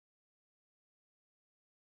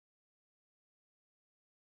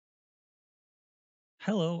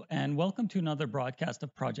Hello, and welcome to another broadcast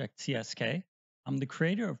of Project CSK. I'm the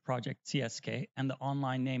creator of Project CSK, and the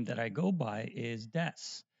online name that I go by is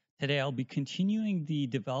Des. Today, I'll be continuing the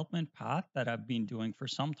development path that I've been doing for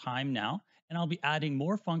some time now, and I'll be adding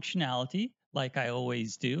more functionality like I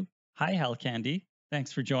always do. Hi, Hell Candy.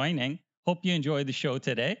 Thanks for joining. Hope you enjoy the show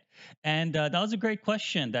today. And that was a great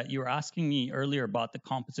question that you were asking me earlier about the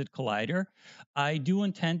composite collider. I do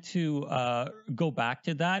intend to go back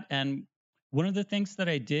to that, and one of the things that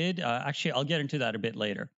I did, actually, I'll get into that a bit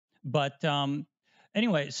later. But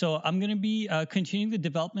anyway, so I'm going to be continuing the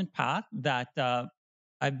development path that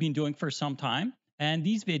I've been doing for some time. And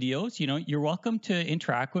these videos, you're welcome to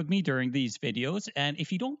interact with me during these videos. And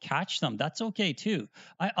if you don't catch them, that's okay too.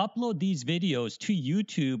 I upload these videos to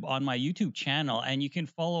YouTube on my YouTube channel, and you can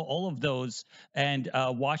follow all of those and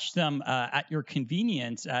watch them at your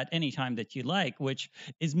convenience at any time that you like, which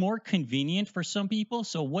is more convenient for some people.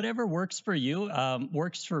 So whatever works for you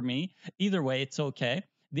works for me. Either way, it's okay.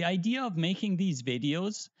 The idea of making these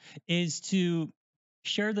videos is to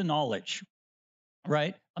share the knowledge,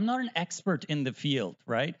 right? I'm not an expert in the field,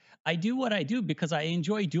 right? I do what I do because I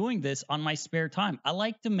enjoy doing this on my spare time. I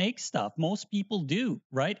like to make stuff. Most people do,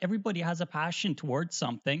 right? Everybody has a passion towards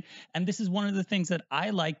something. And this is one of the things that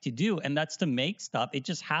I like to do, and that's to make stuff. It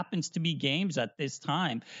just happens to be games at this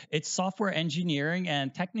time. It's software engineering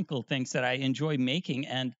and technical things that I enjoy making.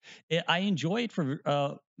 And I enjoy it for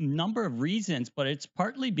a number of reasons, but it's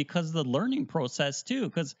partly because of the learning process too,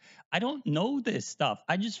 because I don't know this stuff.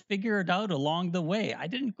 I just figure it out along the way. I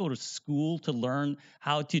didn't go to school to learn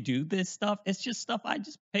how to do this stuff. It's just stuff I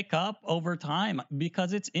just pick up over time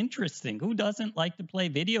because it's interesting. Who doesn't like to play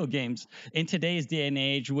video games in today's day and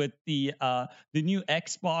age with the new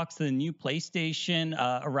Xbox, the new PlayStation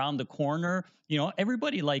around the corner?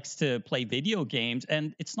 Everybody likes to play video games,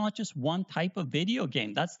 and it's not just one type of video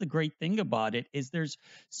game. That's the great thing about it, is there's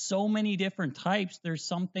so many different types. There's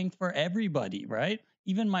something for everybody, right?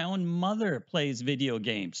 Even my own mother plays video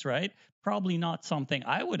games, right? Probably not something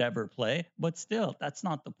I would ever play, but still, that's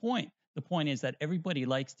not the point. The point is that everybody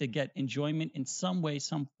likes to get enjoyment in some way,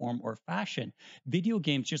 some form, or fashion. Video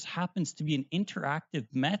games just happens to be an interactive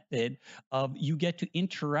method of you get to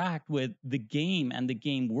interact with the game and the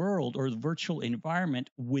game world or the virtual environment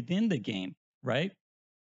within the game, right?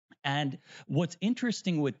 And what's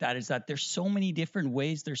interesting with that is that there's so many different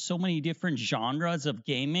ways, there's so many different genres of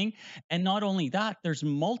gaming. And not only that, there's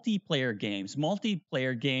multiplayer games.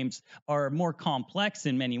 Multiplayer games are more complex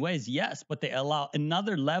in many ways, yes, but they allow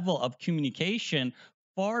another level of communication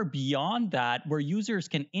far beyond that, where users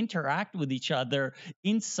can interact with each other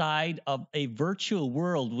inside of a virtual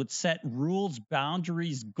world with set rules,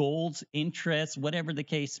 boundaries, goals, interests, whatever the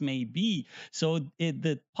case may be. So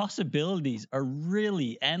the possibilities are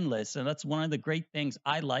really endless. And that's one of the great things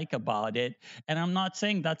I like about it. And I'm not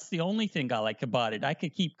saying that's the only thing I like about it. I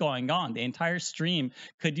could keep going on. The entire stream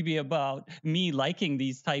could be about me liking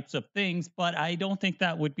these types of things, but I don't think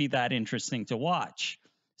that would be that interesting to watch.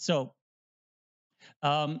 So,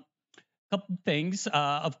 um, couple things.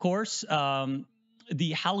 Of course,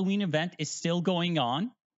 the Halloween event is still going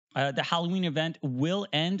on. The Halloween event will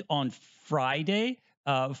end on Friday.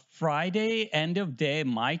 Friday, end of day,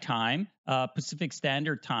 my time, Pacific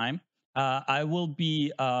Standard Time. I will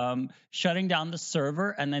be shutting down the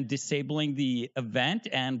server and then disabling the event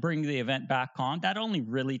and bringing the event back on. That only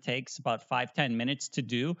really takes about 5-10 minutes to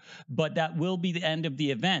do, but that will be the end of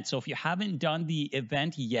the event. So if you haven't done the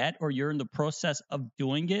event yet, or you're in the process of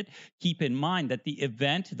doing it, keep in mind that the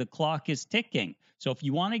event, the clock is ticking. So if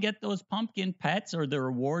you want to get those pumpkin pets or the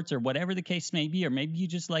rewards or whatever the case may be, or maybe you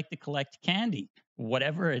just like to collect candy,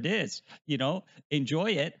 whatever it is,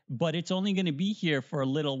 enjoy it, but it's only going to be here for a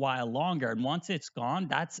little while longer. And once it's gone,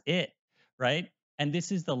 that's it, right? And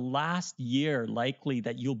this is the last year likely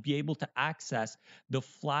that you'll be able to access the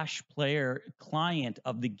Flash Player client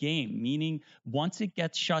of the game, meaning once it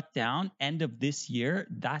gets shut down, end of this year,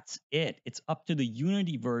 that's it. It's up to the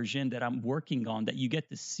Unity version that I'm working on that you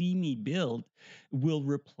get to see me build will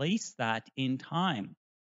replace that in time.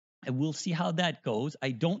 And we'll see how that goes.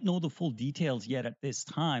 I don't know the full details yet at this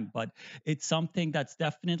time, but it's something that's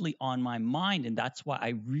definitely on my mind. And that's why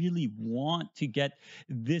I really want to get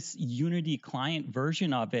this Unity client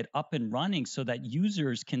version of it up and running so that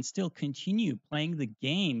users can still continue playing the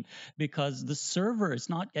game, because the server is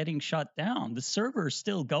not getting shut down. The server is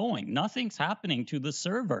still going. Nothing's happening to the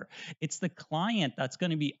server. It's the client that's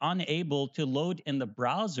going to be unable to load in the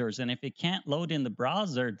browsers. And if it can't load in the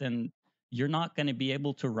browser, then you're not going to be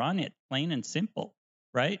able to run it, plain and simple,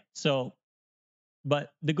 right? So,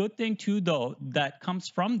 but the good thing too, though, that comes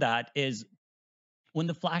from that is when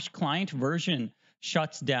the Flash client version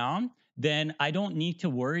shuts down, then I don't need to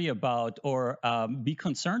worry about or be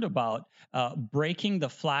concerned about breaking the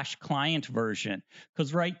Flash client version.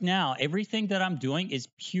 Because right now, everything that I'm doing is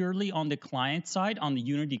purely on the client side, on the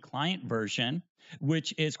Unity client version,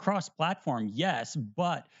 which is cross platform, yes,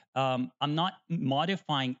 but I'm not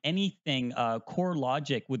modifying anything core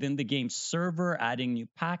logic within the game server, adding new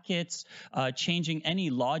packets, changing any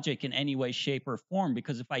logic in any way, shape, or form.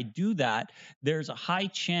 Because if I do that, there's a high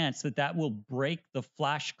chance that that will break the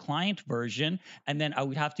Flash client version. And then I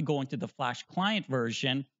would have to go into the Flash client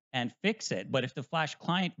version and fix it. But if the Flash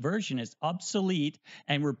client version is obsolete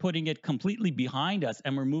and we're putting it completely behind us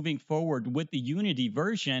and we're moving forward with the Unity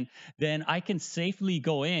version, then I can safely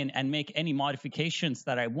go in and make any modifications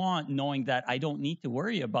that I want, knowing that I don't need to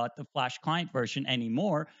worry about the Flash client version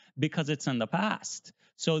anymore because it's in the past.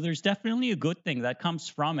 So there's definitely a good thing that comes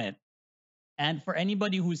from it. And for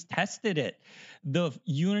anybody who's tested it, the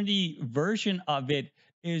Unity version of it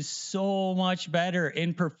is so much better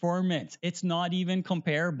in performance. It's not even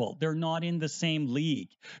comparable. They're not in the same league.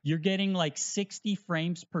 You're getting like 60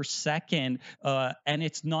 frames per second, and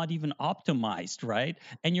it's not even optimized, right?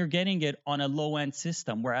 And you're getting it on a low end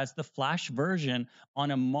system, whereas the Flash version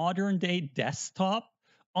on a modern day desktop,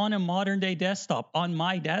 on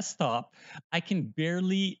my desktop, I can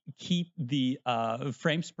barely keep the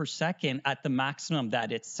frames per second at the maximum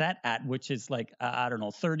that it's set at, which is like, I don't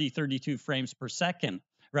know, 30, 32 frames per second,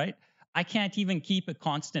 right? I can't even keep a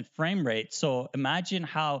constant frame rate. So imagine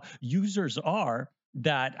how users are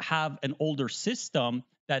that have an older system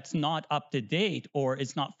that's not up to date or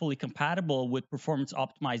is not fully compatible with performance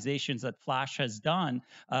optimizations that Flash has done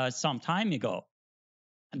some time ago.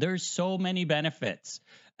 There's so many benefits.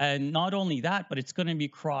 And not only that, but it's going to be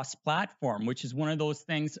cross platform, which is one of those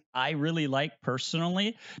things I really like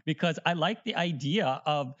personally, because I like the idea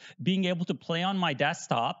of being able to play on my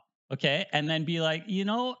desktop, okay, and then be like,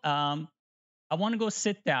 I want to go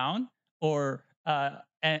sit down or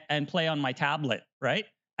and play on my tablet, right?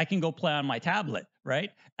 I can go play on my tablet, right?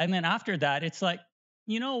 And then after that, it's like,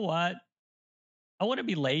 you know what? I want to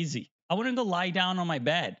be lazy. I want to go lie down on my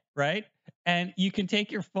bed, right? And you can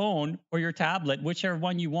take your phone or your tablet, whichever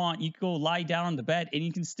one you want. You can go lie down on the bed and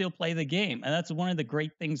you can still play the game. And that's one of the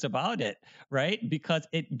great things about it, right? Because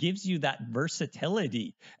it gives you that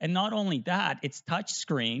versatility. And not only that, it's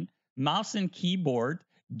touchscreen, mouse and keyboard,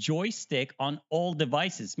 joystick on all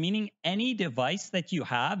devices, meaning any device that you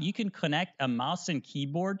have, you can connect a mouse and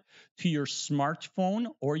keyboard to your smartphone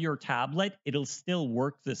or your tablet. It'll still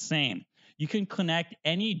work the same. You can connect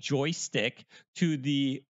any joystick to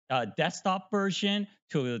the desktop version,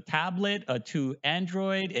 to a tablet, to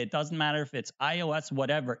Android. It doesn't matter if it's iOS,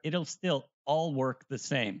 whatever. It'll still all work the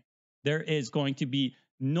same. There is going to be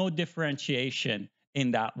no differentiation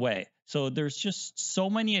in that way. So there's just so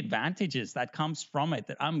many advantages that comes from it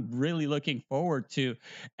that I'm really looking forward to.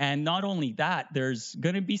 And not only that, there's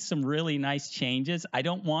going to be some really nice changes. I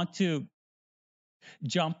don't want to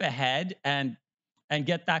jump ahead and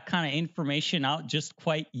get that kind of information out just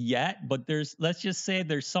quite yet, but there's, let's just say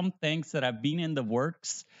there's some things that have been in the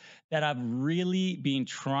works that I've really been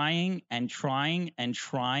trying and trying and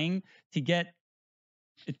trying to get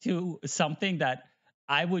to something that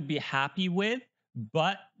I would be happy with,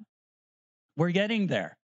 but we're getting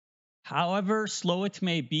there. However slow it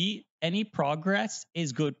may be, any progress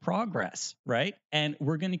is good progress, right? And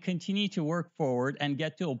we're going to continue to work forward and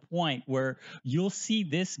get to a point where you'll see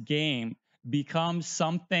this game become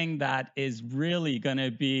something that is really going to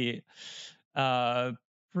be uh,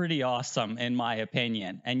 pretty awesome, in my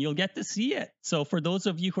opinion. And you'll get to see it. So, for those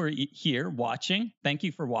of you who are here watching, thank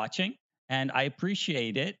you for watching. And I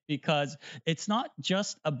appreciate it because it's not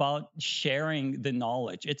just about sharing the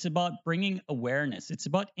knowledge. It's about bringing awareness. It's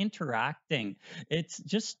about interacting. It's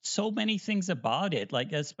just so many things about it,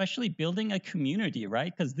 like especially building a community,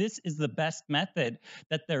 right? Because this is the best method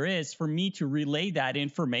that there is for me to relay that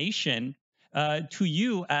information to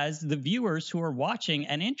you as the viewers who are watching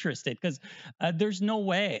and interested. Because there's no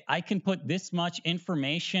way I can put this much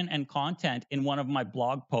information and content in one of my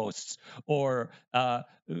blog posts or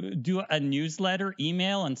do a newsletter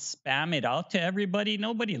email and spam it out to everybody.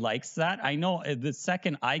 Nobody likes that. I know the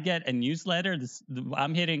second I get a newsletter,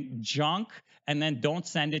 I'm hitting junk and then don't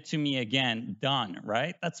send it to me again. Done,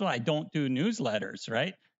 right? That's why I don't do newsletters,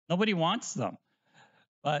 right? Nobody wants them.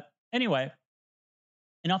 But anyway,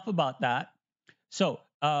 enough about that. So,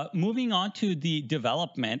 moving on to the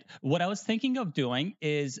development, what I was thinking of doing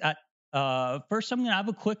is first, I'm going to have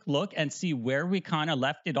a quick look and see where we kind of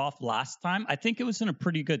left it off last time. I think it was in a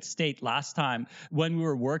pretty good state last time when we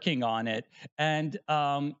were working on it. And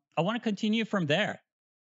I want to continue from there.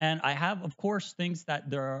 And I have, of course, things that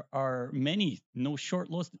there are many, no short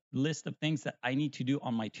list of things that I need to do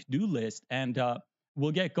on my to-do list. And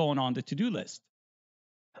we'll get going on the to-do list.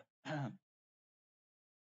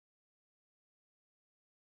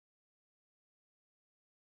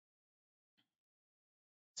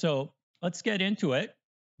 So let's get into it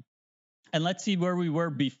and let's see where we were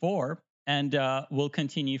before, and we'll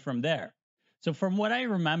continue from there. So, from what I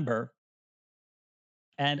remember,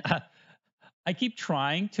 and I keep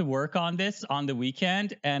trying to work on this on the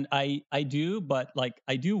weekend, and I do, but like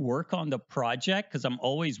I do work on the project because I'm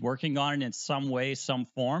always working on it in some way, some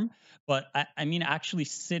form. But I mean, actually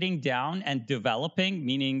sitting down and developing,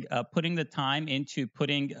 meaning putting the time into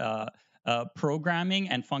putting programming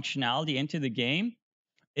and functionality into the game,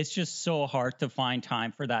 it's just so hard to find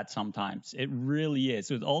time for that sometimes. It really is.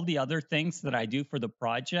 With all the other things that I do for the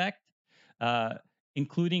project, uh,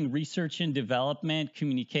 including research and development,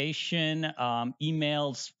 communication,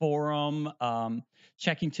 emails, forum,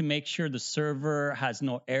 checking to make sure the server has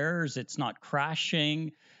no errors, it's not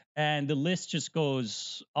crashing. And the list just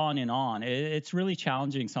goes on and on. It's really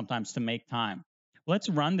challenging sometimes to make time. Let's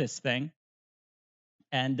run this thing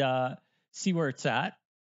and see where it's at.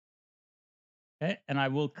 Okay, and I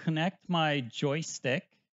will connect my joystick.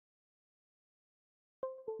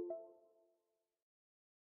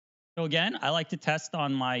 So again, I like to test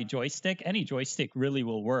on my joystick. Any joystick really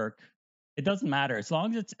will work. It doesn't matter as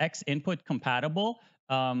long as it's X input compatible.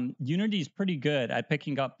 Unity is pretty good at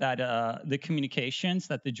picking up that the communications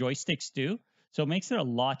that the joysticks do. So it makes it a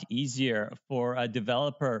lot easier for a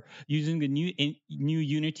developer using the new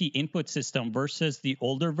Unity input system versus the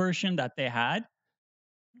older version that they had.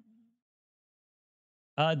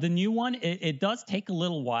 The new one, it does take a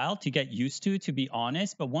little while to get used to be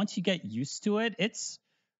honest. But once you get used to it, it's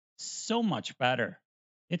so much better.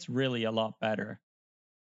 It's really a lot better.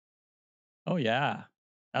 Oh, yeah.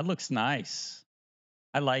 That looks nice.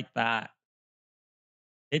 I like that.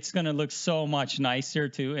 It's going to look so much nicer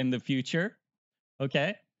too in the future.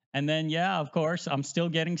 Okay. And then, yeah, of course, I'm still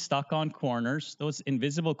getting stuck on corners, those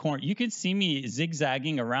invisible corners. You can see me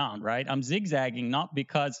zigzagging around, right? I'm zigzagging not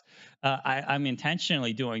because I'm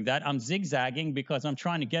intentionally doing that. I'm zigzagging because I'm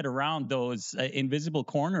trying to get around those invisible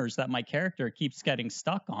corners that my character keeps getting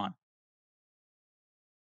stuck on.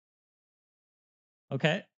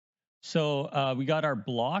 Okay. So we got our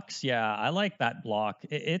blocks. Yeah, I like that block.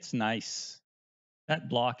 It's nice. That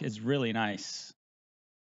block is really nice.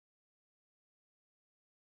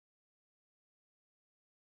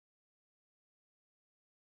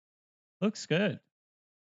 Looks good.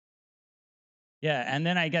 Yeah, and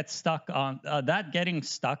then I get stuck on that getting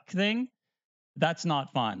stuck thing. That's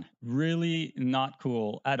not fun. Really not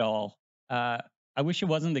cool at all. Uh, I wish it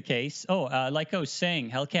wasn't the case. Oh, like I was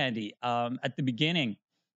saying, Hell Candy, at the beginning,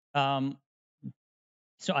 um,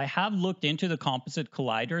 so I have looked into the composite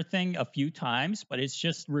collider thing a few times, but it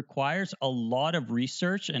just requires a lot of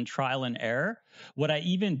research and trial and error. What I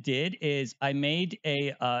even did is I made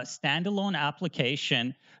a standalone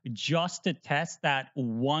application just to test that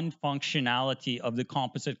one functionality of the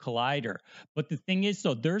composite collider. But the thing is,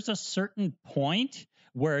 though, there's a certain point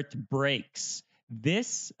where it breaks.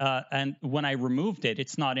 This, and when I removed it,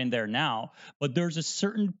 it's not in there now, but there's a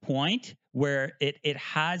certain point where it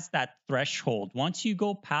has that threshold. Once you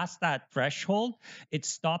go past that threshold, it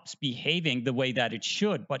stops behaving the way that it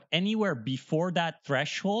should. But anywhere before that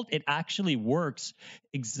threshold, it actually works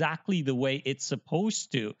exactly the way it's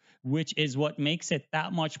supposed to, which is what makes it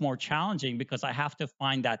that much more challenging because I have to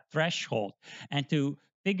find that threshold. And to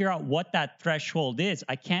figure out what that threshold is,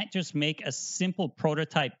 I can't just make a simple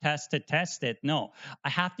prototype test to test it. No,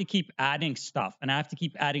 I have to keep adding stuff and I have to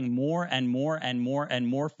keep adding more and more and more and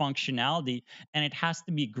more functionality. And it has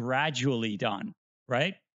to be gradually done,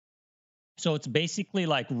 right? So it's basically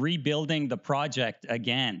like rebuilding the project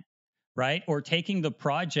again, right? Or taking the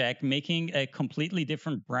project, making a completely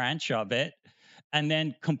different branch of it, and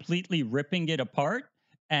then completely ripping it apart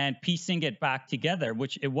and piecing it back together,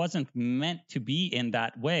 which it wasn't meant to be in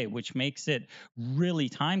that way, which makes it really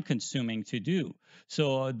time consuming to do.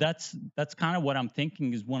 So that's kind of what I'm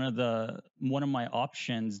thinking is one of my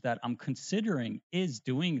options that I'm considering is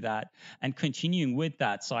doing that and continuing with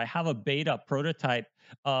that. So I have a beta prototype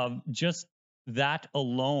of just that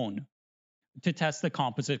alone to test the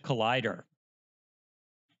composite collider.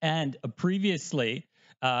 And previously,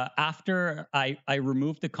 after I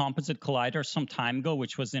removed the composite collider some time ago,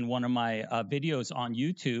 which was in one of my videos on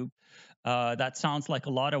YouTube, that sounds like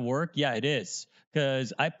a lot of work. Yeah, it is.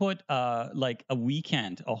 Because I put like a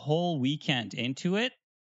weekend, a whole weekend into it,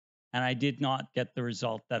 and I did not get the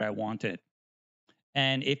result that I wanted.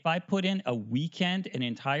 And if I put in a weekend, an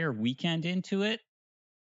entire weekend into it,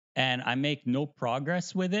 and I make no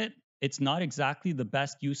progress with it, it's not exactly the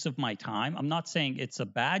best use of my time. I'm not saying it's a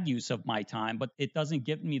bad use of my time, but it doesn't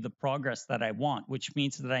give me the progress that I want, which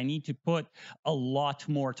means that I need to put a lot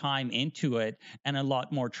more time into it and a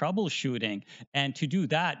lot more troubleshooting. And to do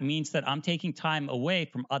that means that I'm taking time away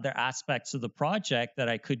from other aspects of the project that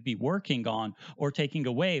I could be working on, or taking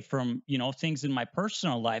away from, things in my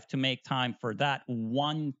personal life to make time for that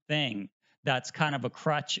one thing that's kind of a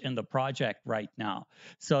crutch in the project right now.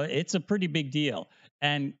 So it's a pretty big deal.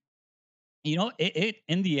 And it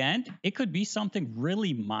in the end, it could be something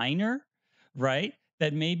really minor, right?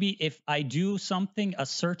 That maybe if I do something a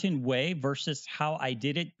certain way versus how I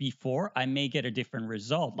did it before, I may get a different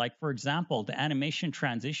result. Like, for example, the animation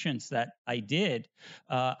transitions that I did,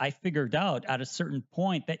 I figured out at a certain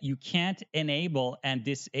point that you can't enable and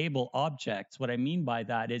disable objects. What I mean by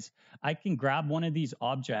that is I can grab one of these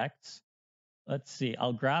objects. Let's see,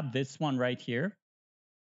 I'll grab this one right here,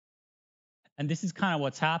 and this is kind of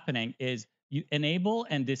what's happening is you enable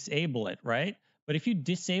and disable it, right? But if you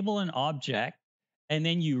disable an object and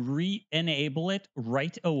then you re-enable it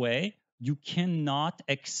right away, you cannot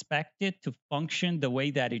expect it to function the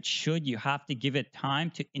way that it should. You have to give it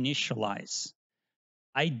time to initialize.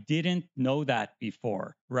 I didn't know that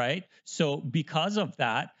before, right? So because of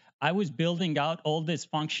that, I was building out all this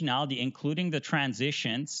functionality, including the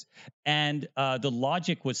transitions, and the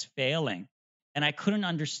logic was failing. And I couldn't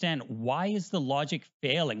understand, why is the logic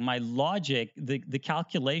failing? My logic, the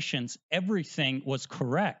calculations, everything was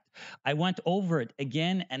correct. I went over it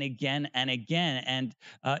again and again and again. And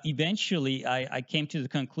eventually I came to the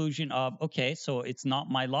conclusion of, okay, so it's not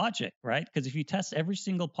my logic, right? Because if you test every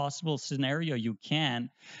single possible scenario you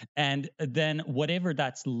can, and then whatever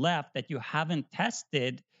that's left that you haven't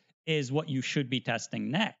tested is what you should be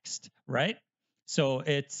testing next, right? So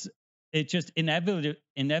it just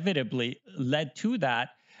inevitably led to that.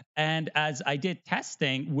 And as I did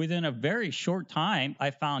testing, within a very short time,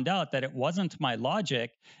 I found out that it wasn't my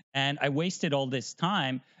logic. And I wasted all this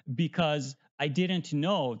time because I didn't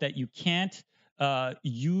know that you can't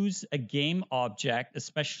use a game object,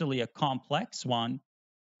 especially a complex one,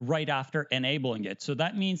 right after enabling it. So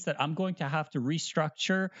that means that I'm going to have to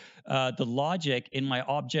restructure the logic in my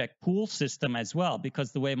object pool system as well,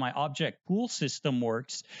 because the way my object pool system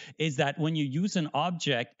works is that when you use an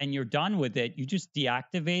object and you're done with it, you just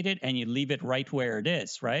deactivate it and you leave it right where it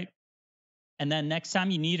is, right? And then next time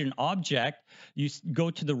you need an object, you go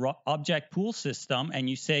to the object pool system and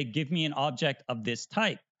you say, give me an object of this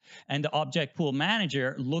type. And the object pool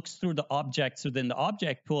manager looks through the objects within the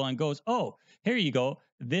object pool and goes, oh, here you go.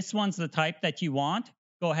 This one's the type that you want.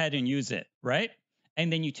 Go ahead and use it, right?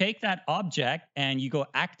 And then you take that object and you go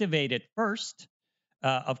activate it first.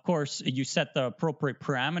 Of course, you set the appropriate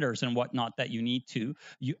parameters and whatnot that you need to.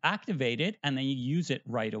 You activate it and then you use it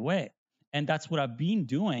right away. And that's what I've been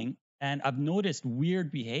doing. And I've noticed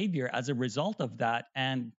weird behavior as a result of that.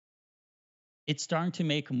 And it's starting to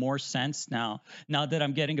make more sense now. Now that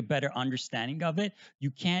I'm getting a better understanding of it,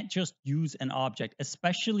 you can't just use an object,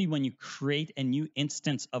 especially when you create a new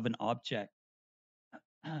instance of an object.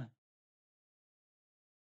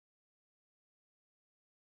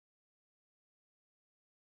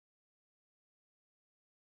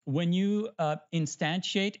 When you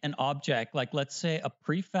instantiate an object, like let's say a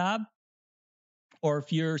prefab, or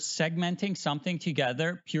if you're segmenting something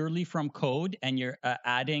together purely from code and you're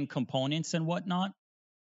adding components and whatnot,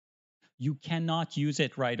 you cannot use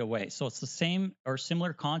it right away. So it's the same or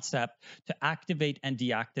similar concept to activate and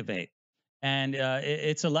deactivate. And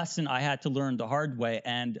it's a lesson I had to learn the hard way.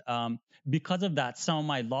 And because of that, some of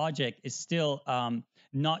my logic is still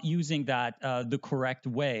not using that the correct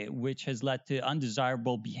way, which has led to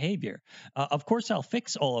undesirable behavior. Of course, I'll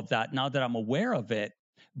fix all of that now that I'm aware of it.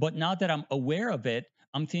 But now that I'm aware of it,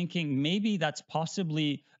 I'm thinking maybe that's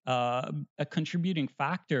possibly a contributing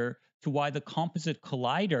factor to why the composite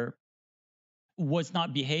collider was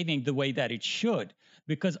not behaving the way that it should,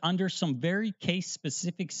 because under some very case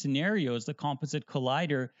specific scenarios the composite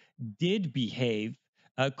collider did behave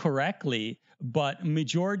correctly, but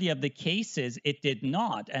majority of the cases it did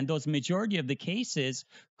not. And those majority of the cases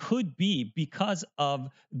could be because of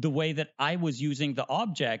the way that I was using the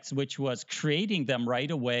objects, which was creating them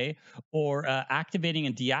right away, or activating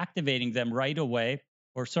and deactivating them right away,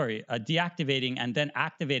 or sorry, deactivating and then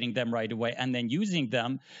activating them right away and then using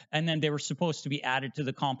them. And then they were supposed to be added to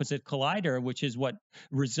the composite collider, which is what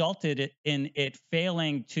resulted in it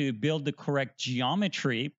failing to build the correct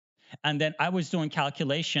geometry. And then I was doing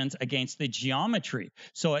calculations against the geometry.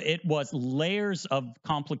 So it was layers of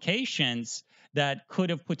complications that could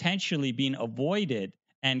have potentially been avoided.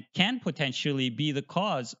 and can potentially be the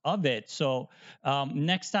cause of it. So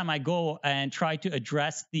next time I go and try to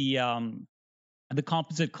address the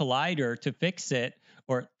composite collider to fix it,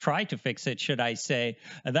 or try to fix it, should I say,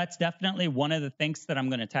 that's definitely one of the things that I'm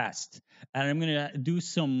going to test. And I'm going to do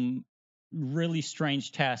some really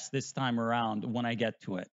strange tests this time around when I get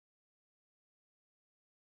to it.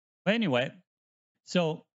 But anyway,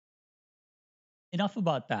 so enough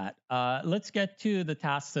about that. Let's get to the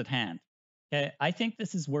tasks at hand. Okay, I think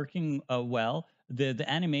this is working well. The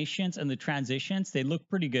animations and the transitions, they look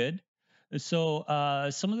pretty good. So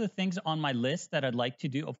some of the things on my list that I'd like to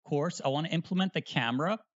do, of course, I want to implement the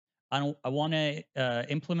camera. I want to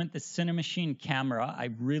implement the Cinemachine camera. I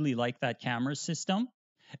really like that camera system.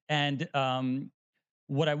 And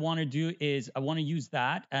what I want to do is I want to use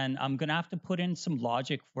that, and I'm going to have to put in some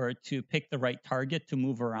logic for it to pick the right target to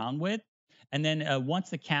move around with. And then once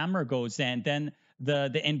the camera goes in, then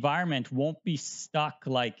the environment won't be stuck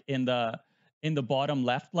like in the bottom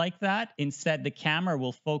left like that. Instead, the camera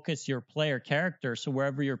will focus your player character. So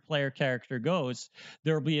wherever your player character goes,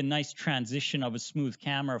 there will be a nice transition of a smooth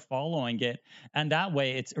camera following it. And that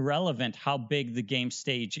way, it's irrelevant how big the game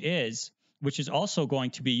stage is, which is also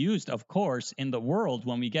going to be used, of course, in the world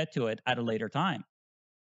when we get to it at a later time.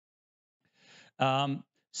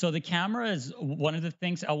 So the camera is one of the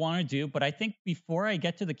things I want to do, but I think before I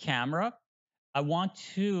get to the camera, I want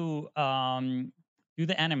to do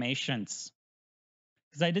the animations,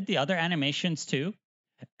 because I did the other animations too.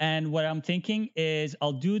 And what I'm thinking is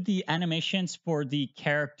I'll do the animations for the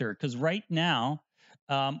character, because right now,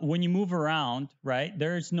 when you move around, right,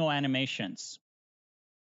 there's no animations,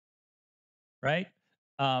 right?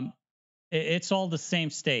 Um, it's all the same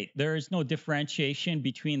state. There is no differentiation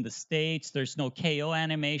between the states. There's no KO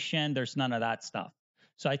animation. There's none of that stuff.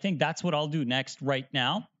 So I think that's what I'll do next right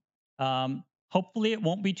now. Hopefully it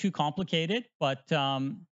won't be too complicated, but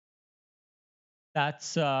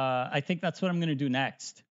that's I think that's what I'm going to do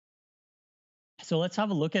next. So let's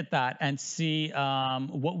have a look at that and see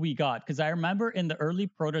what we got. Because I remember in the early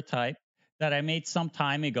prototype that I made some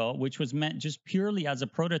time ago, which was meant just purely as a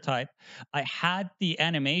prototype, I had the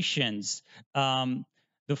animations. The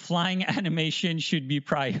flying animation should be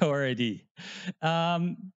priority.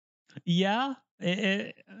 Yeah,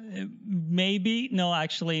 maybe. No,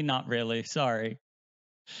 actually, not really. Sorry.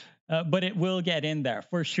 But it will get in there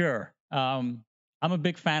for sure. I'm a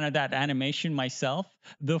big fan of that animation myself.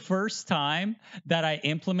 The first time that I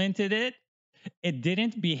implemented it, it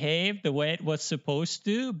didn't behave the way it was supposed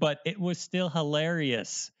to, but it was still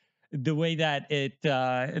hilarious the way that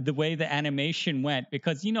the way the animation went.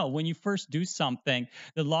 Because you know, when you first do something,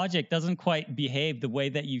 the logic doesn't quite behave the way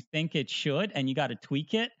that you think it should, and you got to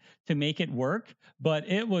tweak it to make it work. But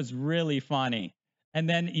it was really funny. And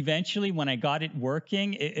then eventually, when I got it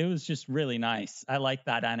working, it was just really nice. I like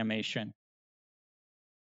that animation.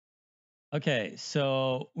 Okay,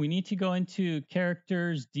 so we need to go into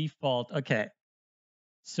characters default. Okay,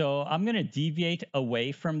 so I'm going to deviate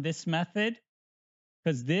away from this method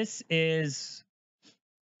because this is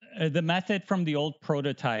the method from the old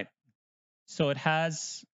prototype. So it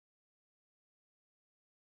has,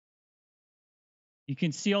 you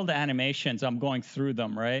can see all the animations. I'm going through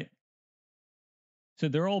them, right? So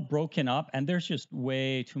they're all broken up and there's just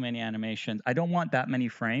way too many animations. I don't want that many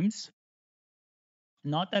frames.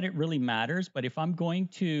 Not that it really matters, but if I'm going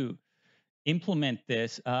to implement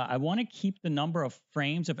this, I want to keep the number of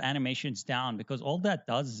frames of animations down, because all that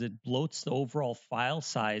does is it bloats the overall file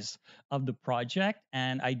size of the project.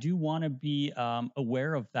 And I do want to be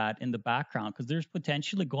aware of that in the background, because there's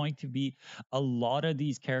potentially going to be a lot of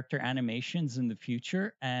these character animations in the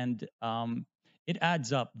future, and it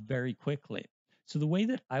adds up very quickly. So the way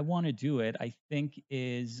that I want to do it, I think,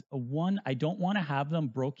 is one, I don't want to have them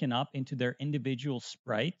broken up into their individual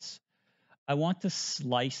sprites. I want to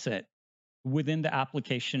slice it within the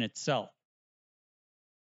application itself.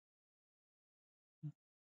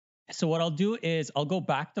 So what I'll do is I'll go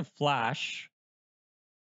back to Flash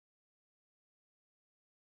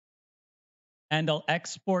and I'll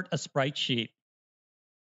export a sprite sheet.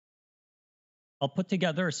 I'll put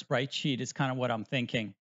together a sprite sheet is kind of what I'm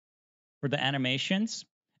thinking for the animations.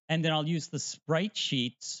 And then I'll use the sprite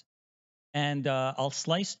sheets and I'll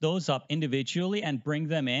slice those up individually and bring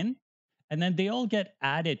them in. And then they all get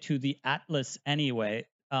added to the atlas anyway.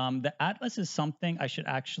 The atlas is something I should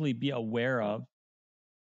actually be aware of.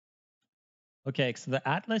 Okay, so the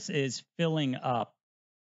atlas is filling up.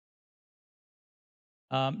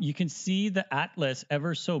 You can see the atlas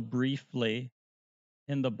ever so briefly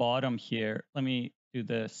in the bottom here. Let me do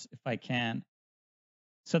this if I can.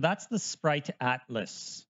 So that's the sprite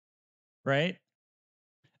atlas, right?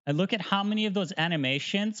 And look at how many of those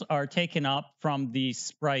animations are taken up from the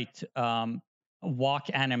sprite walk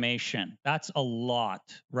animation. That's a lot,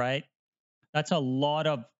 right? That's a lot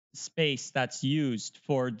of space that's used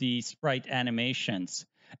for the sprite animations.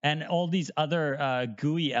 And all these other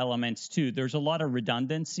GUI elements too. There's a lot of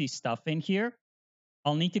redundancy stuff in here.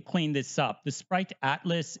 I'll need to clean this up. The Sprite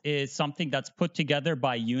Atlas is something that's put together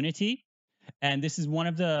by Unity. And this is one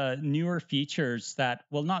of the newer features that,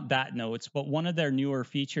 well, not that notes, but one of their newer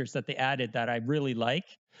features that they added that I really like.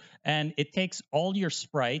 And it takes all your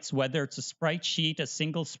sprites, whether it's a sprite sheet, a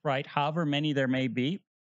single sprite, however many there may be,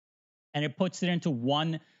 and it puts it into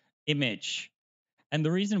one image. And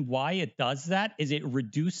the reason why it does that is it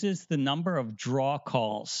reduces the number of draw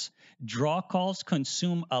calls. Draw calls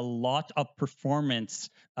consume a lot of performance,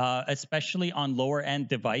 especially on lower end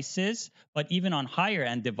devices, but even on higher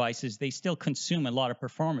end devices, they still consume a lot of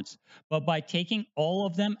performance. But by taking all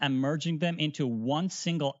of them and merging them into one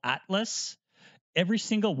single atlas, every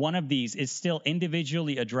single one of these is still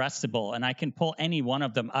individually addressable, and I can pull any one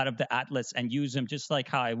of them out of the atlas and use them just like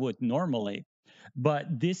how I would normally.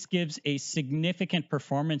 But this gives a significant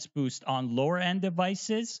performance boost on lower end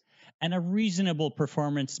devices and a reasonable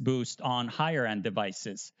performance boost on higher end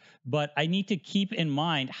devices. But I need to keep in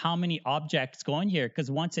mind how many objects go in here,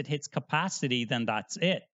 because once it hits capacity, then that's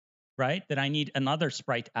it, right? Then I need another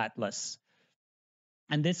sprite atlas.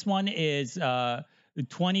 And this one is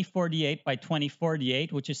 2048 by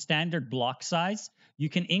 2048, which is standard block size. You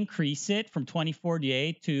can increase it from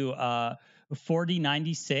 2048 to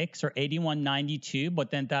 4096 or 8192,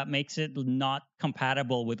 but then that makes it not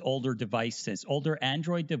compatible with older devices, older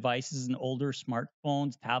Android devices and older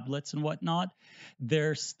smartphones, tablets, and whatnot.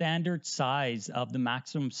 Their standard size of the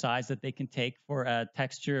maximum size that they can take for a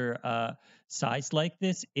texture size like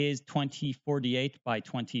this is 2048 by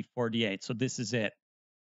 2048. So this is it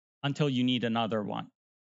until you need another one.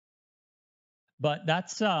 But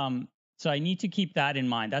that's so I need to keep that in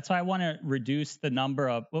mind. That's why I want to reduce the number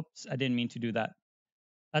of, oops, I didn't mean to do that.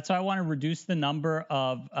 That's why I want to reduce the number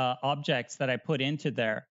of objects that I put into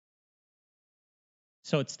there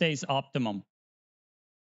so it stays optimum.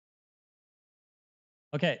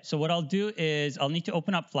 Okay, so what I'll do is I'll need to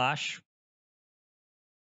open up Flash,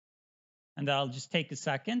 and that'll just take a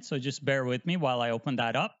second. So just bear with me while I open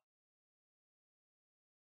that up.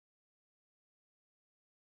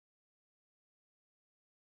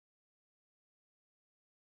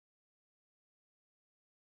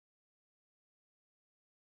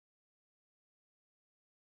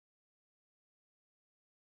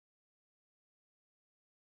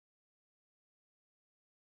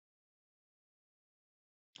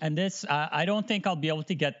 And this, I don't think I'll be able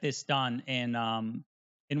to get this done in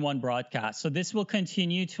one broadcast. So this will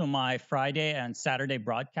continue to my Friday and Saturday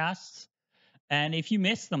broadcasts. And if you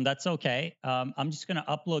miss them, that's okay. I'm just going to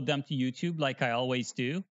upload them to YouTube like I always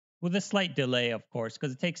do, with a slight delay, of course,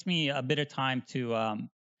 because it takes me a bit of time to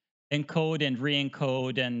encode and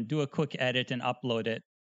re-encode and do a quick edit and upload it.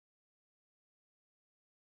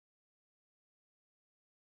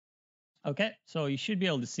 Okay, so you should be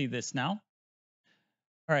able to see this now.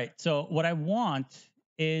 All right, so what I want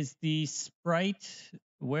is the sprite.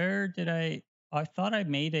 Where did I thought I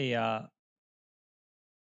made a,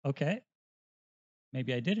 okay,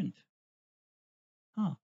 maybe I didn't.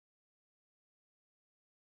 Huh,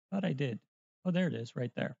 thought I did. Oh, there it is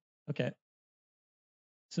right there. Okay.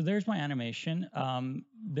 So there's my animation.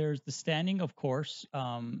 There's the standing, of course,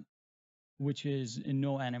 which is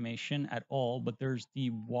no animation at all, but there's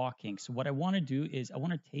the walking. So what I want to do is I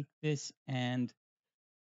want to take this and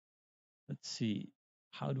let's see,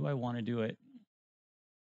 how do I want to do it?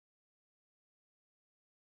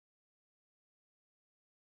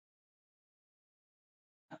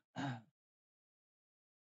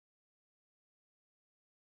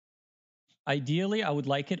 Ideally, I would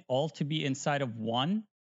like it all to be inside of one,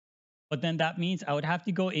 but then that means I would have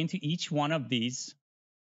to go into each one of these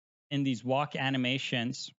in these walk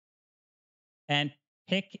animations and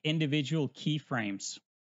pick individual keyframes.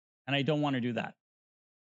 And I don't want to do that.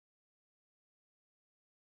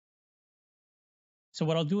 So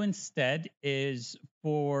what I'll do instead is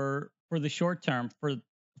for the short term,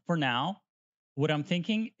 for now, what I'm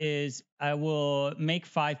thinking is I will make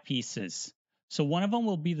 5 pieces. So one of them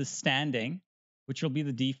will be the standing, which will be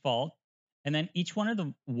the default. And then each one of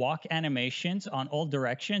the walk animations on all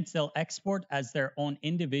directions, they'll export as their own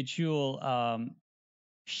individual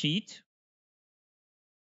sheet.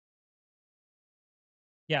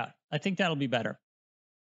 Yeah, I think that'll be better.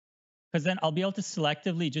 Because then I'll be able to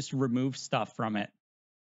selectively just remove stuff from it.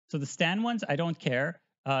 So the stand ones, I don't care.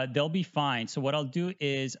 They'll be fine. So what I'll do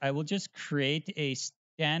is I will just create a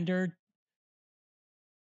standard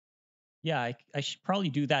Yeah, I should probably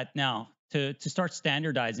do that now to start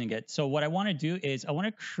standardizing it. So what I want to do is I want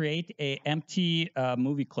to create a empty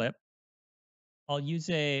movie clip. I'll use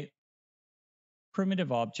a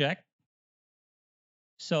primitive object.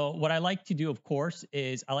 So what I like to do, of course,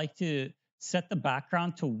 is I like to set the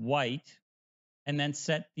background to white and then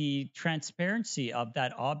set the transparency of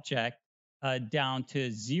that object down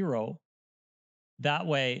to 0. That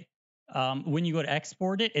way, when you go to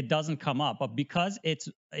export it, it doesn't come up. But because it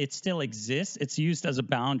still exists, it's used as a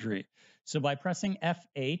boundary. So by pressing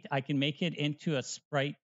F8, I can make it into a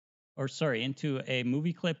sprite, or sorry, into a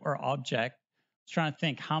movie clip or object. I was trying to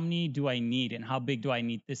think, how many do I need and how big do I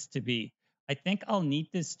need this to be? I think I'll need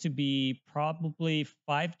this to be probably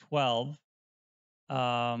 512.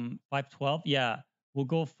 512. Yeah, we'll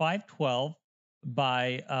go 512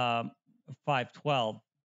 by 512.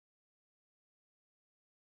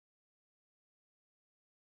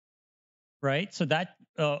 Right? So that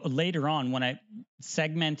later on, when I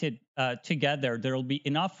segment it together, there will be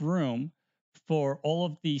enough room for all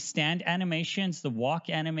of the stand animations, the walk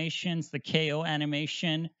animations, the KO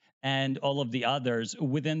animation, and all of the others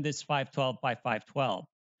within this 512 by 512.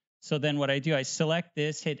 So then what I do, I select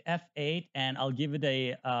this, hit F8, and I'll give it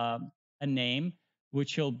a name,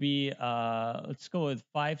 which will be, let's go with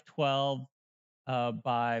 512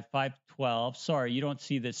 by 512. Sorry, you don't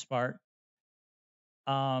see this part.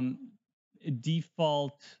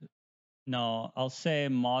 Default, no, I'll say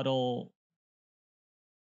model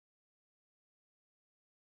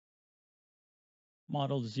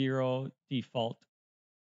 0 default.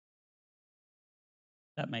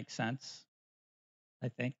 That makes sense, I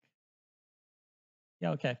think.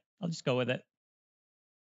 Yeah, okay. I'll just go with it.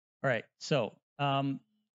 All right. So, and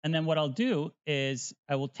then what I'll do is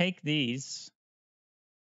I will take these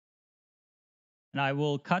and I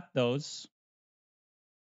will cut those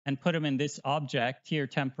and put them in this object here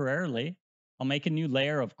temporarily. I'll make a new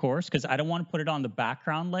layer, of course, because I don't want to put it on the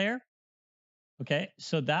background layer. Okay,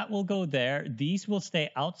 so that will go there. These will stay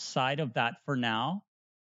outside of that for now,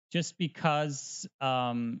 just because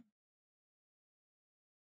I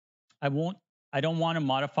don't want to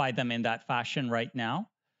modify them in that fashion right now.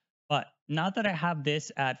 But now that I have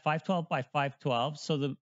this at 512 by 512,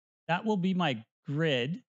 so that will be my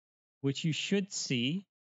grid, which you should see.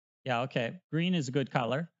 Yeah, okay. Green is a good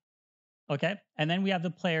color. Okay. And then we have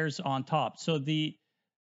the players on top. So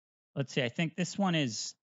let's see, I think this one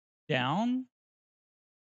is down.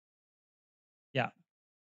 Yeah.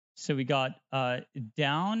 So we got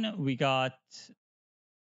down, we got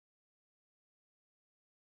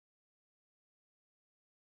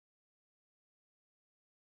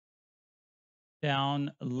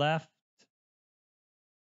down, left,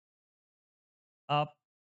 up,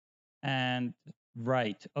 and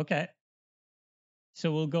right. Okay.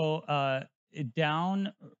 So we'll go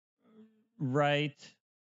down, right,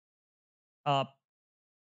 up,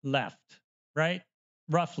 left, right?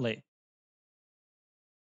 Roughly.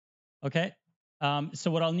 Okay. So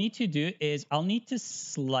what I'll need to do is I'll need to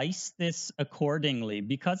slice this accordingly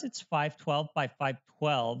because it's 512 by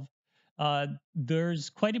 512. There's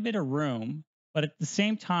quite a bit of room, but at the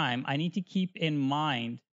same time, I need to keep in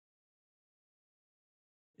mind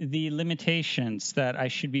the limitations that I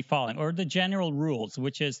should be following, or the general rules,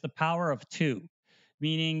 which is the power of 2,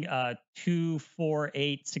 meaning 2, 4,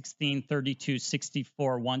 8, 16, 32,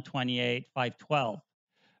 64, 128, 512,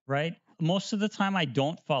 right? Most of the time, I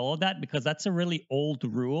don't follow that because that's a really old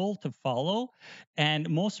rule to follow. And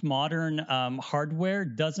most modern hardware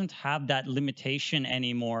doesn't have that limitation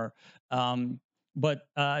anymore. But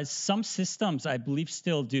some systems, I believe,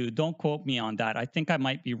 still do. Don't quote me on that. I think I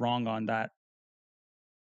might be wrong on that.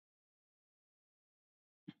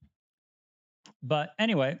 But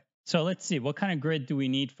anyway, so let's see, what kind of grid do we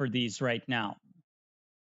need for these right now?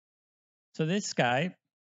 So this guy,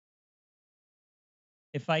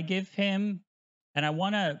 if I give him, and I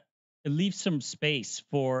want to leave some space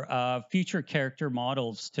for future character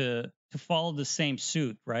models to follow the same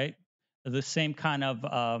suit, right? The same kind of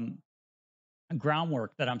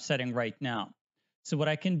groundwork that I'm setting right now. So what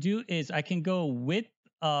I can do is I can go width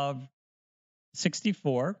of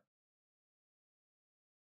 64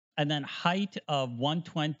 and then height of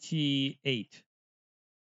 128.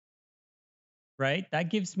 Right? That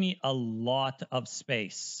gives me a lot of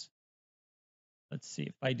space. Let's see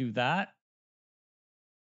if I do that.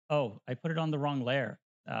 Oh, I put it on the wrong layer.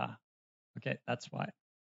 Okay, that's why.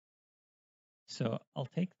 So I'll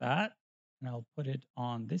take that and I'll put it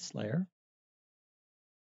on this layer.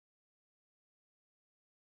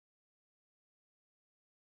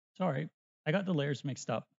 Sorry, I got the layers mixed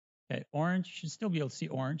up. Okay, orange, should still be able to see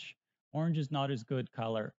orange. Orange is not as good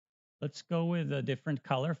color. Let's go with a different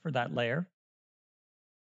color for that layer.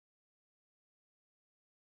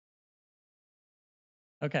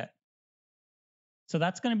 Okay. So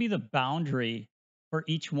that's going to be the boundary for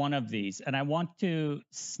each one of these. And I want to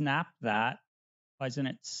snap that. Why isn't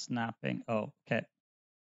it snapping? Oh, okay.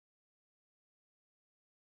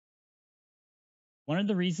 One of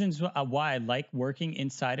the reasons why I like working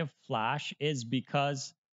inside of Flash is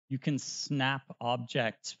because you can snap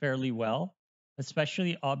objects fairly well,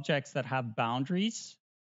 especially objects that have boundaries.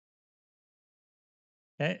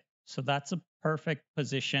 Okay, so that's a perfect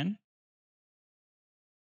position.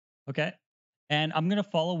 Okay, and I'm going to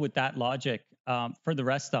follow with that logic for the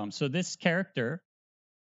rest of them. So this character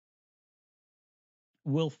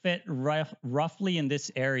will fit roughly in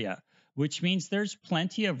this area, which means there's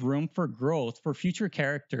plenty of room for growth for future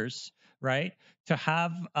characters, right? To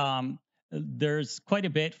have, there's quite a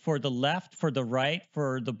bit for the left, for the right,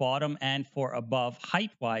 for the bottom, and for above,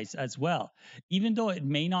 height wise as well. Even though it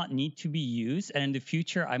may not need to be used, and in the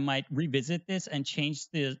future, I might revisit this and change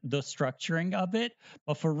the structuring of it.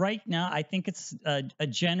 But for right now, I think it's a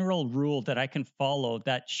general rule that I can follow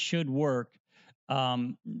that should work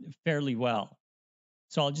fairly well.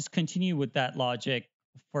 So I'll just continue with that logic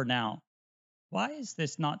for now. Why is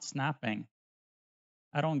this not snapping?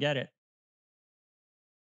 I don't get it.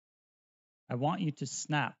 I want you to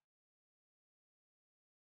snap.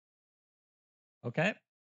 Okay.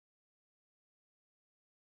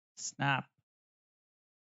 Snap.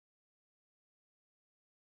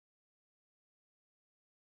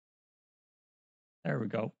 There we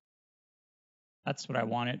go. That's what I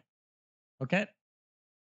wanted. Okay.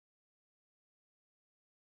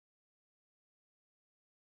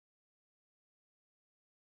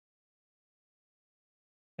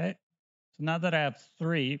 Okay. So now that I have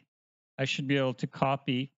 3, I should be able to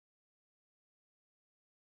copy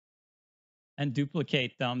and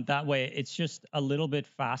duplicate them. That way it's just a little bit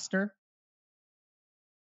faster.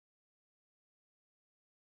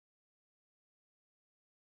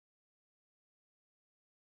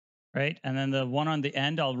 Right. And then the one on the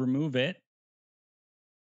end, I'll remove it.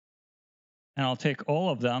 And I'll take all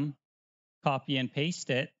of them, copy and paste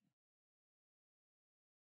it.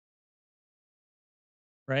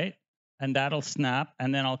 Right. And that'll snap.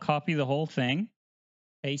 And then I'll copy the whole thing,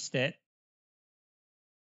 paste it,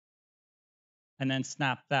 and then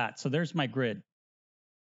snap that. So there's my grid,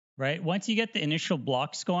 right? Once you get the initial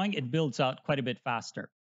blocks going, it builds out quite a bit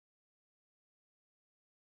faster.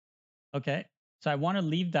 Okay, so I want to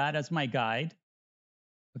leave that as my guide.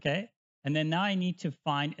 Okay, and then now I need to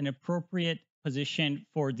find an appropriate position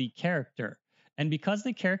for the character. And because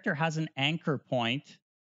the character has an anchor point,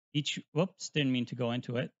 whoops, didn't mean to go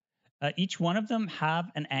into it. Each one of them have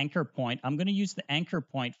an anchor point. I'm going to use the anchor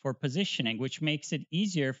point for positioning, which makes it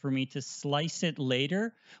easier for me to slice it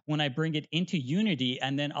later when I bring it into Unity,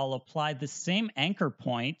 and then I'll apply the same anchor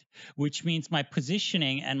point, which means my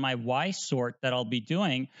positioning and my Y sort that I'll be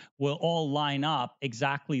doing will all line up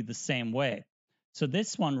exactly the same way. So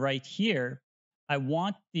this one right here, I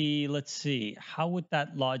want the, let's see, how would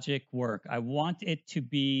that logic work? I want it to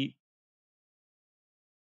be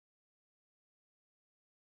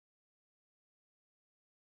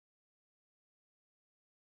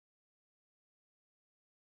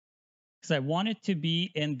because I want it to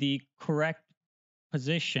be in the correct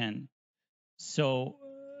position. So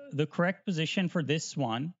the correct position for this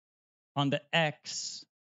one on the X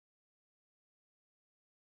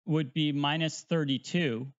would be minus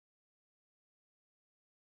 32.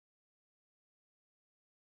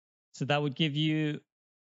 So that would give you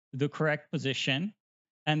the correct position.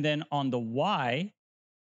 And then on the Y,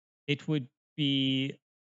 it would be,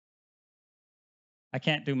 I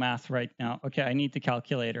can't do math right now. Okay, I need the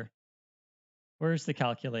calculator. Where's the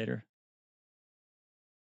calculator?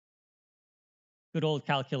 Good old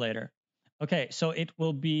calculator. Okay, so it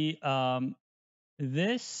will be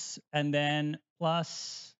this and then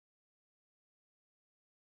plus,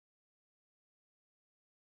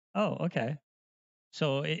 oh, okay.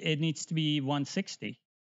 So it needs to be 160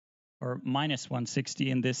 or minus 160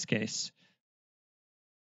 in this case.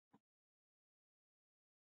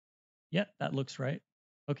 Yeah, that looks right.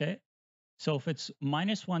 Okay. So if it's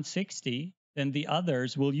minus 160, then the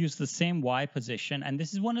others will use the same Y position. And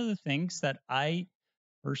this is one of the things that I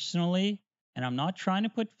personally, and I'm not trying to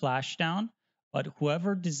put Flash down, but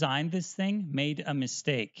whoever designed this thing made a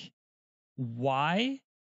mistake. Y,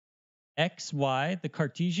 X, Y, the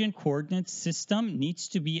Cartesian coordinate system needs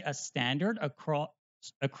to be a standard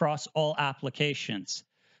across all applications.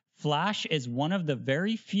 Flash is one of the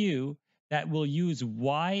very few that will use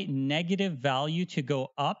Y negative value to go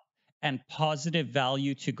up and positive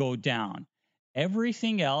value to go down.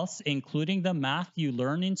 Everything else, including the math you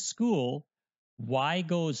learn in school, y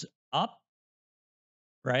goes up,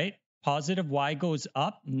 right? Positive y goes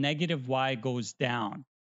up, negative y goes down.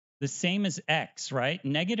 The same as x, right?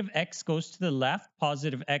 Negative x goes to the left,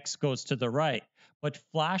 positive x goes to the right. But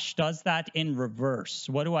Flash does that in reverse.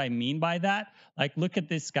 What do I mean by that? Like, look at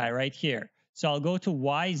this guy right here. So I'll go to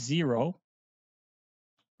y0,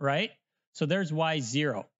 right? So there's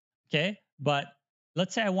y0, okay? But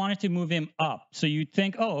let's say I wanted to move him up. So you'd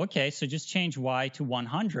think, oh, okay, so just change y to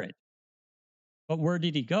 100. But where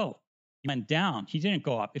did he go? He went down. He didn't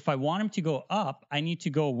go up. If I want him to go up, I need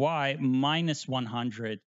to go y minus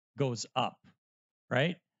 100 goes up,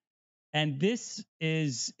 right? And this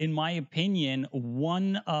is, in my opinion,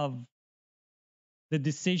 one of the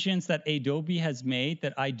decisions that Adobe has made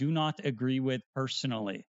that I do not agree with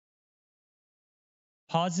personally.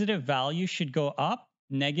 Positive value should go up,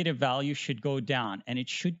 negative value should go down, and it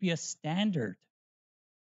should be a standard.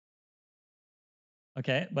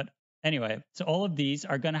 Okay, but anyway, so all of these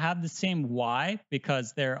are going to have the same y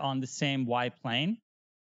because they're on the same y plane,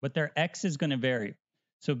 but their x is going to vary.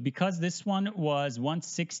 So because this one was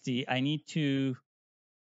 160, I need to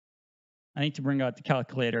bring out the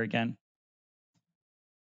calculator again.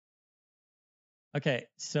 Okay,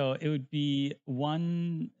 so it would be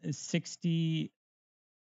 160,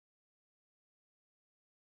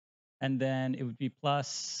 and then it would be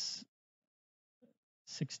plus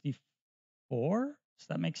 64. Does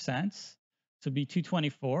that make sense? So it'd be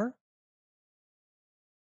 224.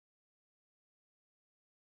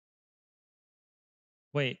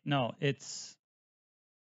 Wait, no, it's,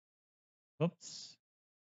 oops.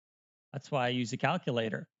 That's why I use a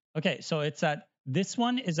calculator. Okay, so it's at, this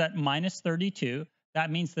one is at minus 32.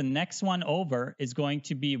 That means the next one over is going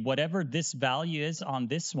to be whatever this value is on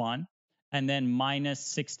this one, and then minus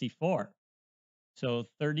 64. So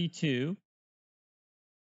 32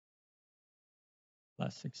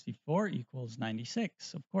 plus 64 equals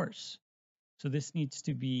 96, of course. So this needs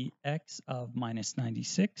to be x of minus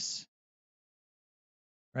 96,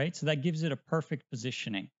 right? So that gives it a perfect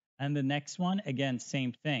positioning. And the next one, again,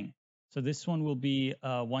 same thing. So this one will be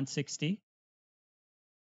 160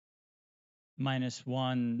 minus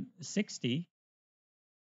 160.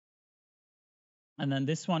 And then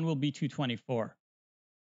this one will be 224.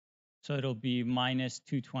 So it'll be minus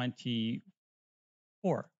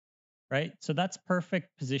 224, right? So that's perfect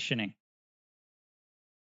positioning.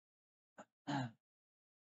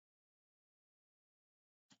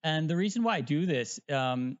 And the reason why I do this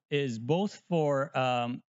is both for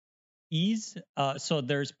ease. So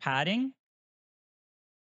there's padding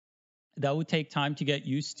that would take time to get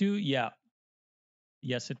used to. Yeah.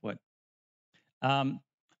 Yes, it would.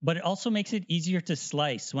 But it also makes it easier to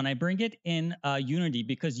slice when I bring it in Unity,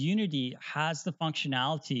 because Unity has the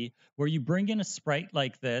functionality where you bring in a sprite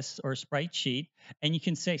like this or a sprite sheet and you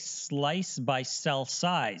can say slice by cell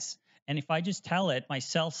size. And if I just tell it my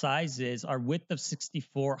cell size is our width of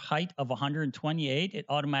 64, height of 128, it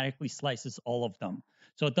automatically slices all of them.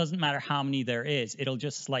 So it doesn't matter how many there is, it'll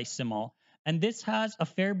just slice them all. And this has a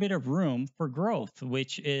fair bit of room for growth,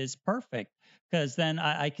 which is perfect, because then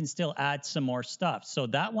I can still add some more stuff. So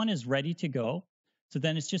that one is ready to go. So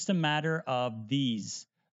then it's just a matter of these.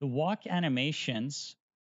 The walk animations,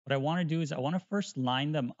 what I want to do is I want to first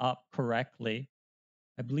line them up correctly.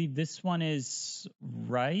 I believe this one is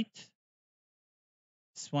right.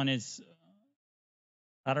 This one is,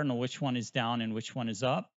 I don't know which one is down and which one is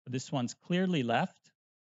up. But this one's clearly left.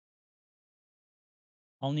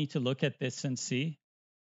 I'll need to look at this and see.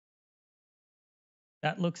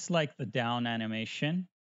 That looks like the down animation.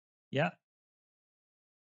 Yeah.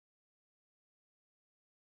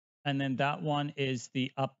 And then that one is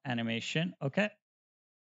the up animation. Okay.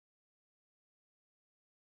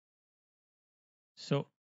 So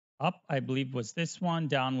up, I believe, was this one.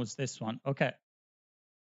 Down was this one. Okay.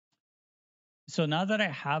 So now that I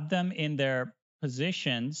have them in their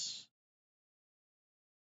positions,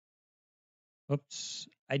 oops,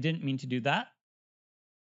 I didn't mean to do that.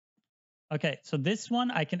 Okay, so this one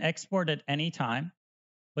I can export at any time.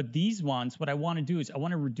 But these ones, what I want to do is I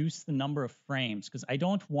want to reduce the number of frames because I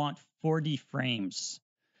don't want 40 frames,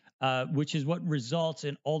 which is what results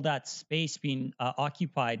in all that space being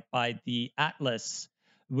occupied by the atlas,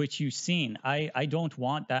 which you've seen. I don't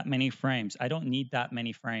want that many frames. I don't need that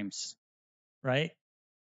many frames, right?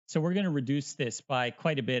 So we're going to reduce this by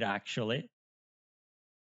quite a bit, actually.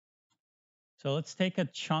 So let's take a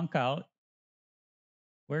chunk out.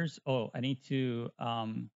 Where's, oh, I need to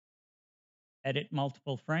edit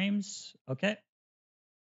multiple frames. Okay.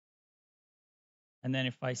 And then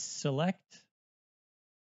if I select,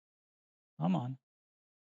 come on.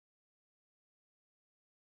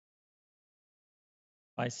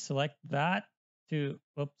 I select that to,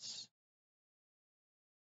 whoops,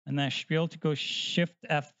 and then I should be able to go Shift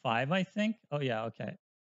F5, I think. Oh yeah, okay.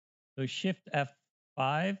 So Shift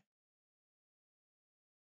F5,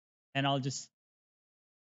 and I'll just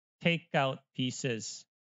take out pieces.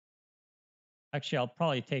 Actually, I'll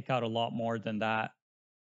probably take out a lot more than that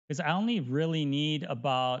because I only really need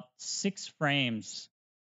about 6 frames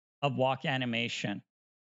of walk animation.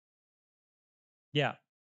 Yeah,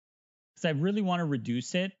 because I really want to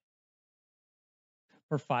reduce it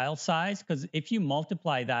for file size, because if you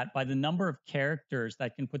multiply that by the number of characters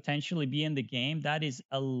that can potentially be in the game, that is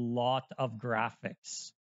a lot of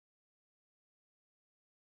graphics.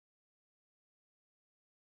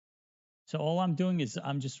 So all I'm doing is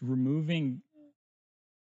I'm just removing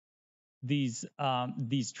these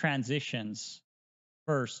transitions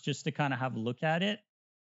first, just to kind of have a look at it.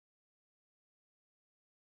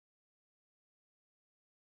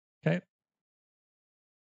 Okay.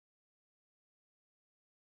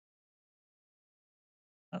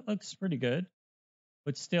 That looks pretty good.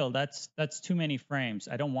 But still, that's too many frames.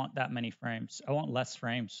 I don't want that many frames. I want less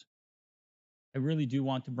frames. I really do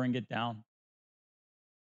want to bring it down.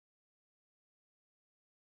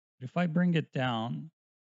 But if I bring it down,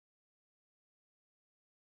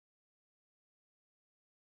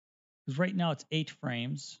 because right now it's 8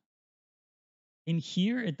 frames. In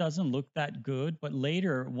here, it doesn't look that good, but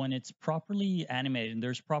later when it's properly animated and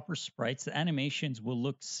there's proper sprites, the animations will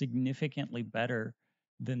look significantly better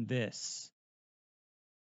than this.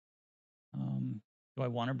 Do I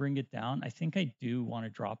want to bring it down? I think I do want to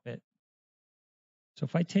drop it. So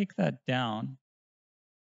if I take that down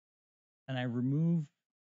and I remove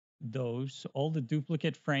those, all the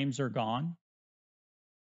duplicate frames are gone,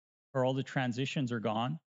 or all the transitions are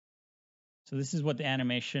gone. So this is what the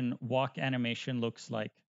animation, walk animation looks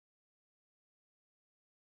like.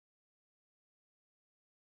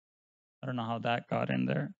 I don't know how that got in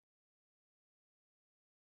there.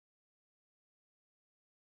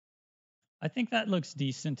 I think that looks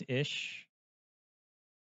decent-ish.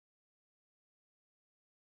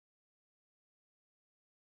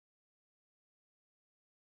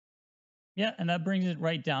 Yeah, and that brings it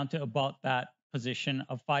right down to about that position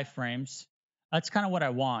of 5 frames. That's kind of what I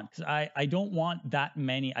want, because I don't want that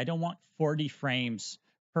many. I don't want 40 frames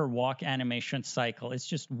per walk animation cycle. It's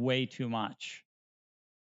just way too much.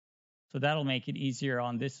 So that'll make it easier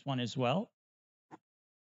on this one as well.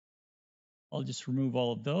 I'll just remove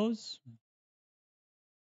all of those.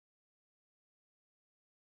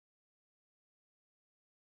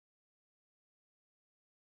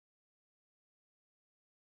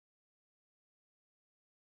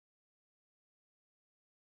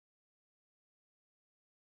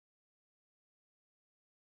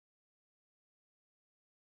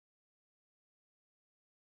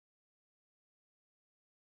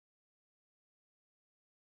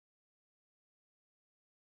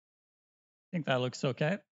 I think that looks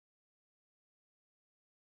okay.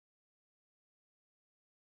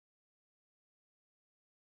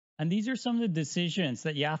 And these are some of the decisions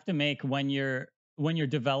that you have to make when you're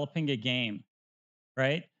developing a game,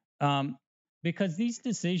 right? Um, because these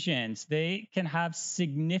decisions, they can have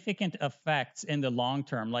significant effects in the long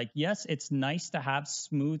term. Like, yes, it's nice to have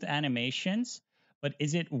smooth animations, but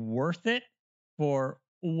is it worth it for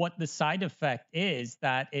what the side effect is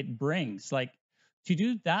that it brings? Like, to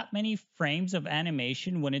do that many frames of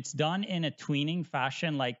animation when it's done in a tweening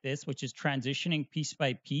fashion like this, which is transitioning piece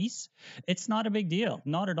by piece, it's not a big deal,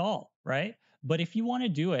 not at all, right? But if you want to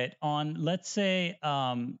do it on, let's say,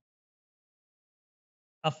 a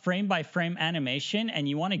frame by frame animation and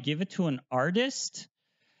you want to give it to an artist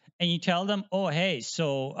and you tell them, oh, hey,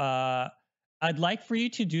 so I'd like for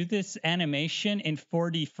you to do this animation in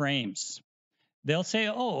 40 frames. They'll say,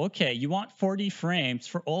 oh, okay, you want 40 frames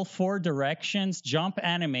for all 4 directions: jump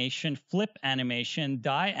animation, flip animation,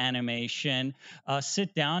 die animation,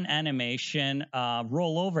 sit down animation,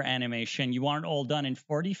 roll over animation. You want it all done in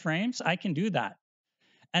 40 frames? I can do that.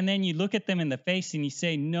 And then you look at them in the face and you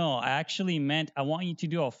say, no, I actually meant I want you to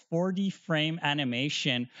do a 40 frame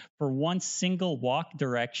animation for one single walk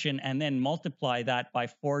direction and then multiply that by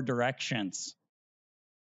 4 directions.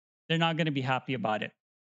 They're not going to be happy about it.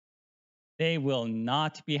 They will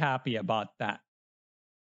not be happy about that.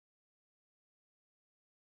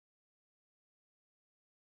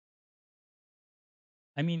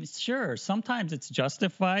 I mean, sure, sometimes it's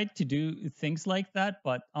justified to do things like that,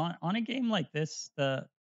 but on a game like this, uh,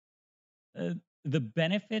 the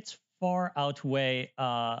benefits far outweigh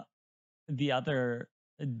the other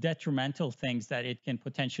detrimental things that it can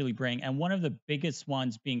potentially bring. And one of the biggest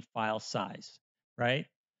ones being file size, right?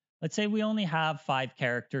 Let's say we only have 5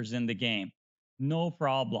 characters in the game. no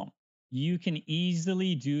problem. You can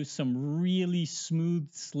easily do some really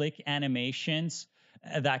smooth, slick animations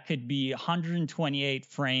that could be 128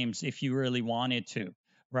 frames if you really wanted to,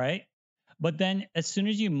 right? But then as soon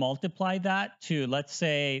as you multiply that to, let's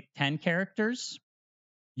say, 10 characters,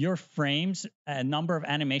 your frames, number of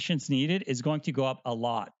animations needed is going to go up a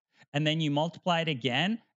lot. And then you multiply it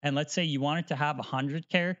again. And let's say you wanted to have 100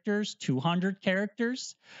 characters, 200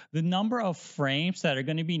 characters. The number of frames that are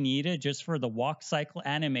going to be needed just for the walk cycle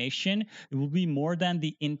animation, it will be more than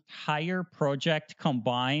the entire project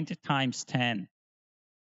combined times 10.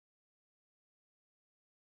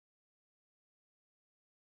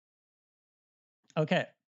 Okay,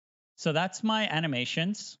 so that's my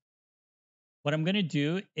animations. What I'm going to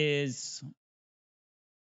do is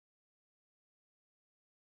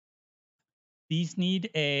these need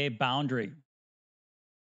a boundary.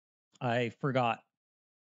 I forgot.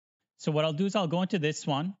 So what I'll do is I'll go into this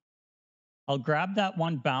one. I'll grab that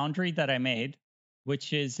one boundary that I made,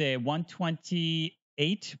 which is a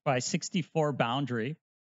 128 by 64 boundary,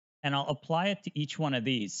 and I'll apply it to each one of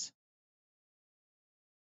these.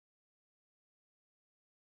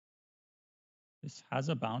 This has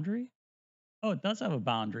a boundary? Oh, it does have a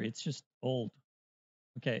boundary. It's just old.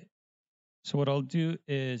 Okay. So what I'll do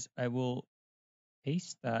is I will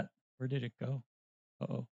paste that. Where did it go?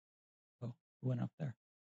 Uh-oh. Oh, it went up there.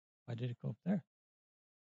 Why did it go up there?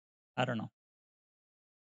 I don't know.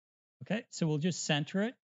 Okay, so we'll just center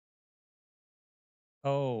it.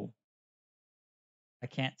 Oh, I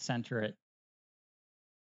can't center it.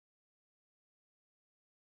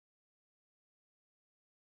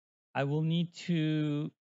 I will need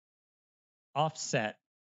to offset.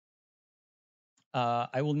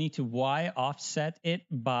 I will need to Y offset it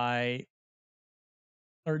by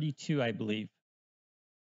 32, I believe.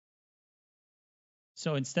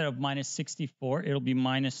 So instead of minus 64, it'll be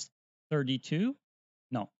minus 32.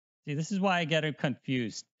 No, see, this is why I get it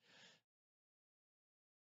confused.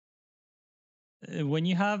 When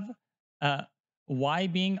you have Y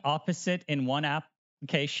being opposite in one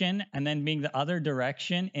application and then being the other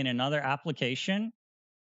direction in another application.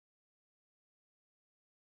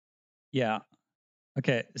 Yeah.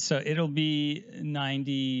 Okay, so it'll be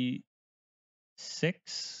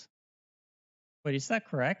 96. Wait, is that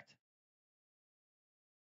correct?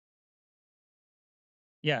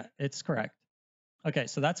 Yeah, it's correct. Okay,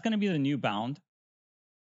 so that's going to be the new bound.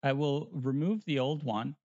 I will remove the old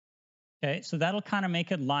one. Okay, so that'll kind of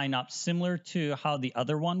make it line up similar to how the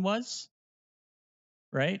other one was,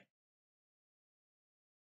 right?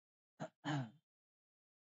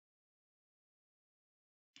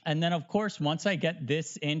 And then, of course, once I get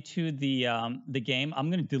this into the game,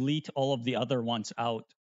 I'm going to delete all of the other ones out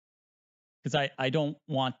because I don't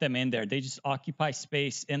want them in there. They just occupy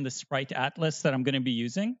space in the sprite atlas that I'm going to be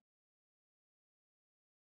using.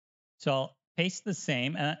 So I'll paste the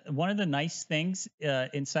same. One of the nice things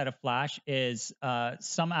inside of Flash is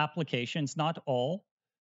some applications, not all,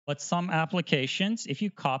 but some applications, if you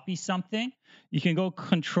copy something, you can go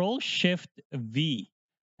Control Shift V.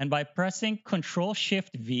 And by pressing Control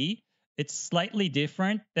Shift V, it's slightly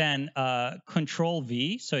different than Control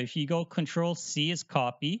V. So if you go Control C is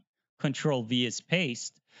copy, Control V is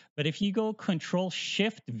paste. But if you go Control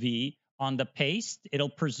Shift V on the paste, it'll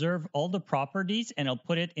preserve all the properties and it'll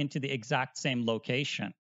put it into the exact same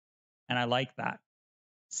location. And I like that.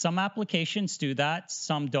 Some applications do that,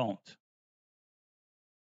 some don't.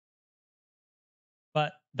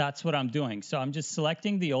 But that's what I'm doing. So I'm just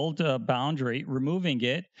selecting the old boundary, removing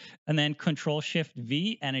it, and then Control Shift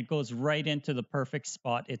V, and it goes right into the perfect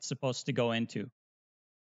spot it's supposed to go into.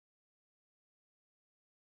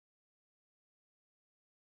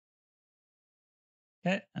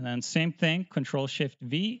 Okay, and then same thing, Control Shift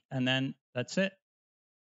V, and then that's it.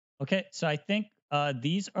 Okay, so I think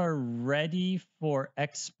these are ready for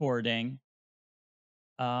exporting.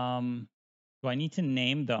 Do I need to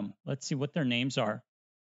name them? Let's see what their names are.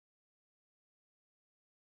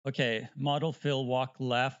 Okay, model fill, walk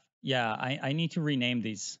left. Yeah, I need to rename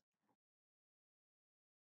these.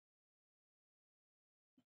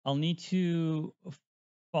 I'll need to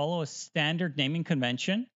follow a standard naming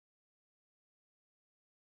convention.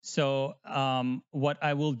 So what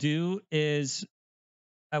I will do is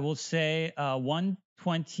I will say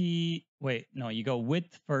 120. Wait, no, you go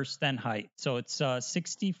width first, then height. So it's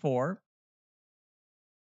 64.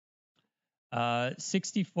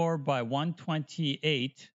 64 by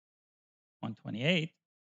 128. 128.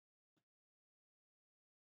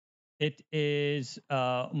 It is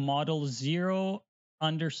model 0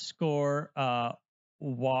 underscore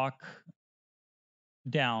walk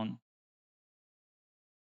down.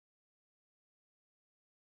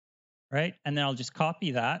 right? And then I'll just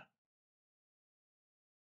copy that.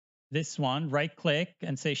 This one, right click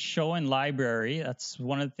and say show in library. That's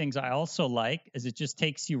one of the things I also like, is it just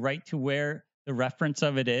takes you right to where the reference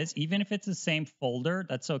of it is. Even if it's the same folder,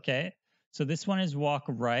 that's okay. So this one is walk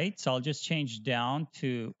right. So I'll just change down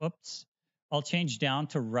to, oops, I'll change down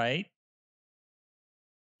to right.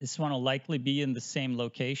 This one will likely be in the same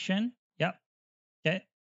location. Yep. Okay.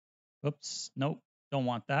 Oops. Nope. Don't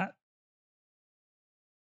want that.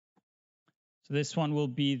 So this one will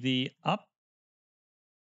be the up.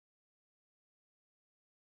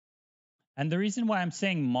 And the reason why I'm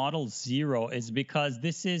saying model 0 is because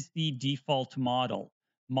this is the default model.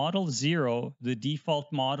 Model 0, the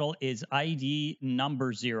default model is ID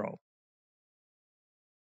number 0.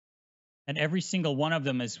 And every single one of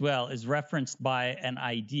them as well is referenced by an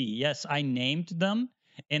ID. Yes, I named them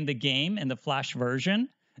in the game, in the Flash version,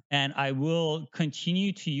 and I will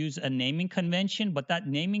continue to use a naming convention, but that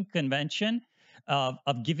naming convention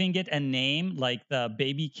of giving it a name like the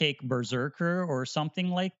Baby Cake Berserker or something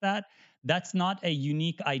like that, that's not a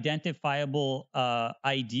unique identifiable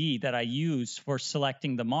ID that I use for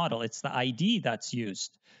selecting the model. It's the ID that's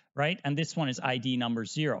used, right? And this one is ID number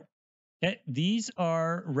 0. Okay, these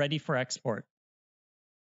are ready for export.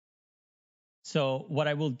 So what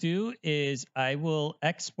I will do is I will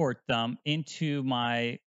export them into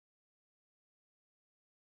my,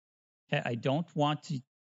 okay, I don't want to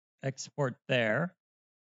export there.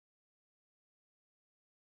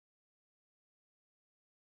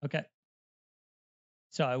 Okay.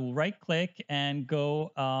 So I will right click and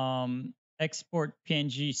go export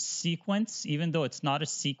PNG sequence, even though it's not a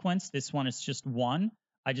sequence, this one is just one.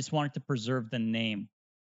 I just wanted to preserve the name.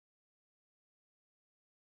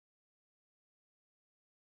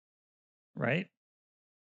 Right?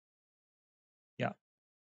 Yeah.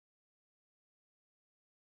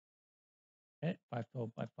 Okay,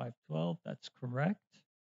 512 by 512, that's correct.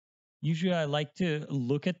 Usually I like to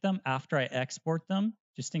look at them after I export them,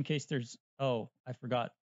 just in case there's, oh, I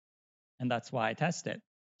forgot. And that's why I test it.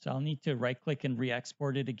 So I'll need to right click and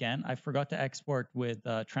re-export it again. I forgot to export with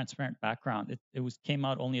transparent background. It came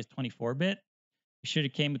out only as 24-bit. It should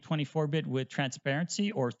have came with 24-bit with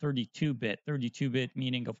transparency or 32-bit. 32-bit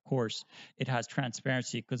meaning, of course, it has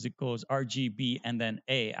transparency because it goes RGB and then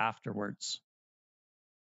A afterwards.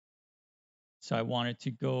 So I wanted to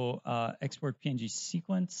go export PNG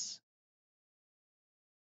sequence.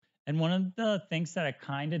 And one of the things that I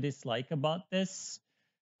kind of dislike about this,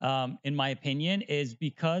 in my opinion, is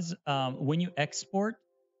because when you export,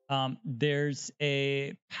 there's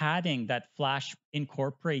a padding that Flash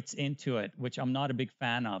incorporates into it, which I'm not a big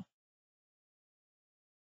fan of.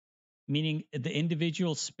 Meaning the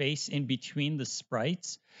individual space in between the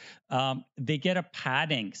sprites, they get a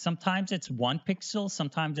padding. Sometimes it's 1 pixel,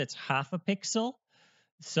 sometimes it's half a pixel.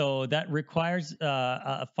 So that requires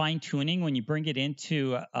a fine tuning when you bring it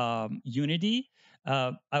into Unity.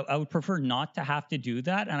 I would prefer not to have to do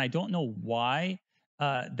that. And I don't know why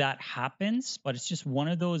that happens, but it's just one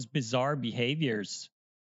of those bizarre behaviors.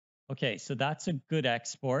 Okay, so that's a good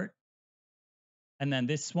export. And then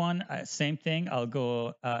this one, same thing. I'll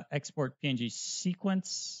go export PNG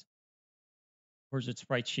sequence. Where's it,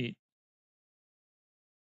 sprite sheet?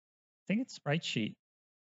 I think it's sprite sheet.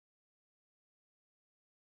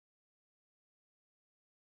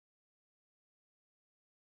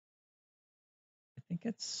 I think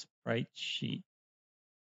it's sprite sheet.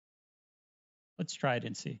 Let's try it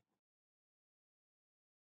and see.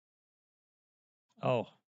 Oh,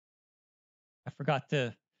 I forgot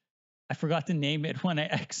to name it when I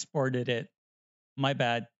exported it. My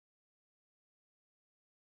bad.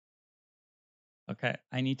 Okay,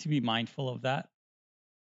 I need to be mindful of that.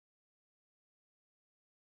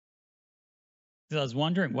 Because I was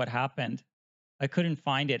wondering what happened. I couldn't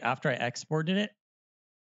find it after I exported it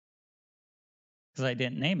because I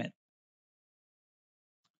didn't name it.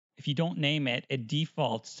 If you don't name it, it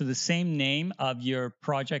defaults to the same name of your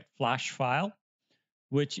project Flash file,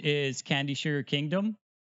 which is Candy Sugar Kingdom.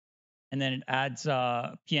 And then it adds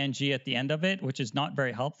PNG at the end of it, which is not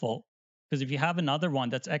very helpful. Because if you have another one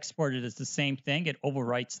that's exported as the same thing, it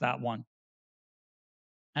overwrites that one.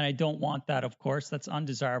 And I don't want that, of course. That's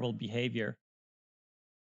undesirable behavior.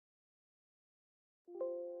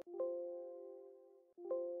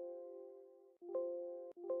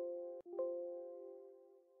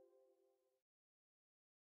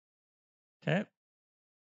 Okay.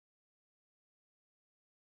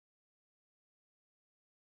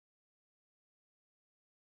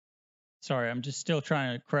 Sorry, I'm just still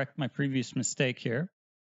trying to correct my previous mistake here.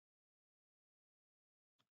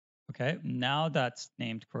 Okay, now that's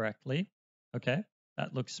named correctly. Okay,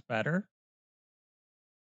 that looks better.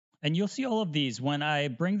 And you'll see all of these when I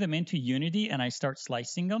bring them into Unity and I start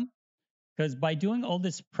slicing them. Because by doing all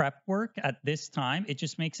this prep work at this time, it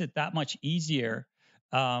just makes it that much easier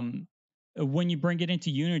um, when you bring it into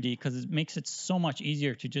Unity, because it makes it so much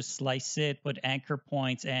easier to just slice it, put anchor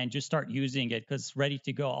points, and just start using it because it's ready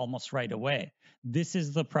to go almost right away. This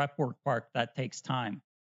is the prep work part that takes time.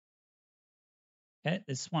 Okay,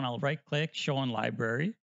 this one I'll right click, show in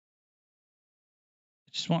library.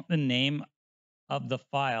 I just want the name of the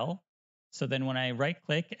file. So then when I right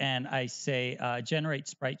click and I say generate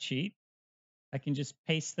sprite sheet, I can just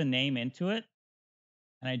paste the name into it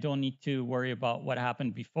and I don't need to worry about what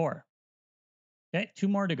happened before. Okay, 2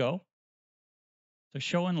 more to go. So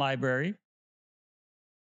show in library.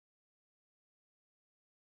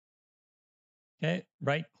 Okay,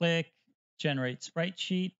 right click, generate sprite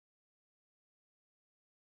sheet.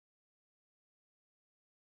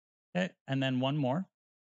 Okay, and then one more.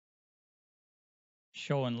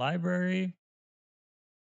 Show in library.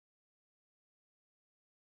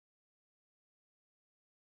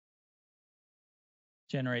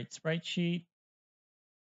 Generate sprite sheet.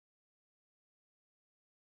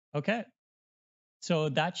 Okay, so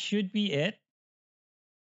that should be it.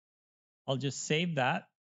 I'll just save that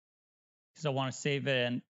because I want to save it,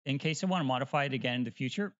 and in case I want to modify it again in the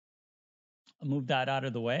future, I'll move that out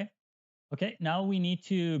of the way. Okay, now we need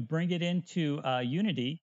to bring it into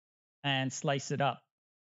Unity and slice it up.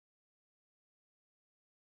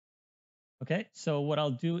 Okay, so what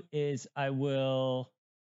I'll do is I will,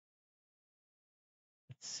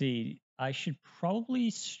 let's see, I should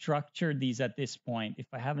probably structure these at this point if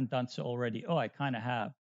I haven't done so already. Oh, I kind of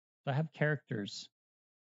have. So I have characters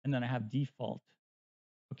and then I have default.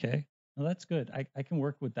 Okay, well, that's good. I can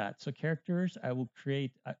work with that. So characters, I will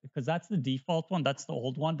create, because that's the default one. That's the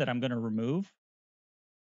old one that I'm going to remove.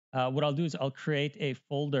 What I'll do is I'll create a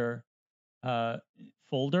folder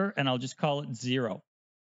and I'll just call it 0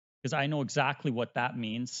 because I know exactly what that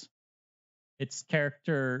means. It's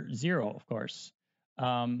character 0, of course.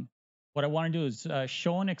 What I want to do is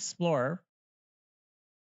show and explore.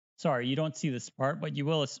 Sorry, you don't see this part, but you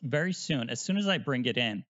will very soon, as soon as I bring it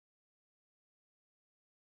in.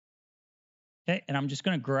 Okay, and I'm just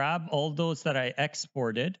going to grab all those that I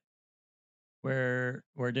exported. Where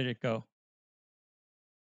did it go?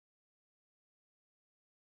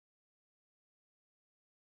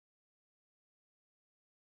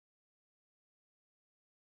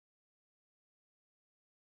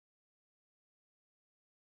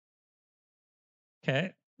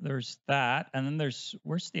 Okay, there's that. And then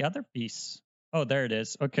where's the other piece? Oh, there it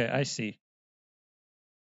is. Okay, I see.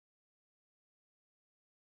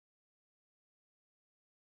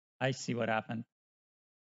 I see what happened.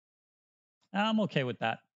 I'm okay with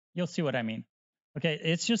that. You'll see what I mean. Okay,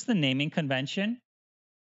 it's just the naming convention.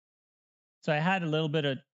 So I had a little bit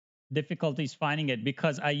of difficulties finding it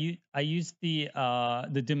because I used the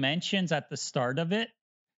dimensions at the start of it,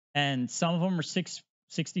 and some of them are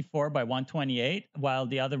 664 by 128, while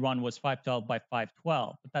the other one was 512 by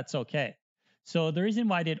 512. But that's okay. So the reason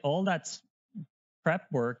why I did all that prep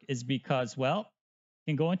work is because, well, I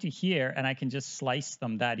can go into here and I can just slice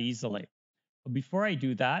them that easily. But before I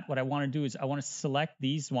do that, what I want to do is I want to select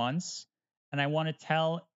these ones and I want to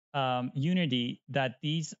tell Unity that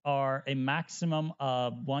these are a maximum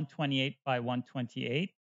of 128 by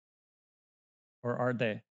 128. Or are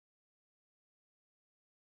they?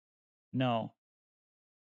 No.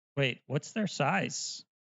 Wait, what's their size?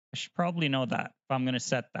 I should probably know that if I'm going to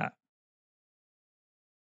set that.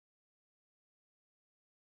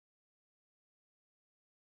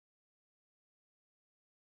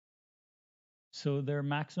 So their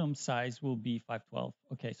maximum size will be 512.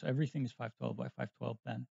 Okay, so everything is 512 by 512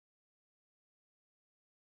 then.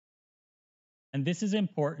 And this is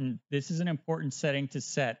important. This is an important setting to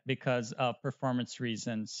set because of performance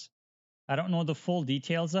reasons. I don't know the full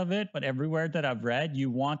details of it, but everywhere that I've read, you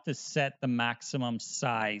want to set the maximum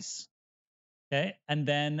size. Okay. And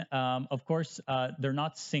then, of course, they're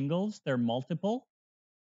not singles, they're multiple.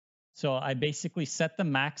 So I basically set the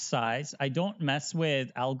max size. I don't mess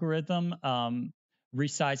with algorithm,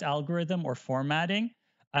 resize algorithm or formatting.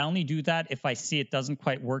 I only do that if I see it doesn't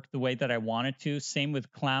quite work the way that I want it to. Same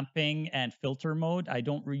with clamping and filter mode. I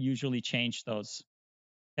don't usually change those.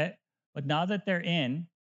 Okay. But now that they're in,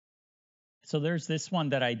 so there's this one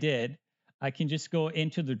that I did. I can just go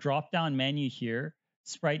into the drop down menu here,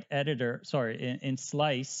 sprite editor, sorry, in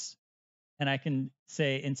slice, and I can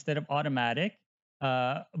say instead of automatic,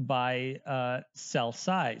 by cell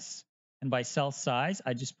size. And by cell size,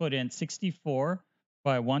 I just put in 64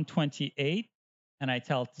 by 128 and I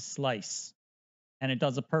tell it to slice. And it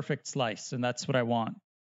does a perfect slice. And that's what I want.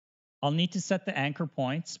 I'll need to set the anchor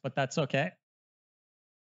points, but that's okay.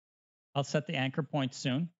 I'll set the anchor points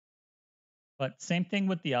soon. But same thing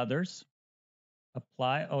with the others.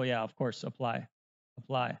 Apply. Oh, yeah, of course, apply.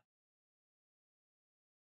 Apply.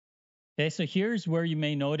 Okay, so here's where you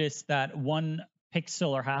may notice that 1 pixel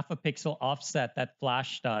or half a pixel offset that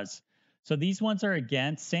Flash does. So these ones are,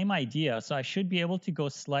 again, same idea. So I should be able to go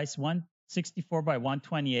slice 164 by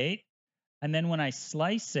 128. And then when I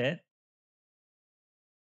slice it,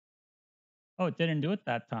 oh, it didn't do it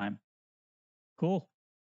that time. Cool.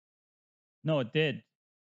 No, it did.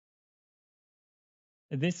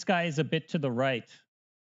 This guy is a bit to the right.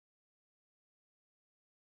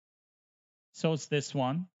 So it's this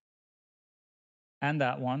one, and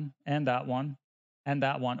that one, and that one, and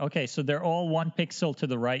that one. Okay, so they're all 1 pixel to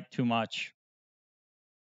the right too much.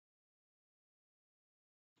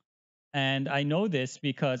 And I know this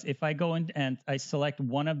because if I go in and I select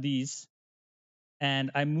one of these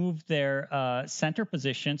and I move their center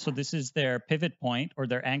position, so this is their pivot point or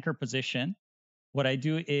their anchor position, what I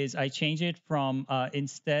do is I change it from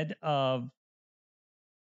instead of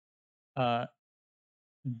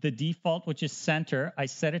the default, which is center, I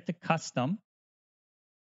set it to custom,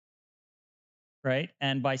 right?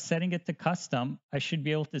 And by setting it to custom, I should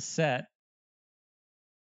be able to set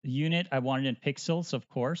the unit. I want it in pixels, of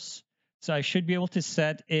course. So I should be able to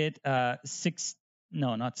set it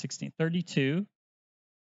 32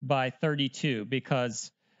 by 32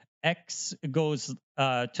 because X goes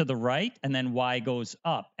to the right and then Y goes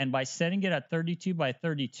up. And by setting it at 32 by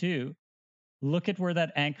 32, look at where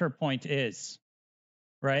that anchor point is,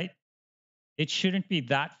 right? It shouldn't be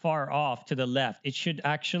that far off to the left. It should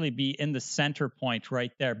actually be in the center point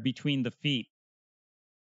right there between the feet.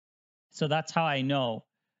 So that's how I know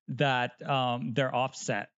that they're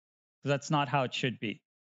offset. That's not how it should be.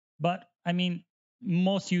 But I mean,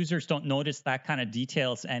 most users don't notice that kind of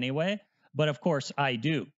details anyway. But of course, I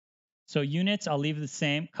do. So units, I'll leave the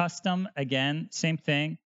same. Custom, again, same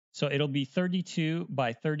thing. So it'll be 32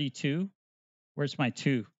 by 32. Where's my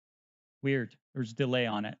 2? Weird. There's delay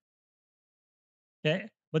on it. Okay.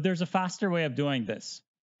 But there's a faster way of doing this.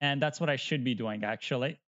 And that's what I should be doing,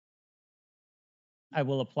 actually. I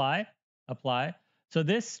will apply. So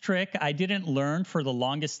this trick I didn't learn for the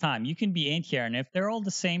longest time. You can be in here, and if they're all the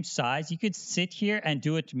same size, you could sit here and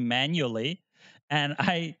do it manually. And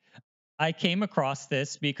I came across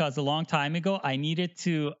this because a long time ago I needed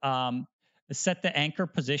to set the anchor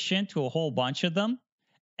position to a whole bunch of them.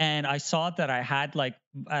 And I saw that I had like,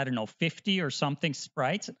 I don't know, 50 or something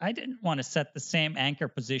sprites. I didn't want to set the same anchor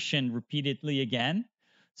position repeatedly again.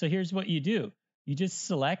 So here's what you do. You just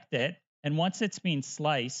select it. And once it's been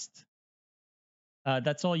sliced,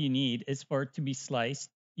 that's all you need is for it to be sliced.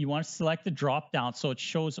 You want to select the drop down so it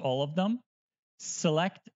shows all of them.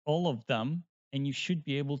 Select all of them, and you should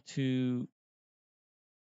be able to.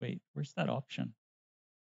 Wait, where's that option?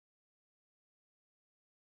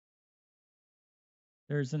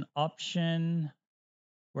 There's an option.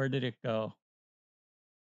 Where did it go?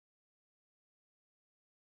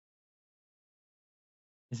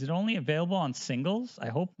 Is it only available on singles? I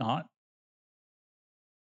hope not.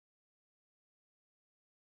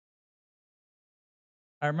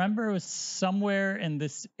 I remember it was somewhere in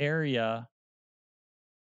this area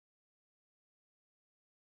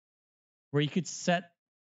where you could set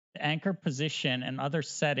the anchor position and other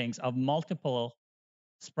settings of multiple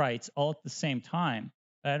sprites all at the same time.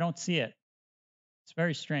 But I don't see it. It's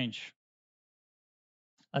very strange.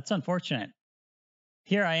 That's unfortunate.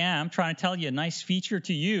 Here I am trying to tell you a nice feature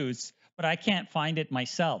to use, but I can't find it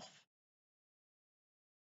myself.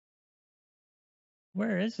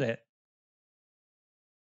 Where is it?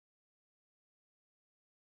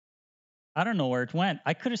 I don't know where it went.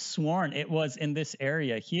 I could have sworn it was in this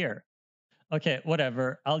area here. Okay,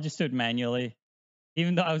 whatever. I'll just do it manually.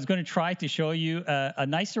 Even though I was going to try to show you a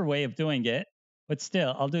nicer way of doing it, but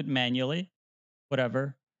still, I'll do it manually.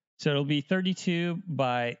 Whatever. So it'll be 32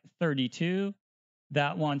 by 32.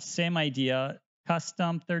 That one, same idea.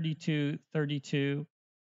 Custom 32, 32.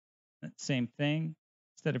 Same thing.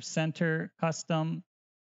 Instead of center, custom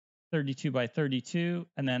 32 by 32,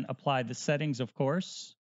 and then apply the settings, of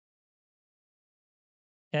course.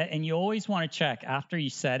 Okay, and you always want to check after you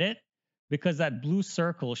set it because that blue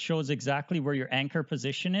circle shows exactly where your anchor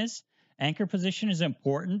position is. Anchor position is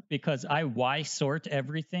important because I Y sort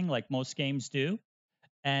everything like most games do.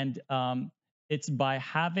 And it's by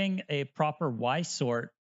having a proper Y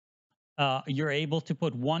sort, you're able to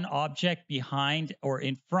put one object behind or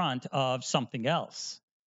in front of something else.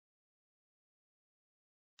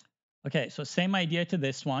 Okay, so same idea to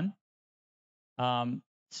this one.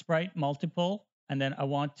 Sprite multiple, and then I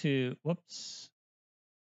want to, whoops.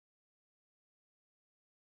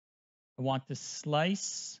 I want to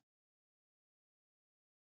slice.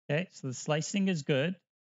 Okay, so the slicing is good.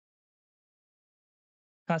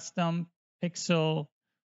 Custom pixel,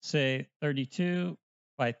 say 32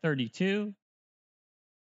 by 32.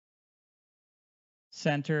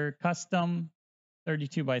 Center custom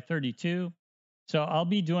 32 by 32. So I'll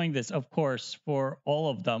be doing this, of course, for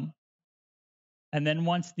all of them. And then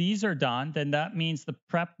once these are done, then that means the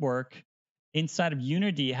prep work inside of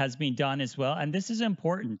Unity has been done as well. And this is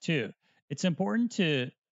important too. It's important to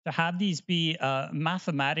have these be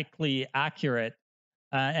mathematically accurate.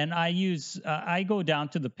 And I go down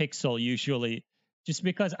to the pixel usually, just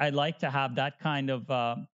because I like to have that kind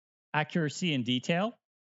of accuracy and detail.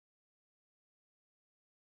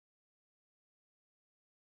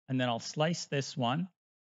 And then I'll slice this one.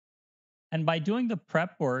 And by doing the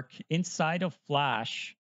prep work inside of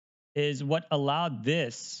Flash is what allowed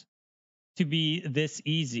this to be this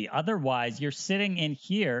easy. Otherwise, you're sitting in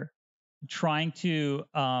here trying to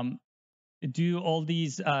do all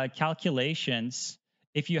these calculations.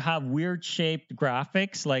 If you have weird shaped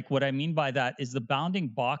graphics, like what I mean by that is the bounding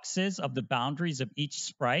boxes of the boundaries of each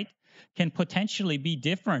sprite can potentially be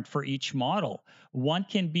different for each model. One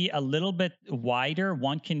can be a little bit wider,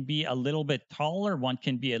 one can be a little bit taller, one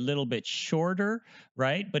can be a little bit shorter,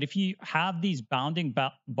 right? But if you have these bounding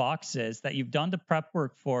boxes that you've done the prep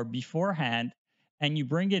work for beforehand and you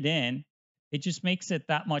bring it in, it just makes it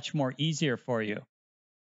that much more easier for you.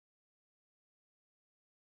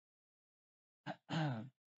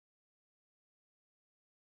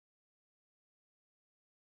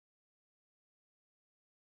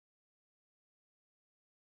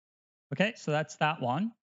 Okay, so that's that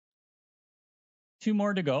one. Two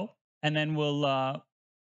more to go, and then we'll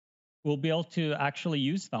be able to actually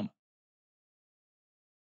use them.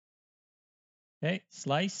 Okay,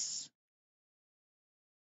 slice.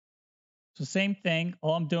 So same thing.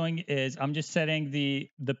 All I'm doing is I'm just setting the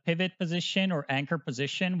pivot position or anchor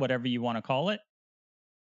position, whatever you want to call it.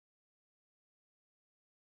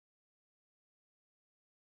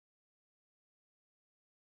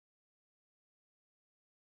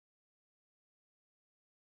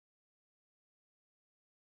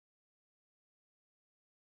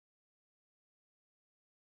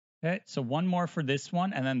 Okay, so one more for this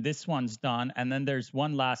one, and then this one's done. And then there's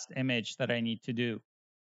one last image that I need to do,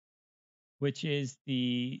 which is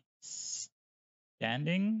the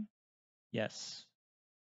standing. Yes.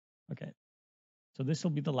 Okay. So this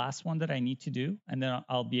will be the last one that I need to do, and then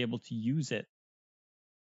I'll be able to use it.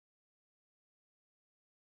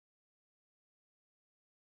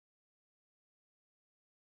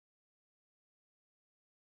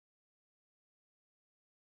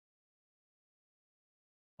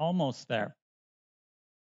 Almost there.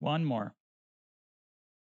 One more.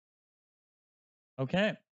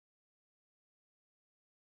 Okay.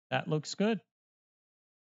 That looks good.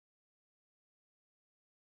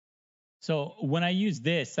 So when I use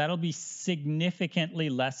this, that'll be significantly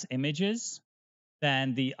less images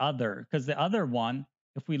than the other, because the other one,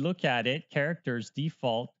 if we look at it, characters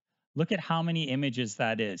default, look at how many images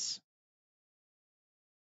that is.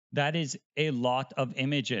 That is a lot of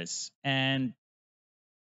images. And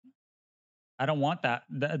I don't want that.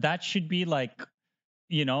 That should be like,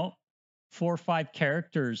 4 or 5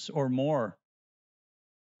 characters or more.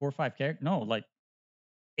 4 or 5 characters? No, like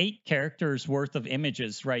 8 characters worth of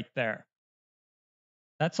images right there.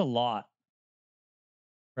 That's a lot,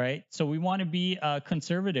 right? So we want to be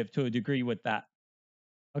conservative to a degree with that.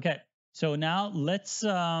 Okay, so now let's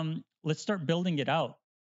start building it out.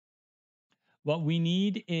 What we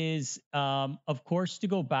need is, of course, to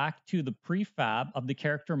go back to the prefab of the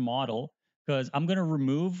character model, because I'm going to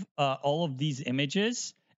remove all of these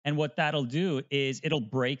images. And what that'll do is it'll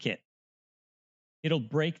break it. It'll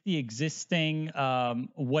break the existing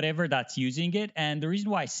whatever that's using it. And the reason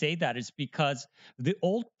why I say that is because the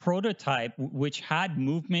old prototype, which had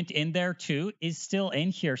movement in there too, is still in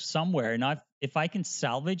here somewhere. And if I can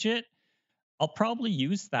salvage it, I'll probably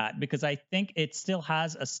use that because I think it still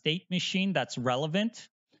has a state machine that's relevant.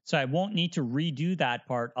 So I won't need to redo that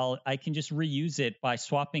part. I can just reuse it by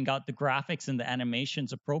swapping out the graphics and the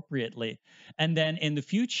animations appropriately. And then in the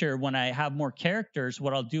future, when I have more characters,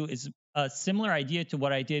 what I'll do is a similar idea to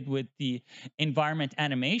what I did with the environment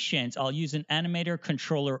animations. I'll use an animator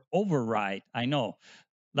controller override. I know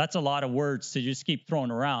that's a lot of words to just keep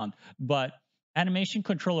throwing around, but animation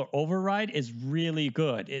controller override is really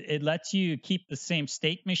good. It lets you keep the same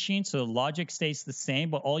state machine, so the logic stays the same,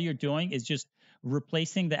 but all you're doing is just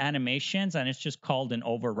replacing the animations, and it's just called an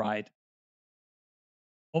override.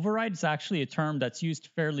 Override is actually a term that's used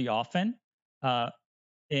fairly often.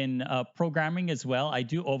 in programming as well, I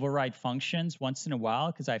do override functions once in a while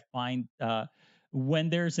because I find when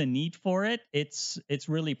there's a need for it, it's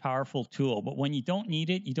really powerful tool. But when you don't need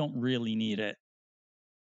it, you don't really need it.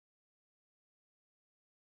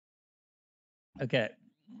 Okay.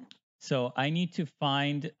 So I need to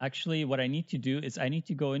find, actually what I need to do is I need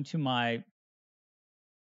to go into my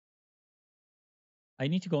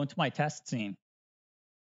test scene.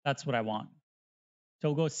 That's what I want. So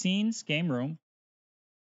we'll go scenes, game room.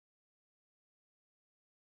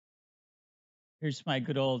 Here's my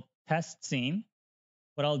good old test scene.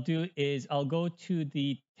 What I'll do is I'll go to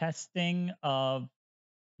the testing of,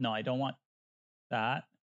 no, I don't want that.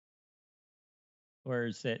 Where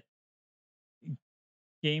is it?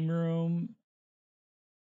 Game room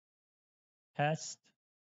test.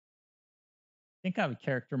 I think I have a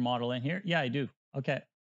character model in here. Yeah, I do. Okay.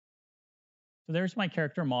 So there's my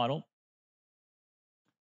character model.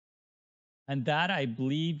 And that I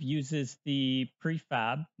believe uses the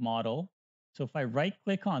prefab model. So if I right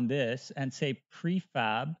click on this and say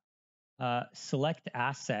prefab, select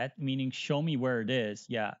asset, meaning show me where it is.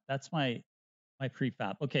 Yeah, that's my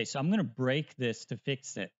prefab. Okay, so I'm going to break this to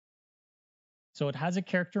fix it. So it has a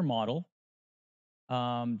character model.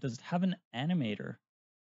 Does it have an animator?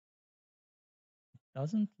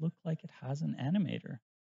 Doesn't look like it has an animator.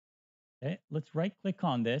 Okay, let's right click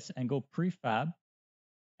on this and go prefab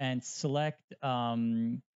and select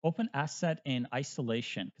open asset in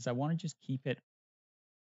isolation because I want to just keep it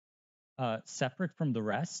separate from the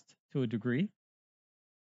rest to a degree.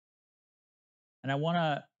 And I want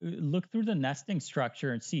to look through the nesting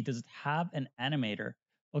structure and see, does it have an animator?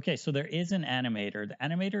 Okay, so there is an animator. The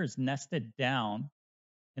animator is nested down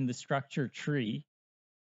in the structure tree.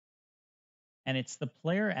 And it's the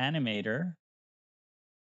player animator.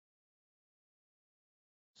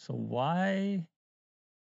 So why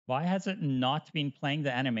has it not been playing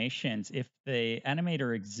the animations if the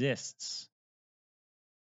animator exists?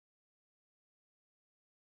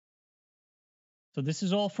 So this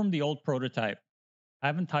is all from the old prototype. I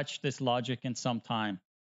haven't touched this logic in some time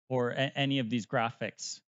or any of these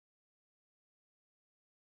graphics.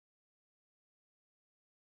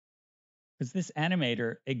 Because this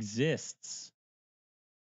animator exists.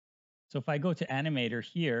 So if I go to animator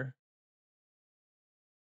here,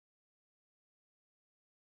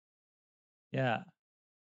 yeah.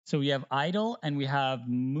 So we have idle and we have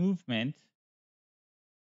movement. Is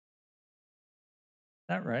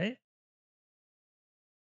that right?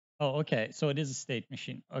 Oh, okay. So it is a state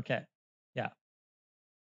machine. Okay. Yeah,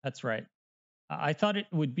 that's right. I thought it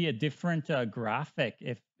would be a different graphic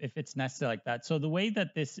if it's nested like that. So the way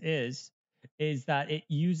that this is that it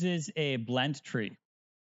uses a blend tree.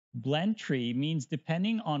 Blend tree means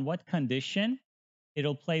depending on what condition,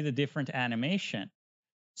 it'll play the different animation.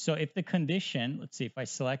 So if the condition, let's see if I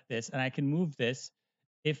select this and I can move this,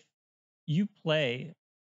 if you play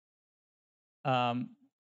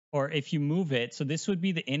or if you move it, so this would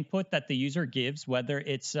be the input that the user gives, whether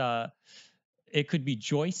it's it could be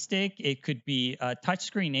joystick, it could be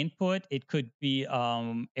touchscreen input, it could be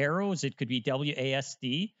arrows, it could be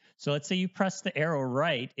WASD. So let's say you press the arrow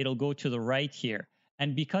right, it'll go to the right here.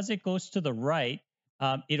 And because it goes to the right,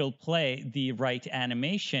 it'll play the right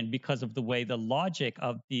animation because of the way the logic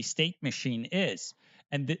of the state machine is.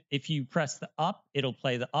 And if you press the up, it'll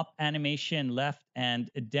play the up animation, left and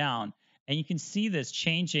down. And you can see this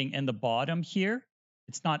changing in the bottom here.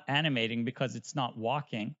 It's not animating because it's not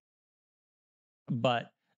walking,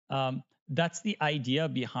 but that's the idea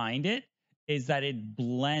behind it, is that it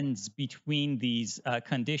blends between these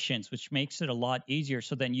conditions, which makes it a lot easier.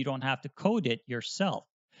 So then you don't have to code it yourself.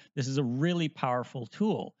 This is a really powerful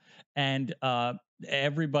tool. And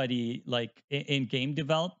everybody, like in game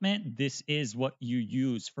development, this is what you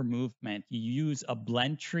use for movement. You use a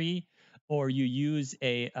blend tree, or you use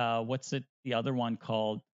a, what's it, the other one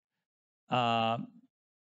called? Uh,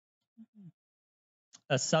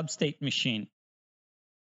 a substate machine,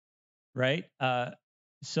 right?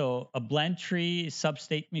 So a blend tree,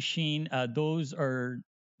 substate machine, those are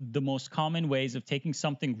the most common ways of taking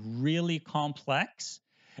something really complex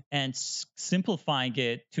and simplifying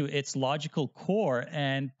it to its logical core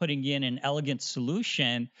and putting in an elegant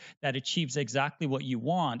solution that achieves exactly what you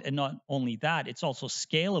want. And not only that, it's also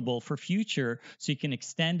scalable for future, so you can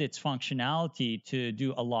extend its functionality to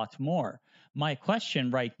do a lot more. My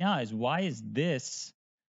question right now is, why is this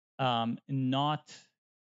not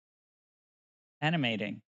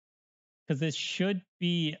animating? Because this should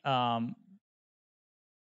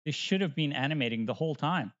have been animating the whole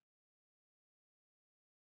time.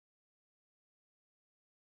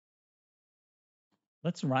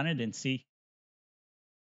 Let's run it and see.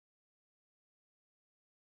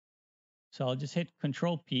 So I'll just hit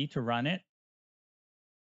Control P to run it.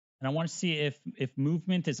 And I want to see if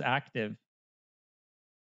movement is active.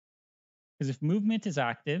 Because if movement is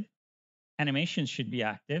active, animations should be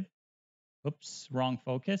active. Oops, wrong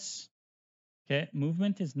focus. Okay,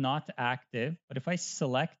 movement is not active, but if I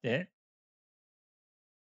select it,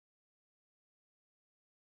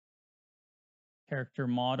 character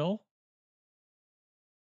model,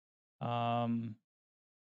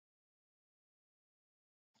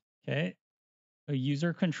 okay, a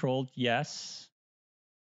user controlled, yes.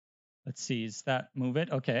 Let's see, is that move it?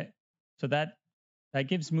 Okay, so that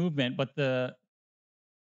gives movement, but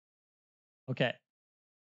okay,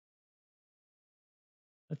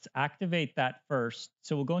 let's activate that first.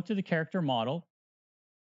 So we'll go into the character model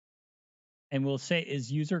and we'll say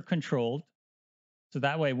is user controlled. So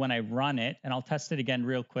that way, when I run it, and I'll test it again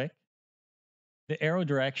real quick, the arrow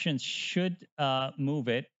directions should move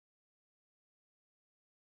it.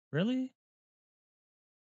 Really?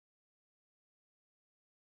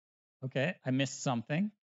 Okay, I missed something.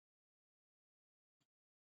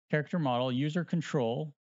 Character model, user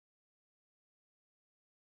control.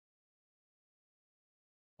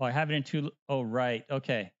 Oh, I have it in two. Oh, right.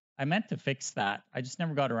 Okay. I meant to fix that. I just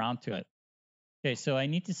never got around to it. Okay, so I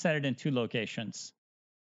need to set it in 2 locations.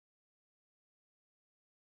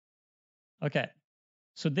 Okay.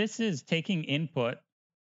 So this is taking input,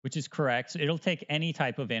 which is correct. So it'll take any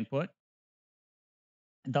type of input.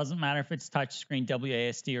 It doesn't matter if it's touchscreen,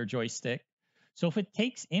 WASD, or joystick. So if it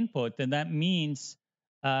takes input, then that means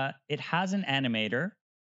it has an animator.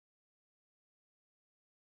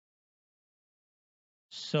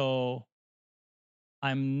 So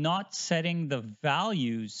I'm not setting the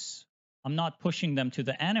values. I'm not pushing them to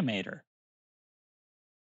the animator.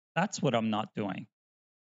 That's what I'm not doing,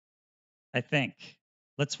 I think.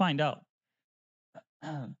 Let's find out.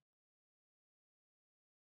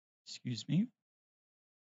 Excuse me.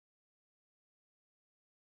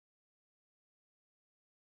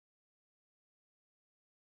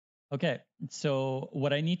 Okay, so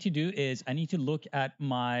what I need to do is I need to look at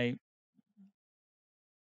my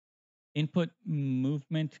input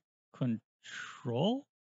movement control.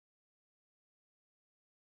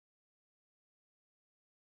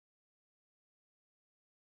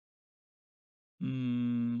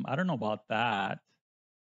 I don't know about that. I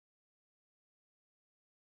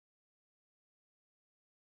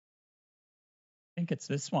think it's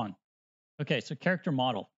this one. Okay, so character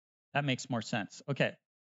model. That makes more sense. Okay.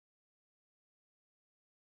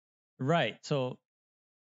 Right. So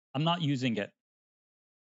I'm not using it.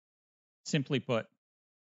 Simply put,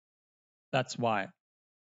 that's why.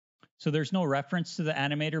 So there's no reference to the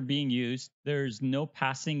animator being used. There's no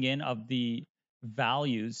passing in of the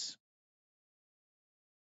values.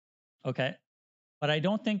 Okay. But I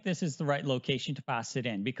don't think this is the right location to pass it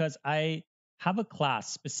in because I have a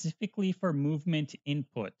class specifically for movement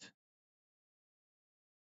input.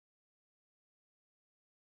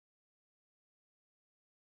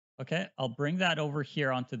 Okay, I'll bring that over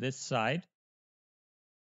here onto this side.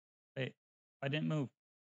 Wait, I didn't move.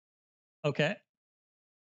 Okay.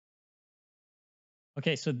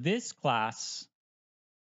 Okay, so this class,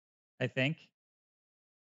 I think.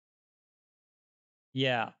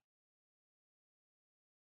 Yeah.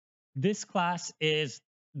 This class is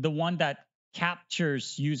the one that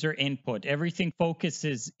captures user input. Everything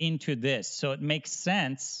focuses into this. So it makes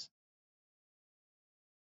sense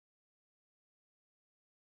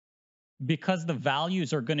because the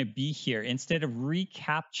values are going to be here. Instead of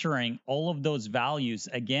recapturing all of those values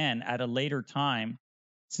again at a later time,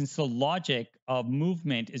 since the logic of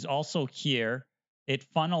movement is also here, it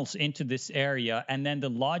funnels into this area. And then the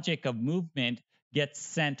logic of movement gets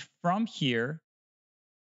sent from here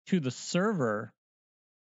to the server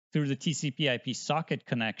through the TCP IP socket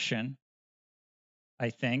connection, I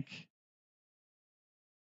think.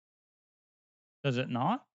 Does it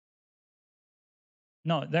not?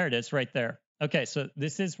 No, there it is right there. Okay, so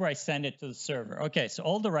this is where I send it to the server. Okay, so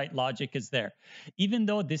all the right logic is there. Even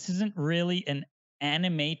though this isn't really an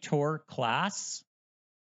animator class,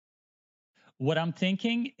 what I'm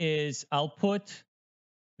thinking is I'll put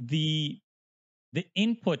the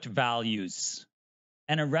input values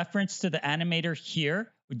and a reference to the animator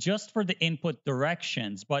here just for the input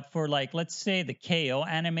directions. But for like, let's say the KO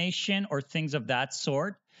animation or things of that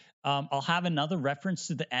sort, I'll have another reference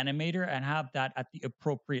to the animator and have that at the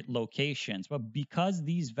appropriate locations. But because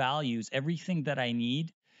these values, everything that I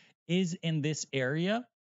need is in this area,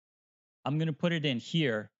 I'm going to put it in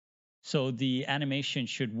here. So the animation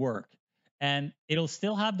should work. And it'll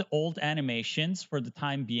still have the old animations for the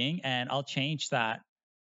time being. And I'll change that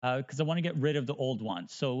because I want to get rid of the old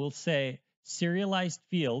ones. So we'll say serialized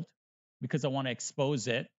field because I want to expose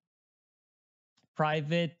it.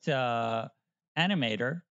 Private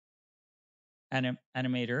animator,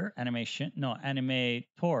 animator.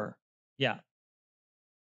 Yeah.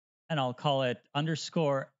 And I'll call it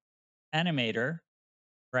underscore animator,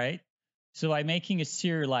 right? So by making a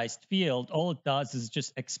serialized field, all it does is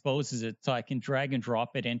just exposes it. So I can drag and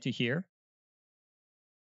drop it into here.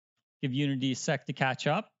 Give Unity a sec to catch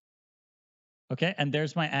up. Okay, and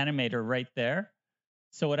there's my animator right there.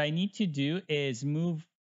 So what I need to do is move.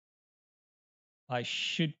 I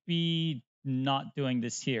should be not doing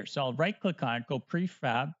this here. So I'll right click on it, go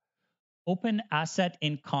prefab, open asset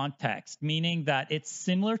in context, meaning that it's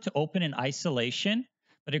similar to open in isolation,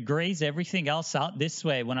 but it grays everything else out. This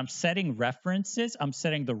way, when I'm setting references, I'm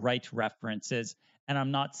setting the right references and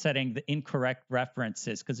I'm not setting the incorrect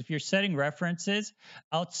references. Because if you're setting references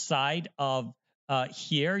outside of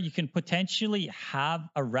here, you can potentially have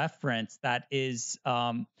a reference that is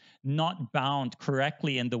not bound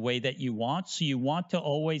correctly in the way that you want. So you want to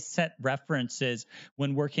always set references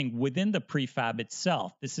when working within the prefab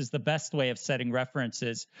itself. This is the best way of setting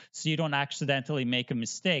references so you don't accidentally make a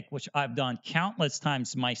mistake, which I've done countless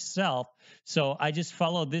times myself. So I just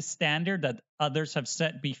follow this standard that others have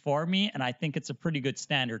set before me, and I think it's a pretty good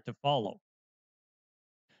standard to follow.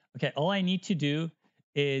 Okay, all I need to do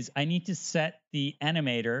is I need to set the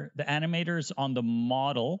animator. The animator is on the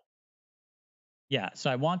model. Yeah, so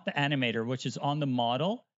I want the animator, which is on the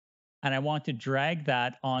model, and I want to drag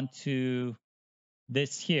that onto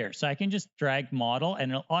this here. So I can just drag model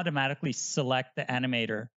and it'll automatically select the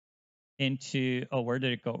animator into, oh, where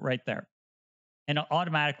did it go? Right there. And it'll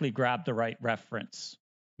automatically grab the right reference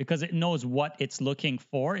because it knows what it's looking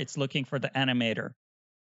for. It's looking for the animator.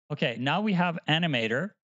 Okay, now we have animator.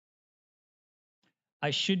 I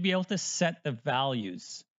should be able to set the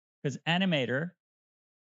values because animator,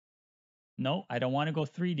 no, I don't want to go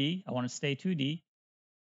 3D. I want to stay 2D.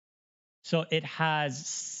 So it has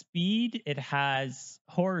speed, it has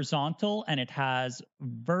horizontal, and it has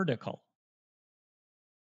vertical.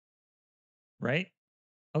 Right?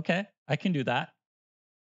 Okay, I can do that.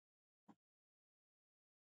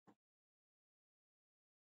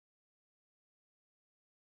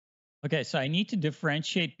 Okay, so I need to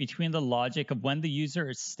differentiate between the logic of when the user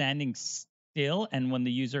is standing still and when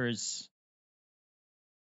the user is...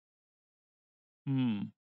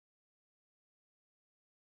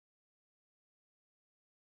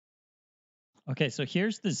 Okay, so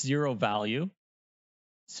here's the 0 value.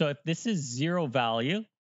 So if this is 0 value,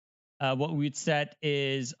 what we'd set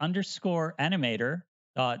is underscore animator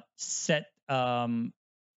dot set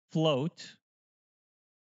float.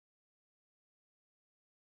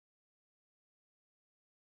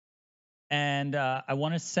 And I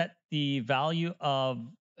want to set the value of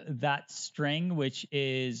that string, which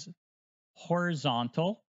is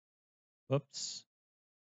horizontal. Whoops.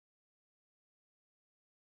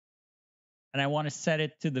 And I want to set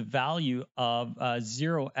it to the value of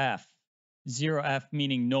 0f. 0f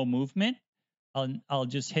meaning no movement. I'll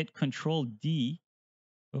just hit Control D.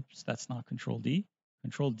 Oops, that's not Control D.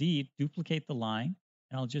 Control D, duplicate the line,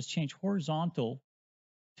 and I'll just change horizontal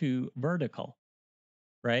to vertical,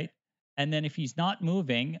 right? And then if he's not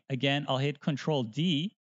moving, again, I'll hit Control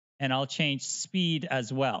D, and I'll change speed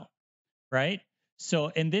as well, right? So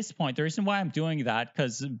in this point, the reason why I'm doing that,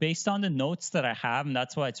 because based on the notes that I have, and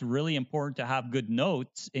that's why it's really important to have good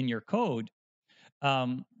notes in your code.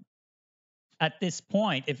 At this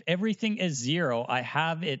point, if everything is 0, I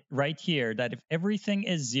have it right here that if everything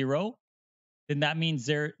is 0, then that means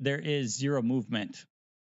there is 0 movement.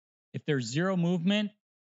 If there's 0 movement,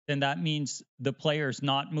 then that means the player is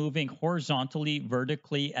not moving horizontally,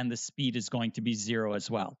 vertically, and the speed is going to be 0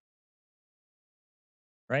 as well.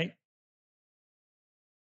 Right?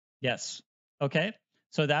 Yes. Okay.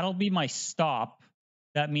 So that'll be my stop.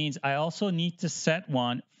 That means I also need to set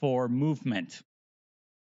one for movement.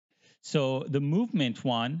 So the movement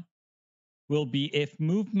one will be if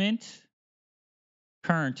movement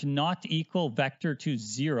current not equal vector to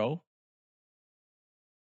 0,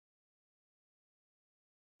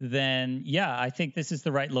 then yeah, I think this is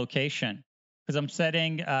the right location because I'm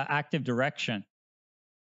setting active direction.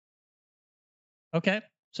 Okay,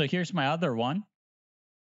 so here's my other one.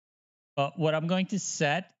 What I'm going to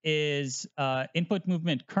set is input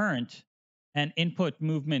movement current, and input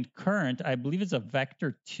movement current, I believe, is a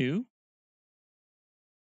vector 2.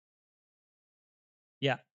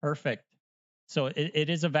 Yeah, perfect. So it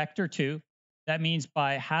is a vector 2. That means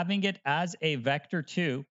by having it as a vector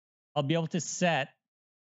 2, I'll be able to set,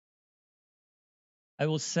 I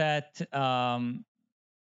will set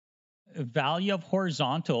value of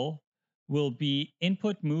horizontal will be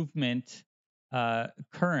input movement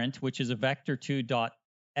current, which is a vector2 dot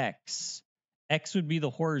x. X would be the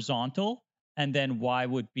horizontal, and then y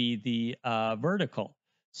would be the vertical.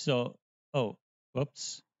 So, oh,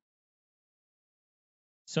 whoops.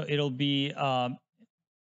 So it'll be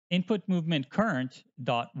input movement current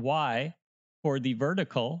dot y for the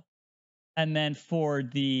vertical, and then for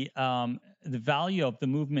the value of the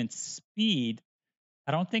movement speed,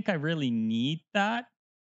 I don't think I really need that.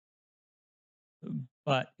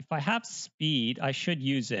 But if I have speed, I should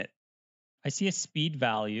use it. I see a speed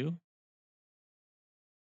value.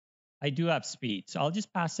 I do have speed. So I'll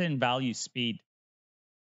just pass in value speed.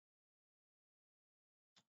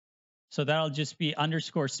 So that'll just be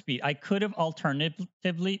underscore speed. I could have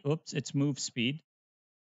alternatively, oops, it's move speed.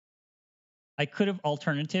 I could have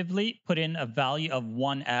alternatively put in a value of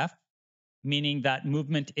 1F, meaning that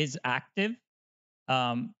movement is active.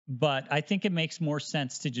 But I think it makes more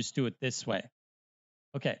sense to just do it this way.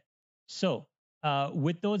 Okay, so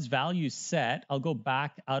with those values set, I'll go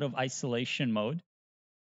back out of isolation mode.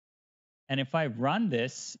 And if I run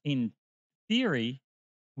this in theory,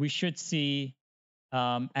 we should see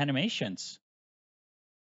animations.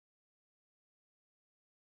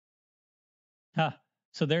 Huh.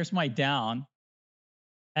 So there's my down,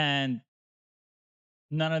 and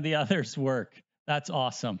none of the others work. That's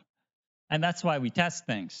awesome. And that's why we test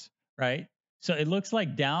things, right? So it looks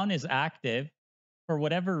like down is active for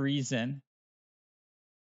whatever reason,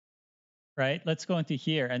 right? Let's go into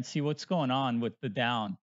here and see what's going on with the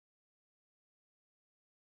down.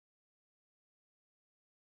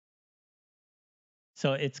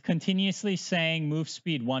 So it's continuously saying move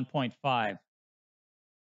speed 1.5.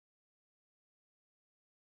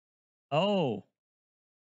 Oh,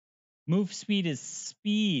 move speed is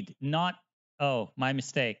speed, not, oh, my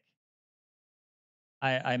mistake.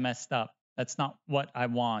 I messed up. That's not what I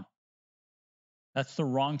want. That's the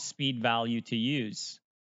wrong speed value to use.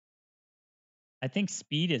 I think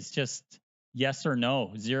speed is just yes or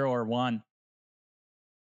no, 0 or 1.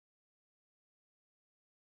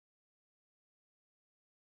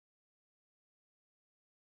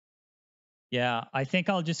 Yeah, I think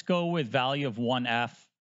I'll just go with value of 1F.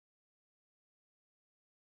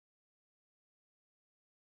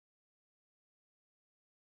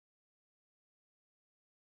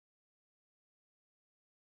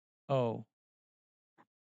 Oh,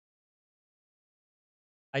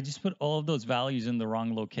 I just put all of those values in the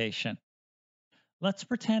wrong location. Let's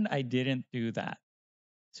pretend I didn't do that.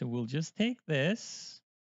 So we'll just take this,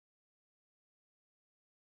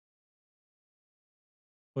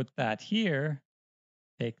 put that here,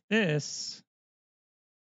 take this,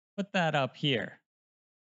 put that up here.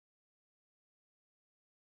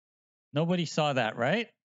 Nobody saw that, right?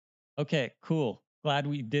 Okay, cool. Glad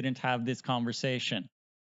we didn't have this conversation.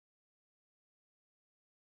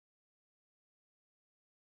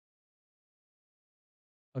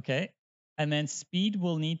 Okay, and then speed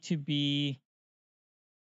will need to be,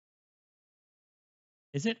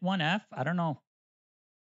 is it 1F? I don't know.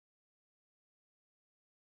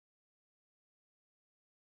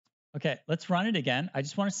 Okay, let's run it again. I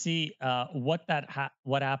just want to see what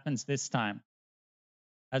happens this time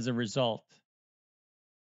as a result.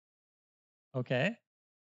 Okay.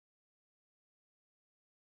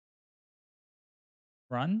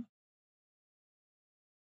 Run.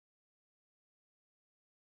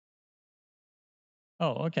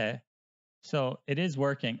 Oh, okay. So it is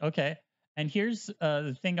working. Okay. And here's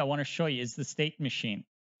the thing I want to show you is the state machine.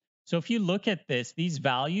 So if you look at this, these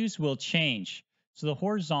values will change. So the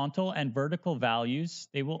horizontal and vertical values,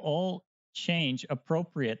 they will all change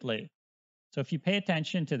appropriately. So if you pay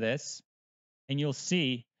attention to this, and you'll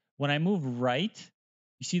see when I move right,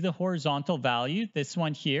 you see the horizontal value, this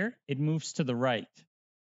one here, it moves to the right,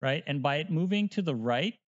 right? And by it moving to the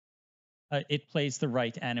right, it plays the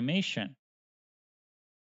right animation,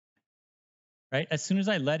 right? As soon as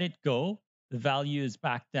I let it go, the value is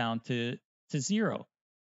back down to 0.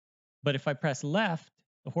 But if I press left,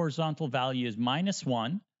 the horizontal value is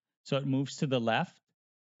 -1, so it moves to the left.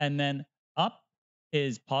 And then up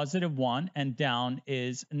is +1 and down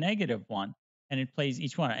is -1. And it plays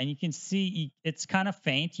each one. And you can see it's kind of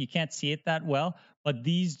faint. You can't see it that well, but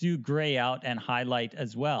these do gray out and highlight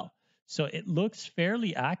as well. So it looks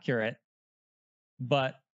fairly accurate.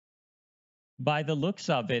 But by the looks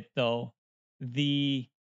of it, though,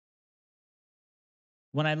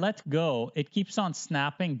 when I let go, it keeps on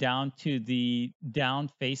snapping down to the down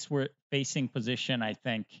facing position, I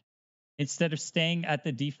think, instead of staying at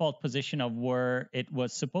the default position of where it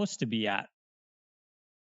was supposed to be at.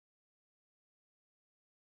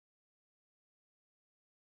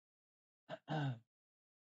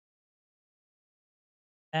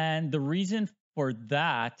 And the reason for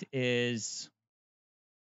that is,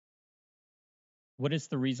 what is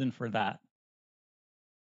the reason for that?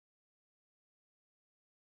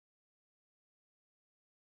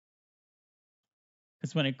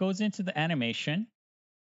 Because when it goes into the animation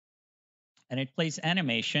and it plays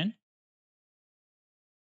animation,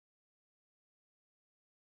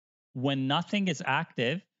 when nothing is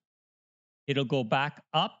active, it'll go back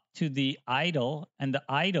up to the idle, and the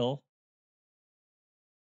idle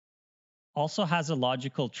also has a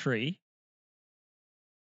logical tree.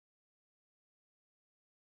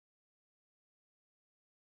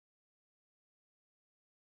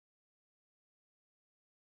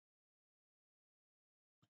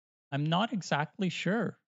 I'm not exactly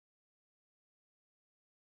sure.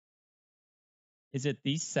 Is it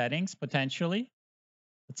these settings potentially?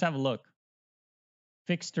 Let's have a look.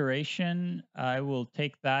 Fixed duration, I will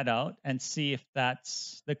take that out and see if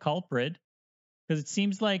that's the culprit, because it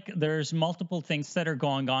seems like there's multiple things that are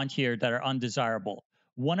going on here that are undesirable.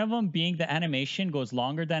 One of them being the animation goes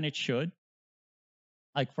longer than it should.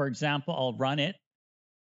 Like, for example, I'll run it,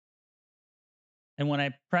 and when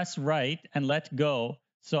I press right and let go,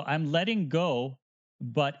 so I'm letting go,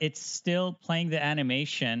 but it's still playing the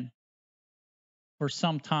animation for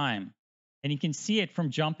some time. And you can see it from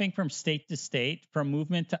jumping from state to state, from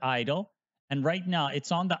movement to idle. And right now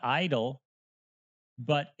it's on the idle,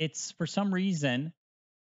 but it's for some reason,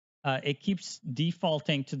 it keeps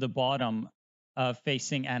defaulting to the bottom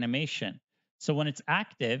facing animation. So when it's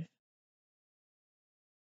active,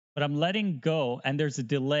 but I'm letting go and there's a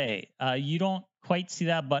delay. You don't quite see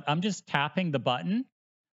that, but I'm just tapping the button.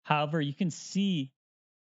 However, you can see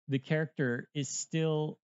the character is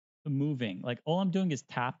still moving. Like, all I'm doing is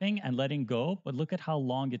tapping and letting go, but look at how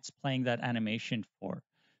long it's playing that animation for.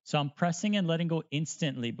 So I'm pressing and letting go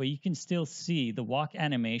instantly, but you can still see the walk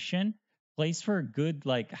animation plays for a good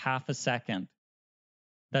like half a second.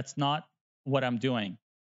 That's not what I'm doing.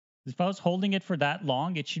 If I was holding it for that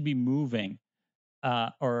long, it should be moving,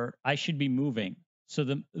 or I should be moving. So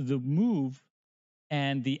the move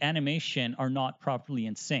and the animation are not properly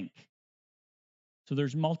in sync. So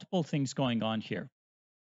there's multiple things going on here.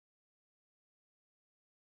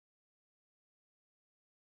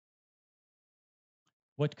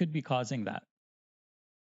 What could be causing that?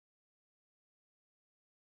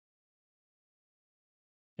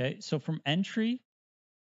 Okay, so from entry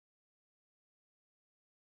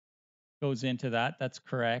goes into that. That's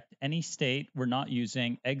correct. Any state we're not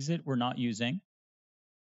using, exit we're not using.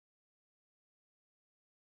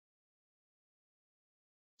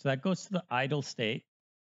 So that goes to the idle state.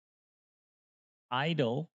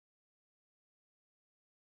 Idle.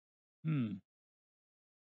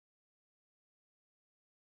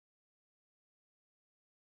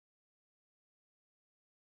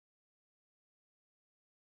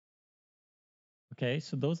 Okay,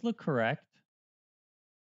 so those look correct.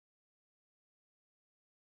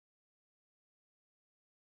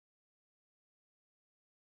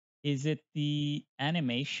 Is it the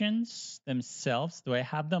animations themselves? Do I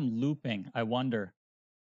have them looping? I wonder.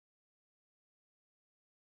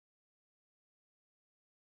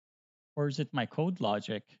 Or is it my code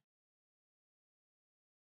logic?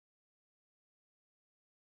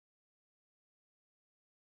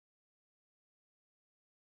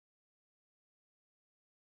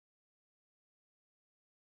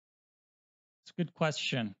 It's a good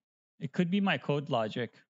question. It could be my code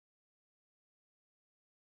logic.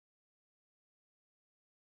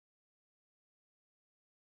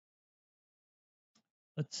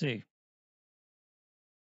 Let's see.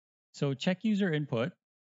 So check user input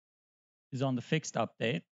is on the fixed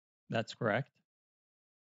update. That's correct.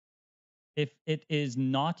 If it is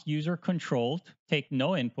not user controlled, take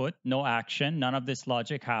no input, no action, none of this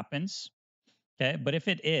logic happens. Okay, but if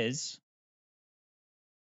it is,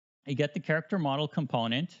 you get the character model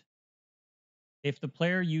component. If the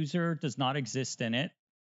player user does not exist in it,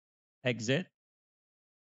 exit.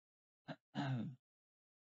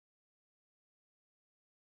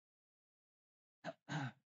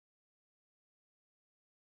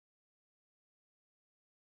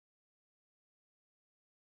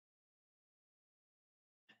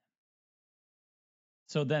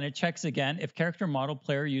 So then it checks again. If character model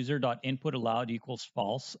player user dot input allowed equals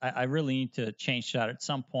false, I really need to change that at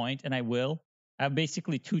some point, and I will. I have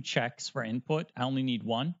basically two checks for input. I only need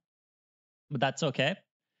one, but that's okay.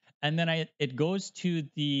 And then it goes to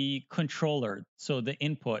the controller, so the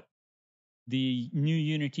input, the new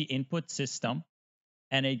Unity input system,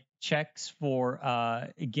 and it checks for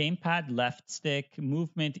gamepad left stick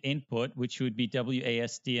movement input, which would be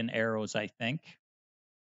WASD and arrows, I think.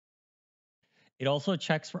 It also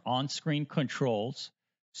checks for on-screen controls.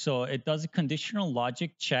 So it does a conditional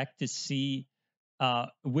logic check to see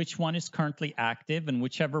which one is currently active, and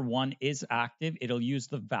whichever one is active, it'll use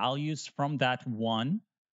the values from that one,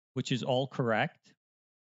 which is all correct.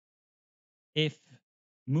 If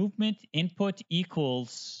movement input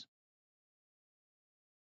equals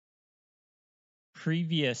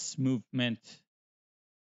previous movement,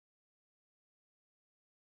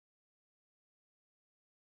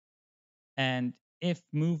 and if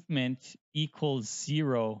movement equals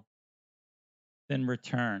 0, then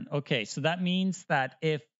return. Okay, so that means that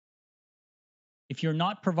if you're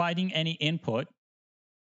not providing any input,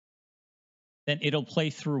 then it'll play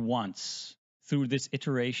through once through this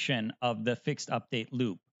iteration of the fixed update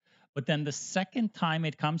loop. But then the second time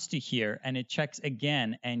it comes to here and it checks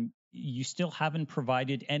again and you still haven't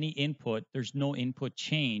provided any input, there's no input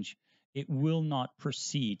change, it will not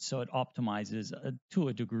proceed. So it optimizes to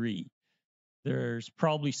a degree. There's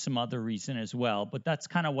probably some other reason as well, but that's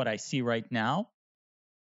kind of what I see right now.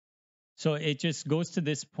 So it just goes to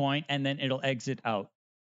this point and then it'll exit out.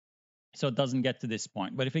 So it doesn't get to this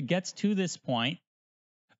point. But if it gets to this point,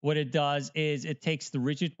 what it does is it takes the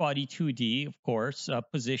rigid body 2D, of course,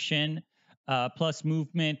 position plus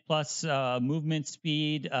movement plus movement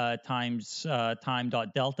speed times time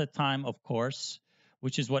dot delta time, of course,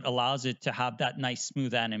 which is what allows it to have that nice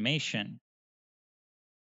smooth animation.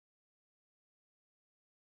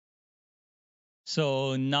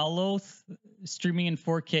 So Naloth streaming in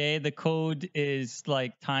 4K, the code is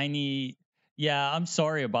like tiny. Yeah, I'm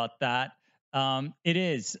sorry about that. It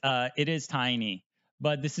is tiny,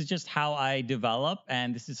 but this is just how I develop,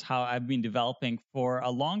 and this is how I've been developing for a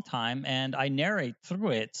long time, and I narrate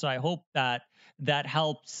through it. So I hope that that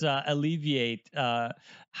helps alleviate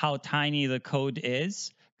how tiny the code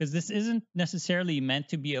is, because this isn't necessarily meant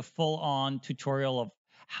to be a full-on tutorial of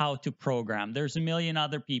how to program. There's a million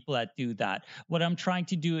other people that do that. What I'm trying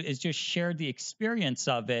to do is just share the experience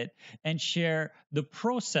of it and share the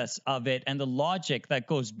process of it and the logic that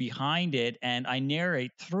goes behind it. And I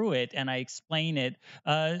narrate through it and I explain it.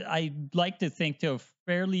 I like to think to a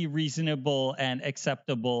fairly reasonable and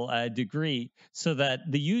acceptable degree so that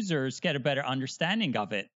the users get a better understanding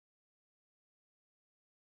of it.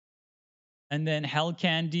 And then Hell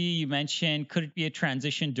Candy, you mentioned, could it be a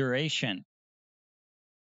transition duration?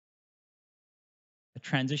 A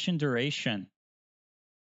transition duration.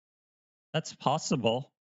 That's possible.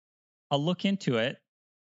 I'll look into it.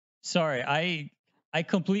 Sorry, I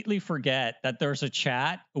completely forget that there's a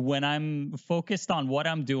chat when I'm focused on what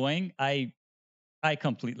I'm doing. I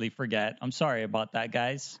completely forget. I'm sorry about that,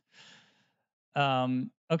 guys.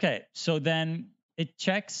 Okay, so then it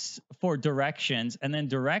checks for directions, and then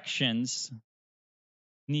directions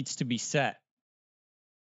needs to be set.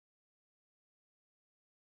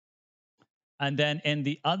 And then in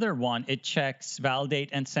the other one, it checks validate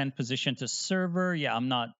and send position to server. Yeah,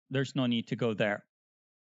 there's no need to go there.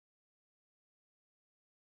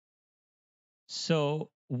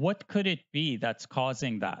 So what could it be that's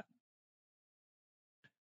causing that?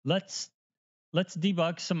 Let's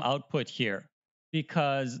debug some output here,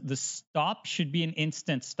 because the stop should be an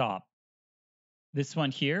instant stop. This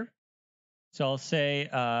one here. So I'll say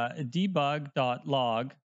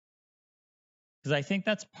debug.log, because I think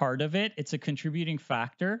that's part of it. It's a contributing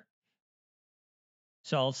factor.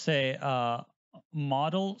 So I'll say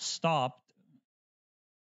model stopped.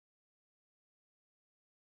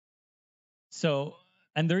 So,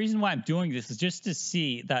 and the reason why I'm doing this is just to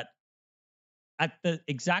see that at the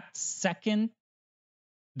exact second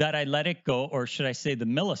that I let it go, or should I say the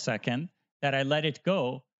millisecond that I let it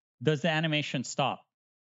go, does the animation stop?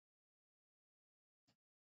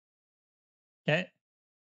 Okay.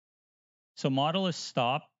 So model is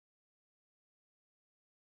stop.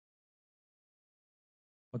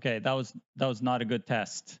 Okay, that was not a good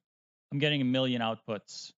test. I'm getting a million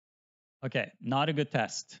outputs. Okay, not a good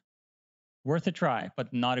test. Worth a try,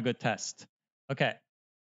 but not a good test. Okay.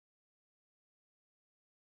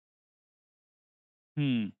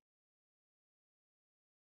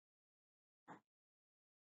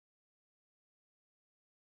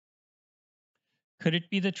 Could it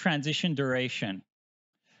be the transition duration?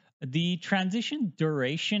 The transition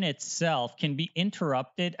duration itself can be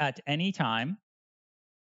interrupted at any time.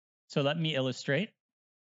 So let me illustrate.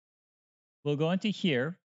 We'll go into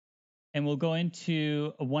here and we'll go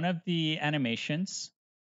into one of the animations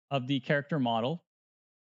of the character model.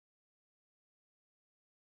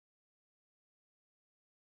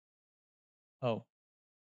 Oh.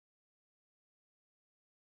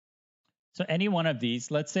 So any one of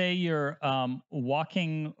these, let's say you're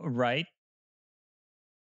walking right.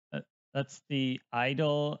 That's the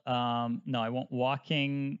idle. No, I want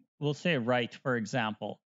walking we'll say right, for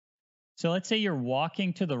example. So let's say you're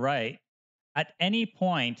walking to the right. At any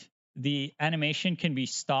point, the animation can be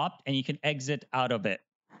stopped and you can exit out of it.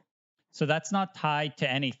 So that's not tied to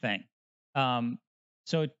anything.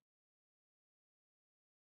 So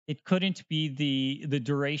it couldn't be the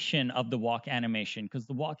duration of the walk animation, because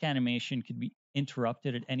the walk animation could be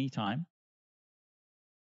interrupted at any time.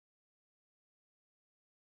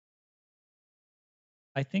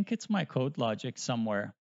 I think it's my code logic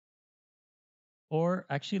somewhere. Or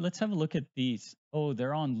actually, let's have a look at these. Oh,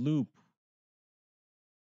 they're on loop.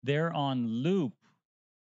 They're on loop.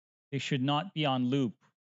 They should not be on loop.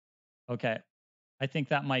 Okay. I think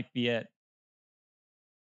that might be it.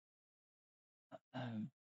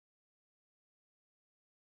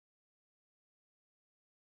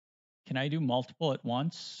 Can I do multiple at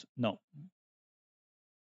once? No.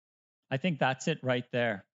 I think that's it right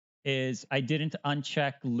there. Is I didn't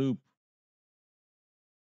uncheck loop,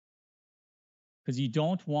 because you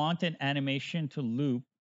don't want an animation to loop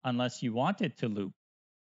unless you want it to loop.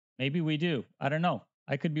 Maybe we do. I don't know.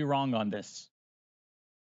 I could be wrong on this.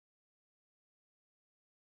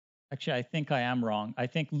 Actually, I think I am wrong. I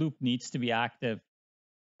think loop needs to be active,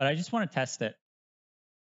 but I just want to test it.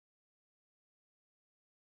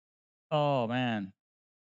 Oh, man.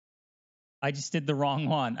 I just did the wrong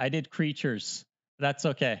one. I did creatures. That's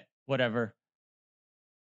okay. Whatever.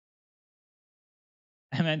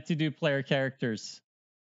 I meant to do player characters.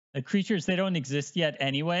 The creatures, they don't exist yet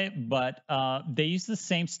anyway, but they use the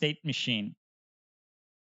same state machine.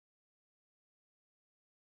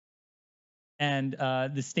 And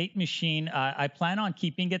the state machine, I plan on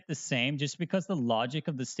keeping it the same just because the logic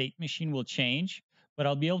of the state machine will change. But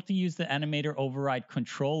I'll be able to use the animator override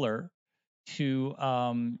controller to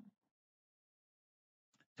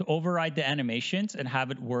override the animations and have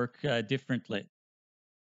it work differently.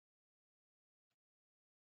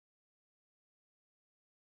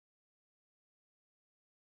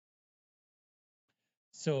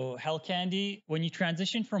 So Hell Candy, when you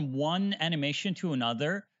transition from one animation to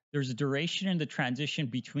another, there's a duration in the transition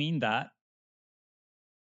between that.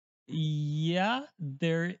 Yeah,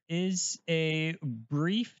 there is a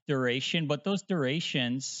brief duration, but those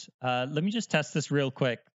durations, let me just test this real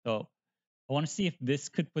quick. So I want to see if this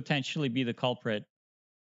could potentially be the culprit.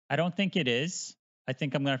 I don't think it is. I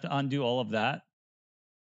think I'm going to have to undo all of that.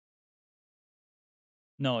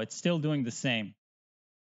 No, it's still doing the same.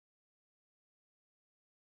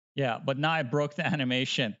 Yeah, but now I broke the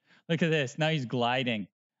animation. Look at this. Now he's gliding,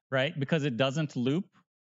 right? Because it doesn't loop.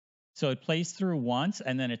 So it plays through once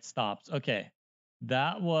and then it stops. Okay.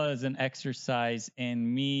 That was an exercise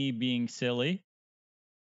in me being silly.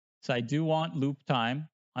 So I do want loop time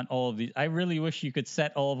on all of these. I really wish you could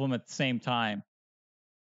set all of them at the same time.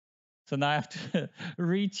 So now I have to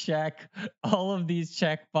recheck all of these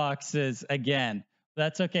checkboxes again.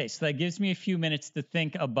 That's okay. So that gives me a few minutes to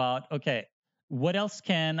think about, okay, what else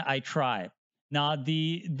can I try? Now,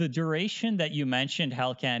 the duration that you mentioned,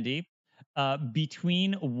 Hell Candy,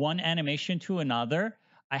 between one animation to another,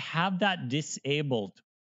 I have that disabled.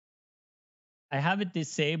 I have it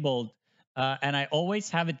disabled, and I always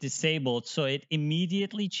have it disabled, so it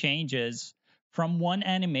immediately changes from one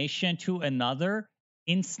animation to another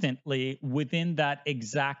instantly within that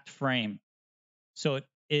exact frame. So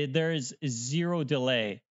there is zero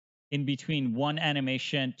delay in between one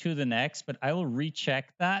animation to the next, but I will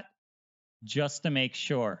recheck that just to make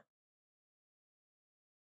sure.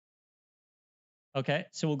 Okay,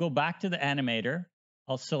 so we'll go back to the animator.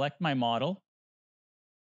 I'll select my model.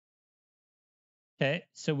 Okay,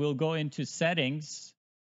 so we'll go into settings.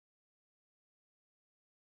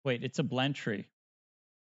 Wait, it's a blend tree.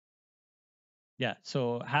 Yeah,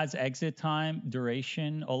 so has exit time,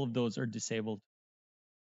 duration, all of those are disabled.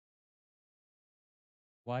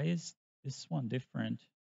 Why is this one different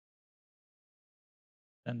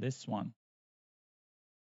than this one?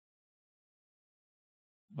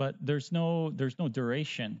 But there's no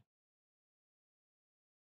duration.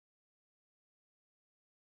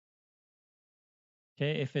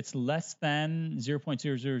 Okay, if it's less than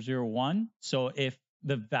 0.0001, so if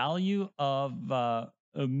the value of a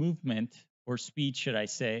movement or speed, should I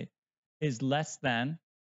say, is less than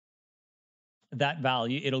that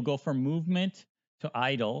value, it'll go from movement to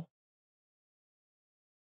idle.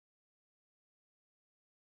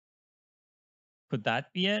 Could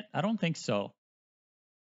that be it? I don't think so.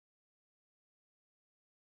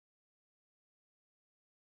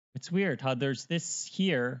 It's weird how there's this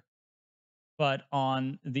here, but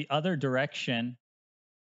on the other direction,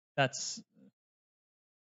 that's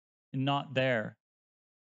not there.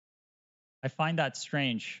 I find that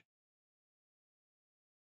strange.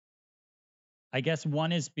 I guess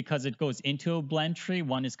one is because it goes into a blend tree,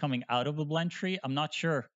 one is coming out of a blend tree. I'm not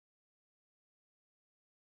sure.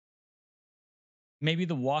 Maybe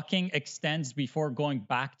the walking extends before going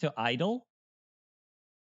back to idle.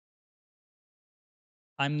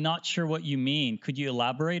 I'm not sure what you mean. Could you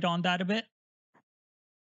elaborate on that a bit?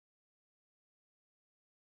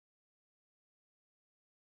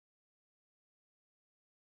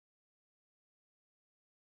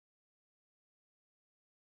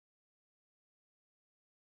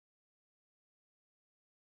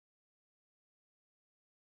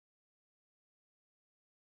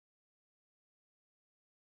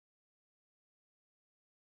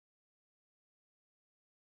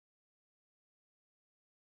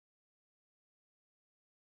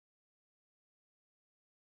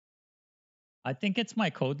 I think it's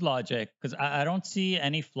my code logic because I don't see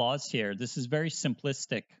any flaws here. This is very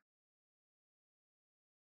simplistic.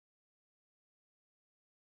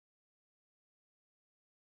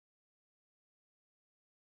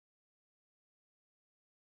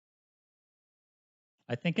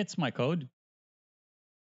 I think it's my code.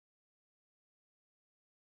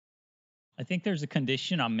 I think there's a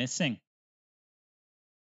condition I'm missing.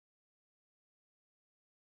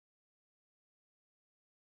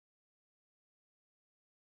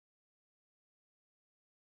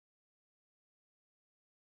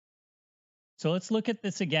 So let's look at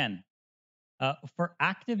this again. For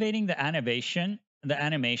activating the animations,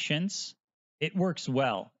 it works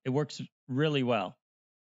well. It works really well.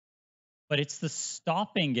 But it's the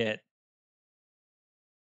stopping it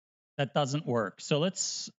that doesn't work. So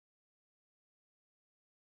let's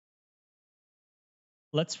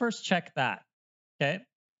first check that. Okay.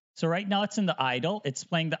 So right now it's in the idle. It's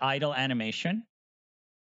playing the idle animation.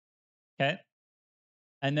 Okay.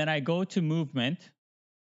 And then I go to movement.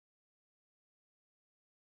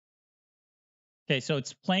 Okay, so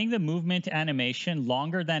it's playing the movement animation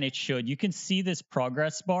longer than it should. You can see this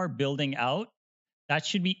progress bar building out. That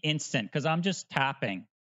should be instant because I'm just tapping,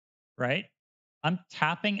 right? I'm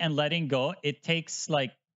tapping and letting go. It takes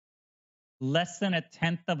like less than a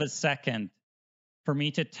tenth of a second for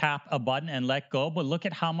me to tap a button and let go. But look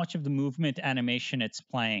at how much of the movement animation it's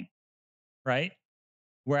playing, right?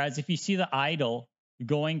 Whereas if you see the idle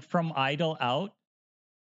going from idle out,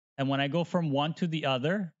 and when I go from one to the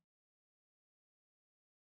other,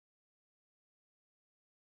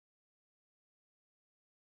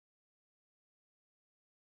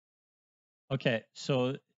 okay,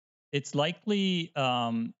 so it's likely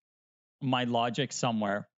my logic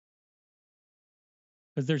somewhere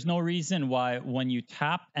because there's no reason why when you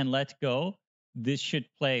tap and let go, this should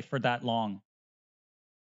play for that long.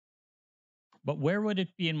 But where would it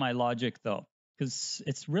be in my logic though? Because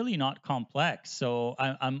it's really not complex. So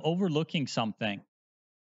I'm overlooking something.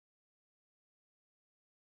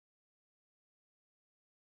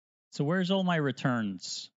 So where's all my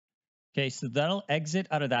returns? Okay, so that'll exit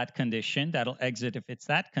out of that condition. That'll exit if it's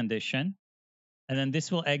that condition. And then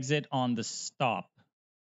this will exit on the stop.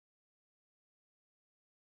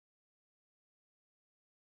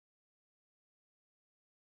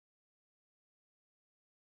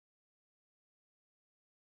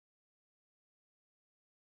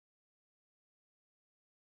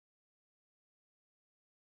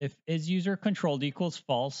 If is user controlled equals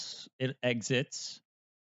false, it exits.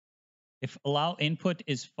 If allow input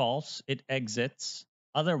is false, it exits.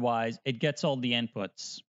 Otherwise, it gets all the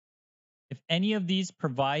inputs. If any of these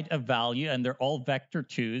provide a value and they're all vector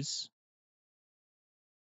 2s,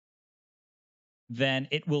 then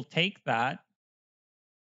it will take that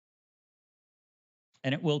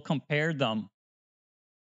and it will compare them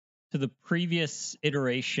to the previous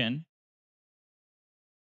iteration.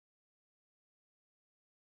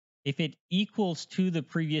 If it equals to the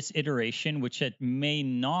previous iteration, which it may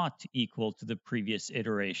not equal to the previous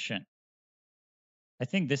iteration. I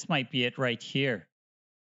think this might be it right here.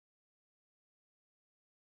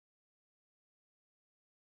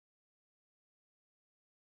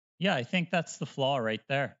 Yeah, I think that's the flaw right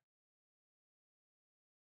there.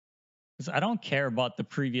 Because I don't care about the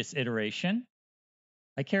previous iteration.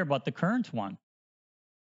 I care about the current one.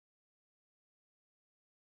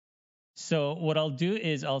 So what I'll do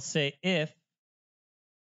is I'll say if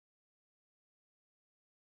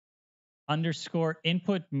underscore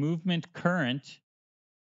input movement current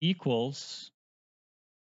equals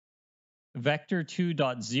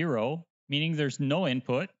vector2.0, meaning there's no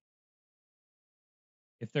input.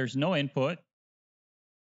 If there's no input,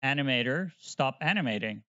 animator, stop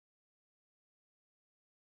animating.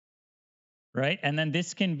 Right? And then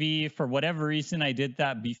this can be, for whatever reason I did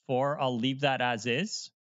that before, I'll leave that as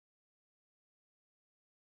is.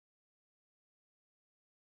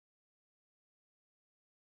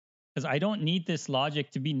 because I don't need this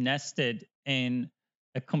logic to be nested in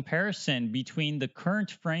a comparison between the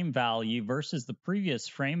current frame value versus the previous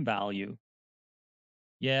frame value.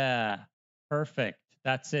 Yeah, perfect.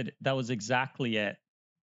 That's it. That was exactly it.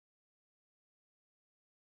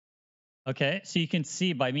 Okay, so you can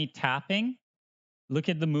see by me tapping, look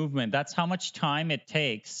at the movement. That's how much time it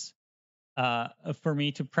takes for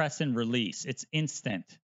me to press and release. It's instant,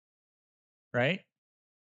 right?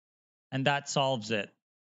 And that solves it.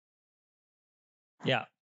 Yeah.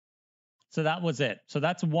 So that was it. So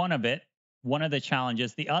that's one of it, one of the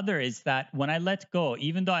challenges. The other is that when I let go,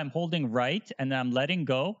 even though I'm holding right and I'm letting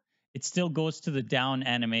go, it still goes to the down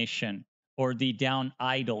animation or the down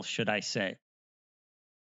idle, should I say.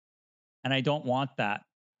 And I don't want that.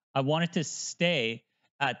 I want it to stay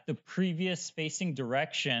at the previous facing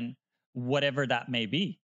direction, whatever that may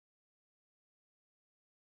be.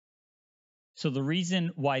 So the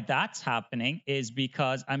reason why that's happening is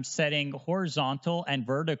because I'm setting horizontal and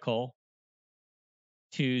vertical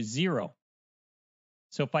to 0.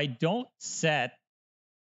 So if I don't set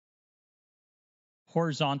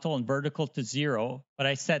horizontal and vertical to 0, but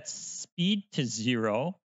I set speed to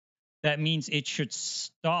 0, that means it should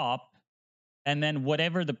stop. And then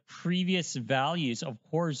whatever the previous values of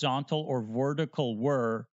horizontal or vertical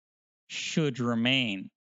were should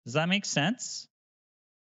remain. Does that make sense?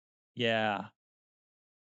 Yeah.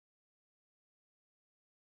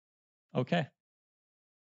 Okay.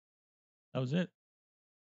 That was it.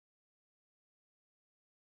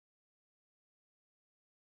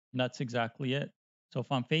 And that's exactly it. So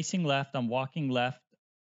if I'm facing left, I'm walking left.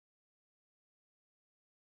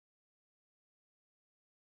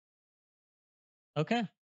 Okay.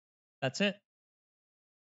 That's it.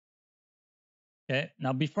 Okay.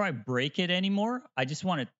 Now, before I break it anymore, I just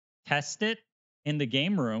want to test it in the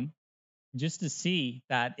game room just to see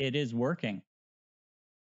that it is working.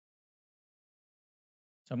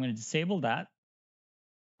 So I'm going to disable that.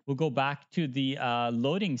 We'll go back to the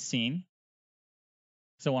loading scene.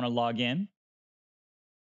 So I want to log in.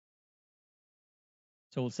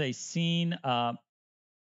 So we'll say scene,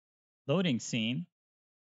 loading scene.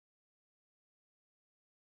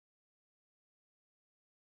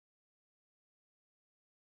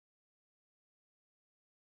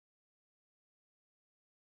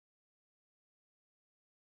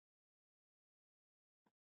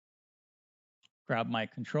 Grab my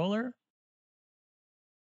controller.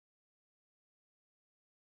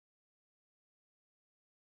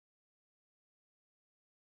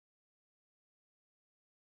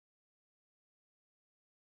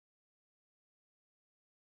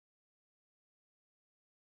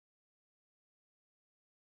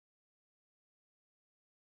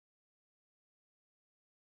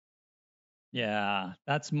 Yeah,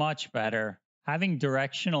 that's much better. Having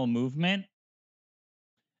directional movement,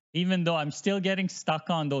 even though I'm still getting stuck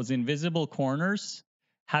on those invisible corners,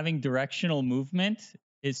 having directional movement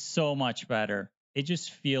is so much better. It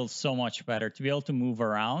just feels so much better to be able to move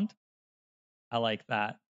around. I like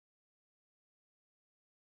that.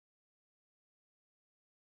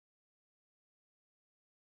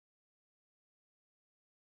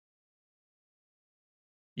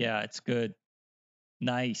 Yeah, it's good.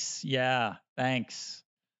 Nice. Yeah, thanks.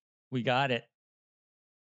 We got it.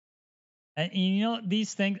 And you know,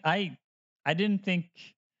 these things, I didn't think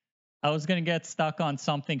I was going to get stuck on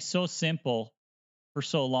something so simple for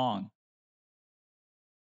so long.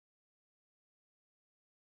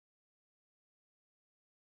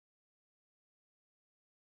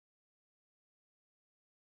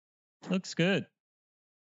 Looks good.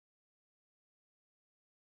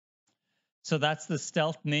 So that's the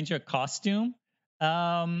stealth ninja costume.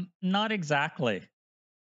 Not exactly.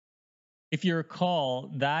 If you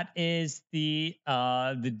recall, that is the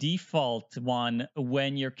default one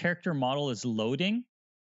when your character model is loading.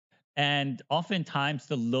 And oftentimes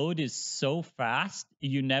the load is so fast,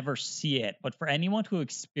 you never see it. But for anyone who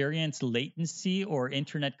experienced latency or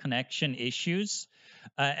internet connection issues,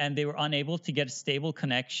 and they were unable to get a stable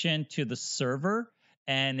connection to the server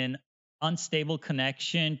and an unstable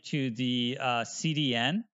connection to the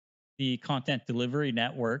CDN, the content delivery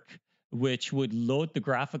network, which would load the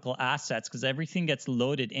graphical assets because everything gets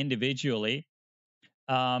loaded individually,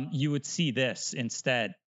 you would see this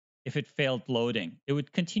instead if it failed loading. It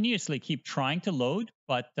would continuously keep trying to load,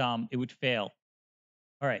 but it would fail.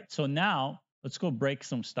 All right, so now let's go break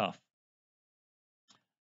some stuff.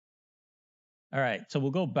 All right, so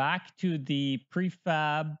we'll go back to the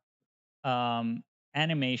prefab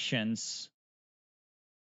animations.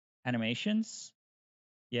 Animations?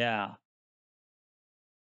 Yeah.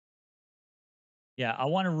 Yeah, I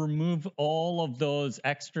want to remove all of those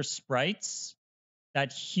extra sprites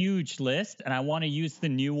that huge list, and I want to use the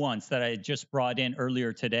new ones that I just brought in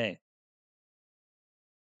earlier today.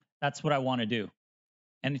 That's what I want to do.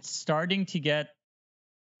 And it's starting to get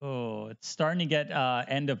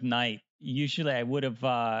end of night. Usually I would have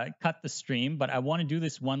cut the stream, but I want to do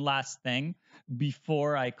this one last thing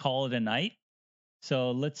before I call it a night.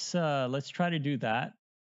 So let's try to do that.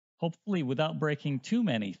 Hopefully without breaking too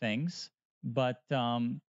many things, but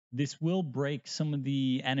this will break some of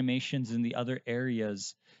the animations in the other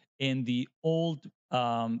areas in the old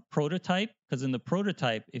prototype. Because in the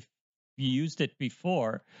prototype, if you used it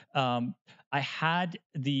before, I had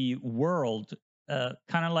the world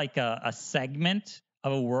kind of like a segment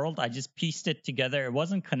of a world. I just pieced it together. It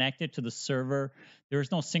wasn't connected to the server.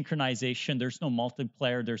 There's no synchronization. There's no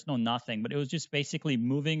multiplayer. There's no nothing. But it was just basically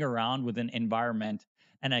moving around with an environment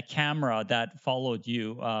and a camera that followed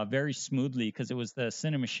you very smoothly because it was the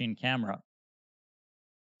Cinemachine camera.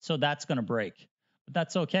 So that's going to break, but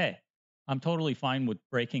that's okay. I'm totally fine with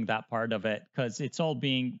breaking that part of it because it's all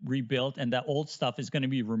being rebuilt and that old stuff is going to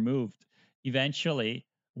be removed eventually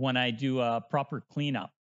when I do a proper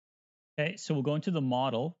cleanup. Okay, so we'll go into the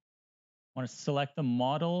model. I want to select the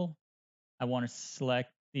model. I want to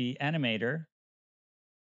select the animator.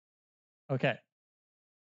 Okay.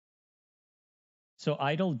 So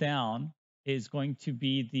idle down is going to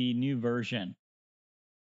be the new version.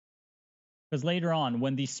 Because later on,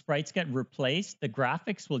 when these sprites get replaced, the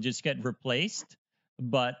graphics will just get replaced.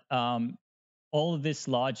 But all of this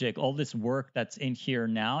logic, all this work that's in here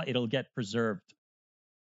now, it'll get preserved.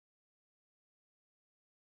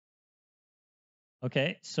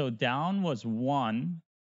 Okay, so down was 1.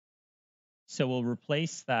 So we'll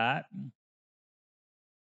replace that.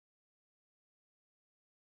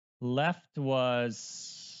 Left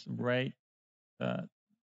was right,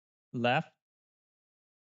 left.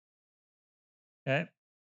 Okay.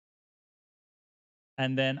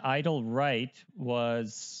 And then idle right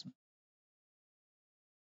was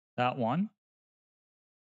that one.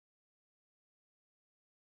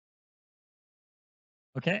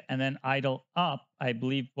 Okay. And then idle up, I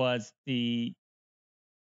believe, was the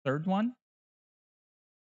third one.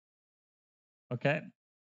 Okay.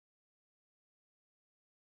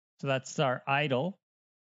 So that's our idle.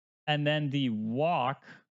 And then the walk.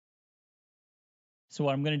 So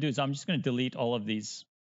what I'm going to do is I'm just going to delete all of these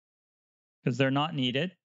because they're not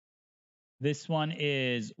needed. This one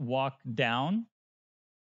is walk down.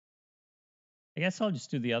 I guess I'll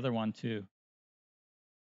just do the other one too.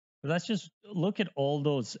 But let's just look at all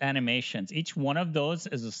those animations. Each one of those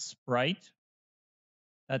is a sprite.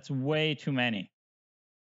 That's way too many.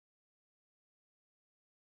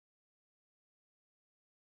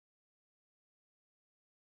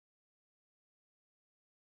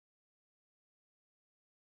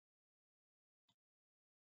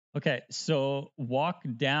 Okay, so walk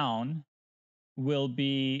down will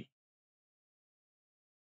be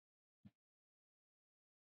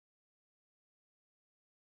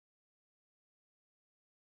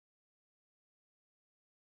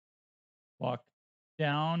walk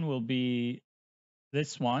down will be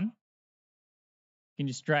this one. You can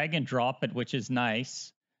just drag and drop it, which is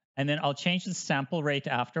nice. And then I'll change the sample rate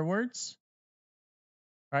afterwards.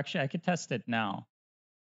 Or actually, I could test it now.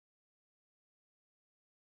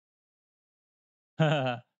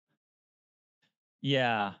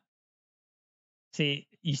 Yeah. See,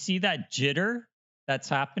 you see that jitter that's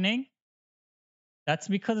happening? That's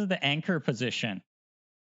because of the anchor position.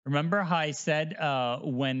 Remember how I said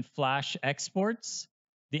when Flash exports,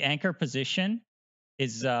 the anchor position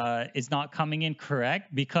is not coming in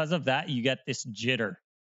correct? Because of that, you get this jitter,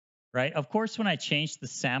 right? Of course, when I change the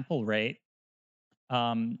sample rate,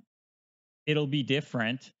 it'll be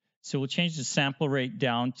different. So we'll change the sample rate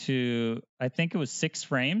down to, I think it was 6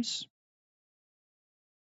 frames.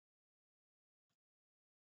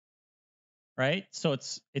 Right? So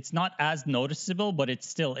it's not as noticeable, but it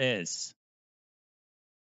still is.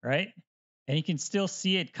 Right? And you can still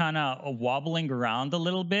see it kind of wobbling around a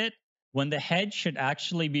little bit when the head should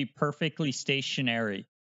actually be perfectly stationary.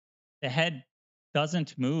 The head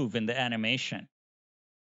doesn't move in the animation.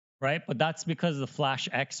 Right? But that's because of the Flash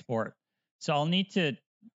export. So I'll need to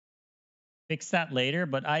fix that later,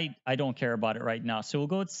 but I don't care about it right now. So we'll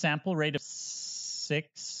go with sample rate of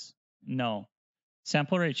 6. No.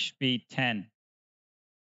 Sample rate should be 10.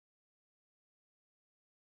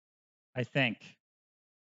 I think.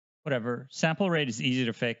 Whatever. Sample rate is easy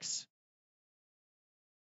to fix.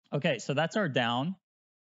 Okay, so that's our down.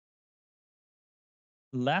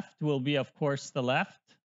 Left will be, of course, the left.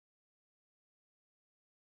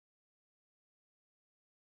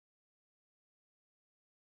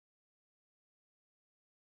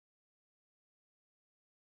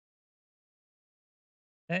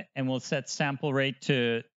 Okay, and we'll set sample rate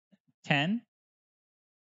to 10.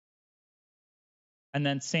 And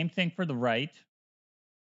then same thing for the right.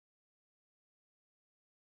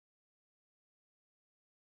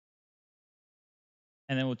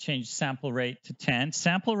 And then we'll change sample rate to 10.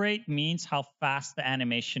 Sample rate means how fast the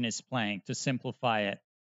animation is playing, to simplify it,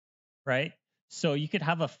 right? So you could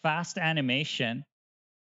have a fast animation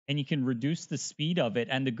and you can reduce the speed of it.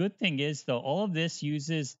 And the good thing is, though, all of this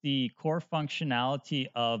uses the core functionality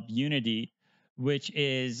of Unity, which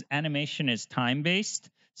is animation is time based.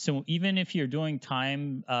 So even if you're doing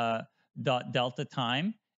time dot delta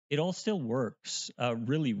time, it all still works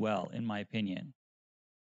really well, in my opinion.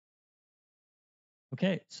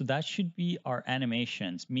 Okay, so that should be our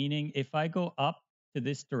animations, meaning if I go up to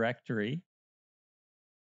this directory,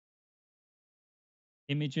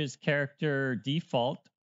 images, character, default.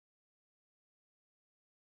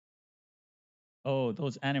 Oh,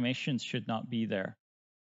 those animations should not be there.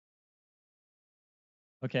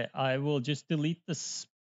 Okay, I will just delete the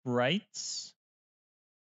sprites.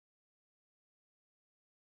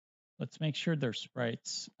 Let's make sure they're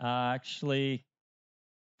sprites. Actually,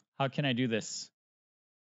 how can I do this?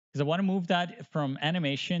 Because I want to move that from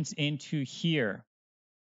animations into here.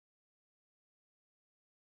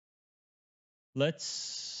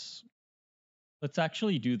 Let's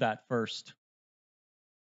actually do that first.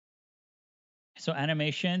 So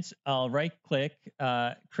animations, I'll right click,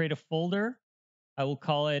 create a folder. I will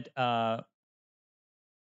call it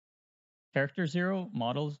character 0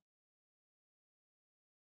 models,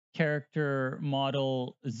 character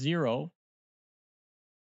model 0.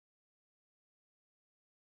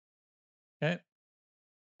 Okay.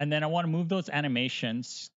 And then I want to move those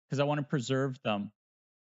animations because I want to preserve them.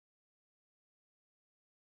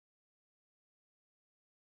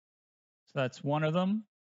 So that's one of them.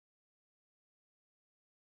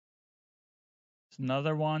 It's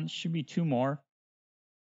another one. Should be two more.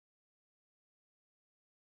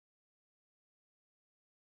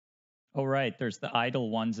 Oh, right. There's the idle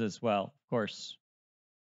ones as well, of course.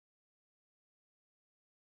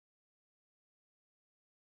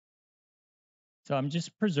 So I'm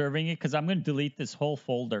just preserving it because I'm going to delete this whole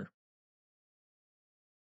folder.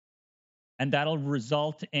 And that'll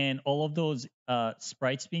result in all of those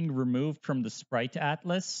sprites being removed from the sprite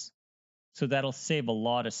atlas. So that'll save a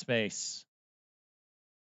lot of space.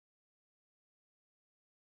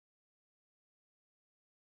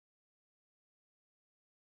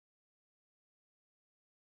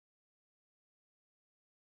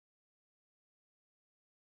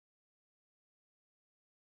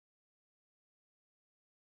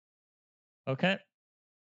 Okay.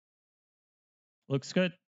 Looks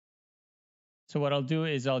good. So what I'll do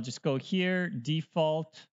is I'll just go here,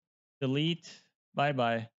 default, delete,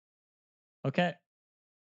 bye-bye. Okay.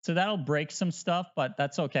 So that'll break some stuff, but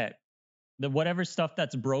that's okay. The whatever stuff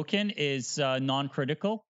that's broken is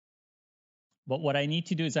non-critical. But what I need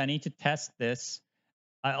to do is I need to test this.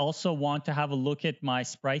 I also want to have a look at my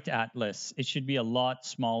sprite atlas. It should be a lot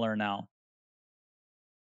smaller now.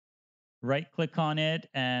 Right click on it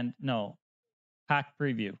and no, pack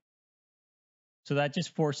preview. So that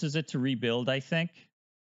just forces it to rebuild, I think.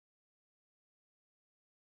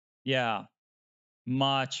 Yeah,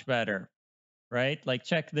 much better, right? Like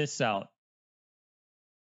check this out.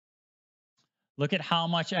 Look at how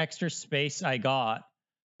much extra space I got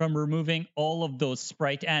from removing all of those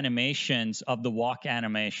sprite animations of the walk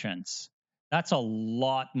animations. That's a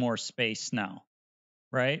lot more space now,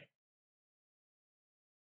 right?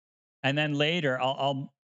 And then later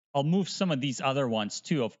I'll move some of these other ones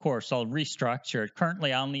too. Of course, I'll restructure it.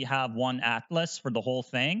 Currently, I only have one atlas for the whole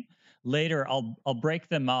thing. Later, I'll break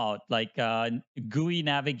them out. Like GUI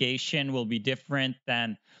navigation will be different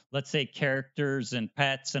than, let's say, characters and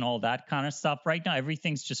pets and all that kind of stuff. Right now,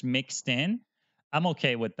 everything's just mixed in. I'm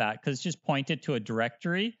okay with that because it's just pointed to a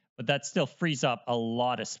directory, but that still frees up a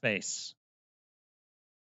lot of space.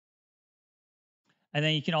 And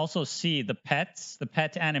then you can also see the pets, the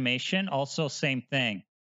pet animation, also same thing.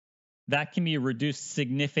 That can be reduced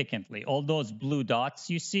significantly. All those blue dots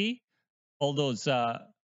you see, all those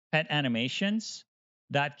pet animations,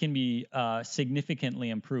 that can be significantly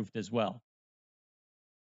improved as well.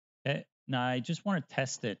 Okay. Now I just want to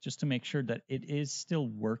test it just to make sure that it is still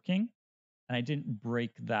working and I didn't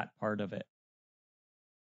break that part of it.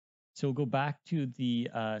 So we'll go back to the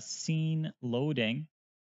scene loading,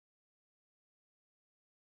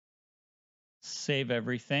 save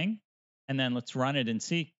everything, and then let's run it and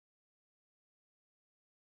see.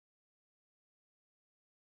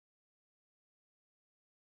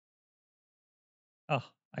 Oh,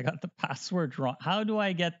 I got the password wrong. How do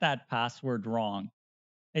I get that password wrong?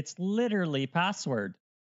 It's literally password.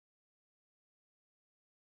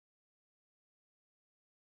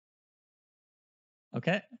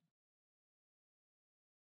 Okay.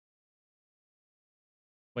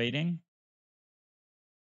 Waiting.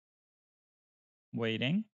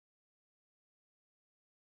 Waiting.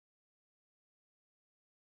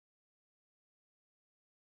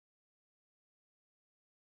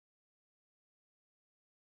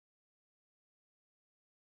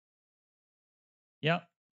 Yep.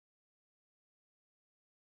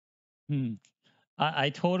 Hmm.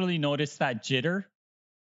 I totally noticed that jitter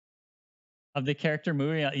of the character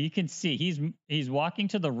moving. You can see he's walking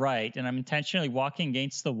to the right, and I'm intentionally walking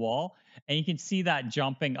against the wall, and you can see that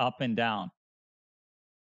jumping up and down,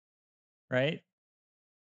 right?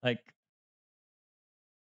 Like,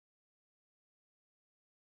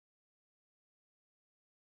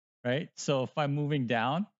 right. So if I'm moving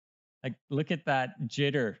down, like, look at that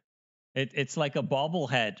jitter. It's like a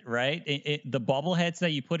bobblehead, right? The bobbleheads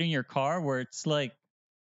that you put in your car, where it's like,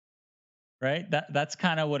 right. That's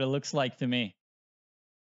kind of what it looks like to me.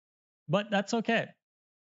 But that's okay.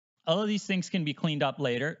 All of these things can be cleaned up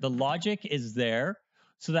later. The logic is there.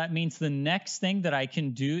 So that means the next thing that I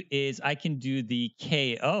can do is I can do the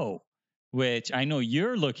KO, which I know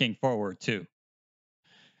you're looking forward to,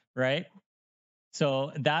 right?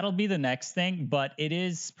 So that'll be the next thing, but it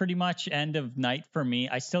is pretty much end of night for me.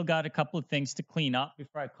 I still got a couple of things to clean up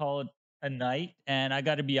before I call it a night, and I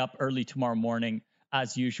got to be up early tomorrow morning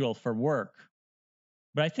as usual for work.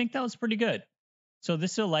 But I think that was pretty good. So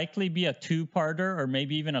this will likely be a two-parter or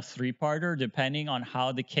maybe even a three-parter, depending on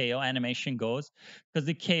how the KO animation goes. Because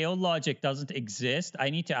the KO logic doesn't exist. I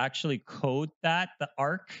need to actually code that, the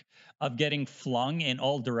arc of getting flung in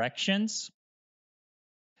all directions,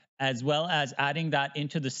 as well as adding that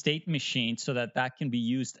into the state machine so that that can be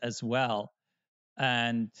used as well.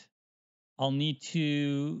 And I'll need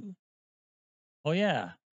to, oh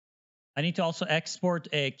yeah, I need to also export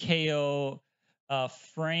a KO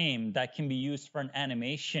frame that can be used for an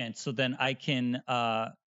animation. So then I can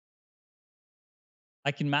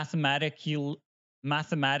mathematically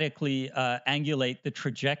angulate the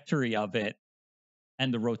trajectory of it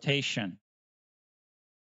and the rotation.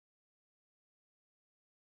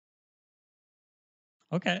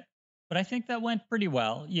 Okay. But I think that went pretty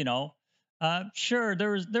well, you know. Sure, there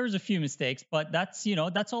was a few mistakes, but that's, you know,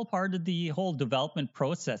 that's all part of the whole development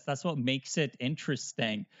process. That's what makes it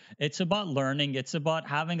interesting. It's about learning, it's about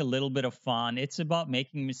having a little bit of fun, it's about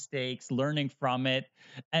making mistakes, learning from it,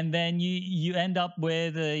 and then you end up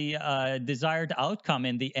with a desired outcome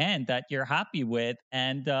in the end that you're happy with,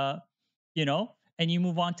 and you know, and you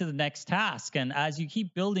move on to the next task. And as you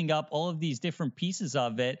keep building up all of these different pieces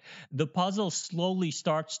of it, the puzzle slowly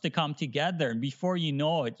starts to come together, and before you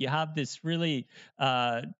know it, you have this really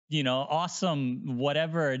you know, awesome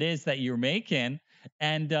whatever it is that you're making.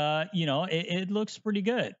 And you know, it looks pretty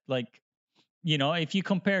good. Like, you know, if you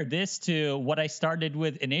compare this to what I started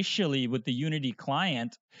with initially with the Unity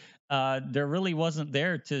client, there really wasn't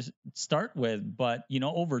there to start with. But, you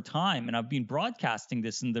know, over time, and I've been broadcasting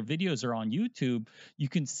this and the videos are on YouTube, you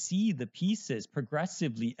can see the pieces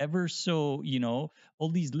progressively, ever so, you know, all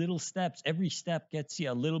these little steps, every step gets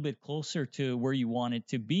you a little bit closer to where you want it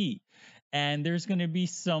to be. And there's going to be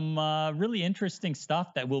some really interesting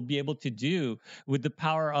stuff that we'll be able to do with the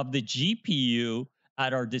power of the GPU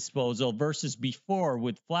at our disposal versus before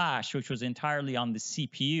with Flash, which was entirely on the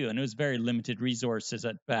CPU and it was very limited resources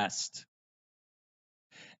at best.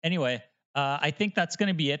 Anyway, I think that's going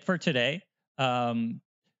to be it for today. Um,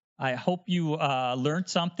 I hope you learned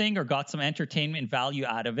something or got some entertainment value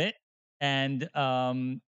out of it. And,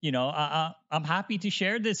 you know, I'm happy to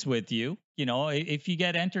share this with you. You know, if you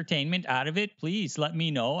get entertainment out of it, please let me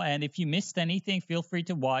know. And if you missed anything, feel free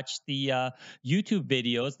to watch the YouTube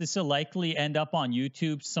videos. This will likely end up on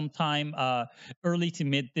YouTube sometime early to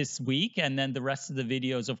mid this week. And then the rest of the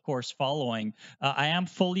videos, of course, following. I am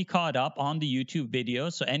fully caught up on the YouTube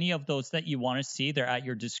videos. So any of those that you want to see, they're at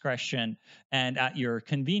your discretion and at your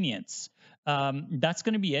convenience. That's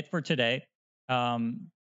going to be it for today. Um,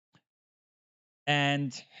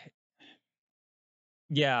 and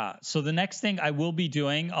yeah, so the next thing I will be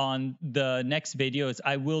doing on the next video is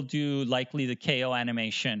I will do likely the KO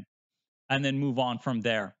animation and then move on from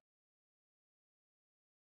there,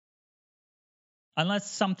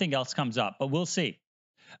 unless something else comes up, but we'll see.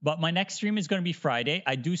 But my next stream is going to be Friday.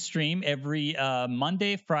 I do stream every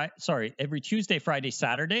every Tuesday, Friday,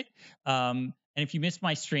 Saturday. And if you miss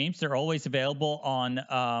my streams, they're always available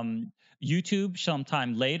on YouTube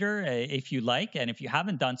sometime later if you like. And if you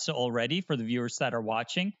haven't done so already, for the viewers that are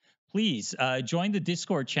watching, please join the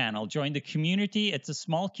Discord channel, join the community. It's a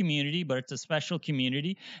small community, but it's a special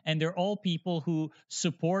community. And they're all people who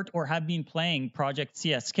support or have been playing Project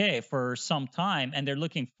CSK for some time. And they're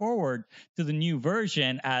looking forward to the new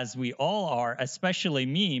version, as we all are, especially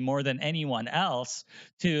me more than anyone else,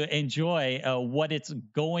 to enjoy what it's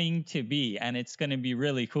going to be. And it's going to be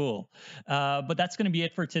really cool. But that's going to be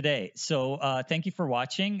it for today. So thank you for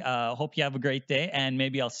watching. Hope you have a great day, and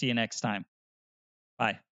maybe I'll see you next time.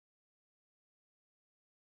 Bye.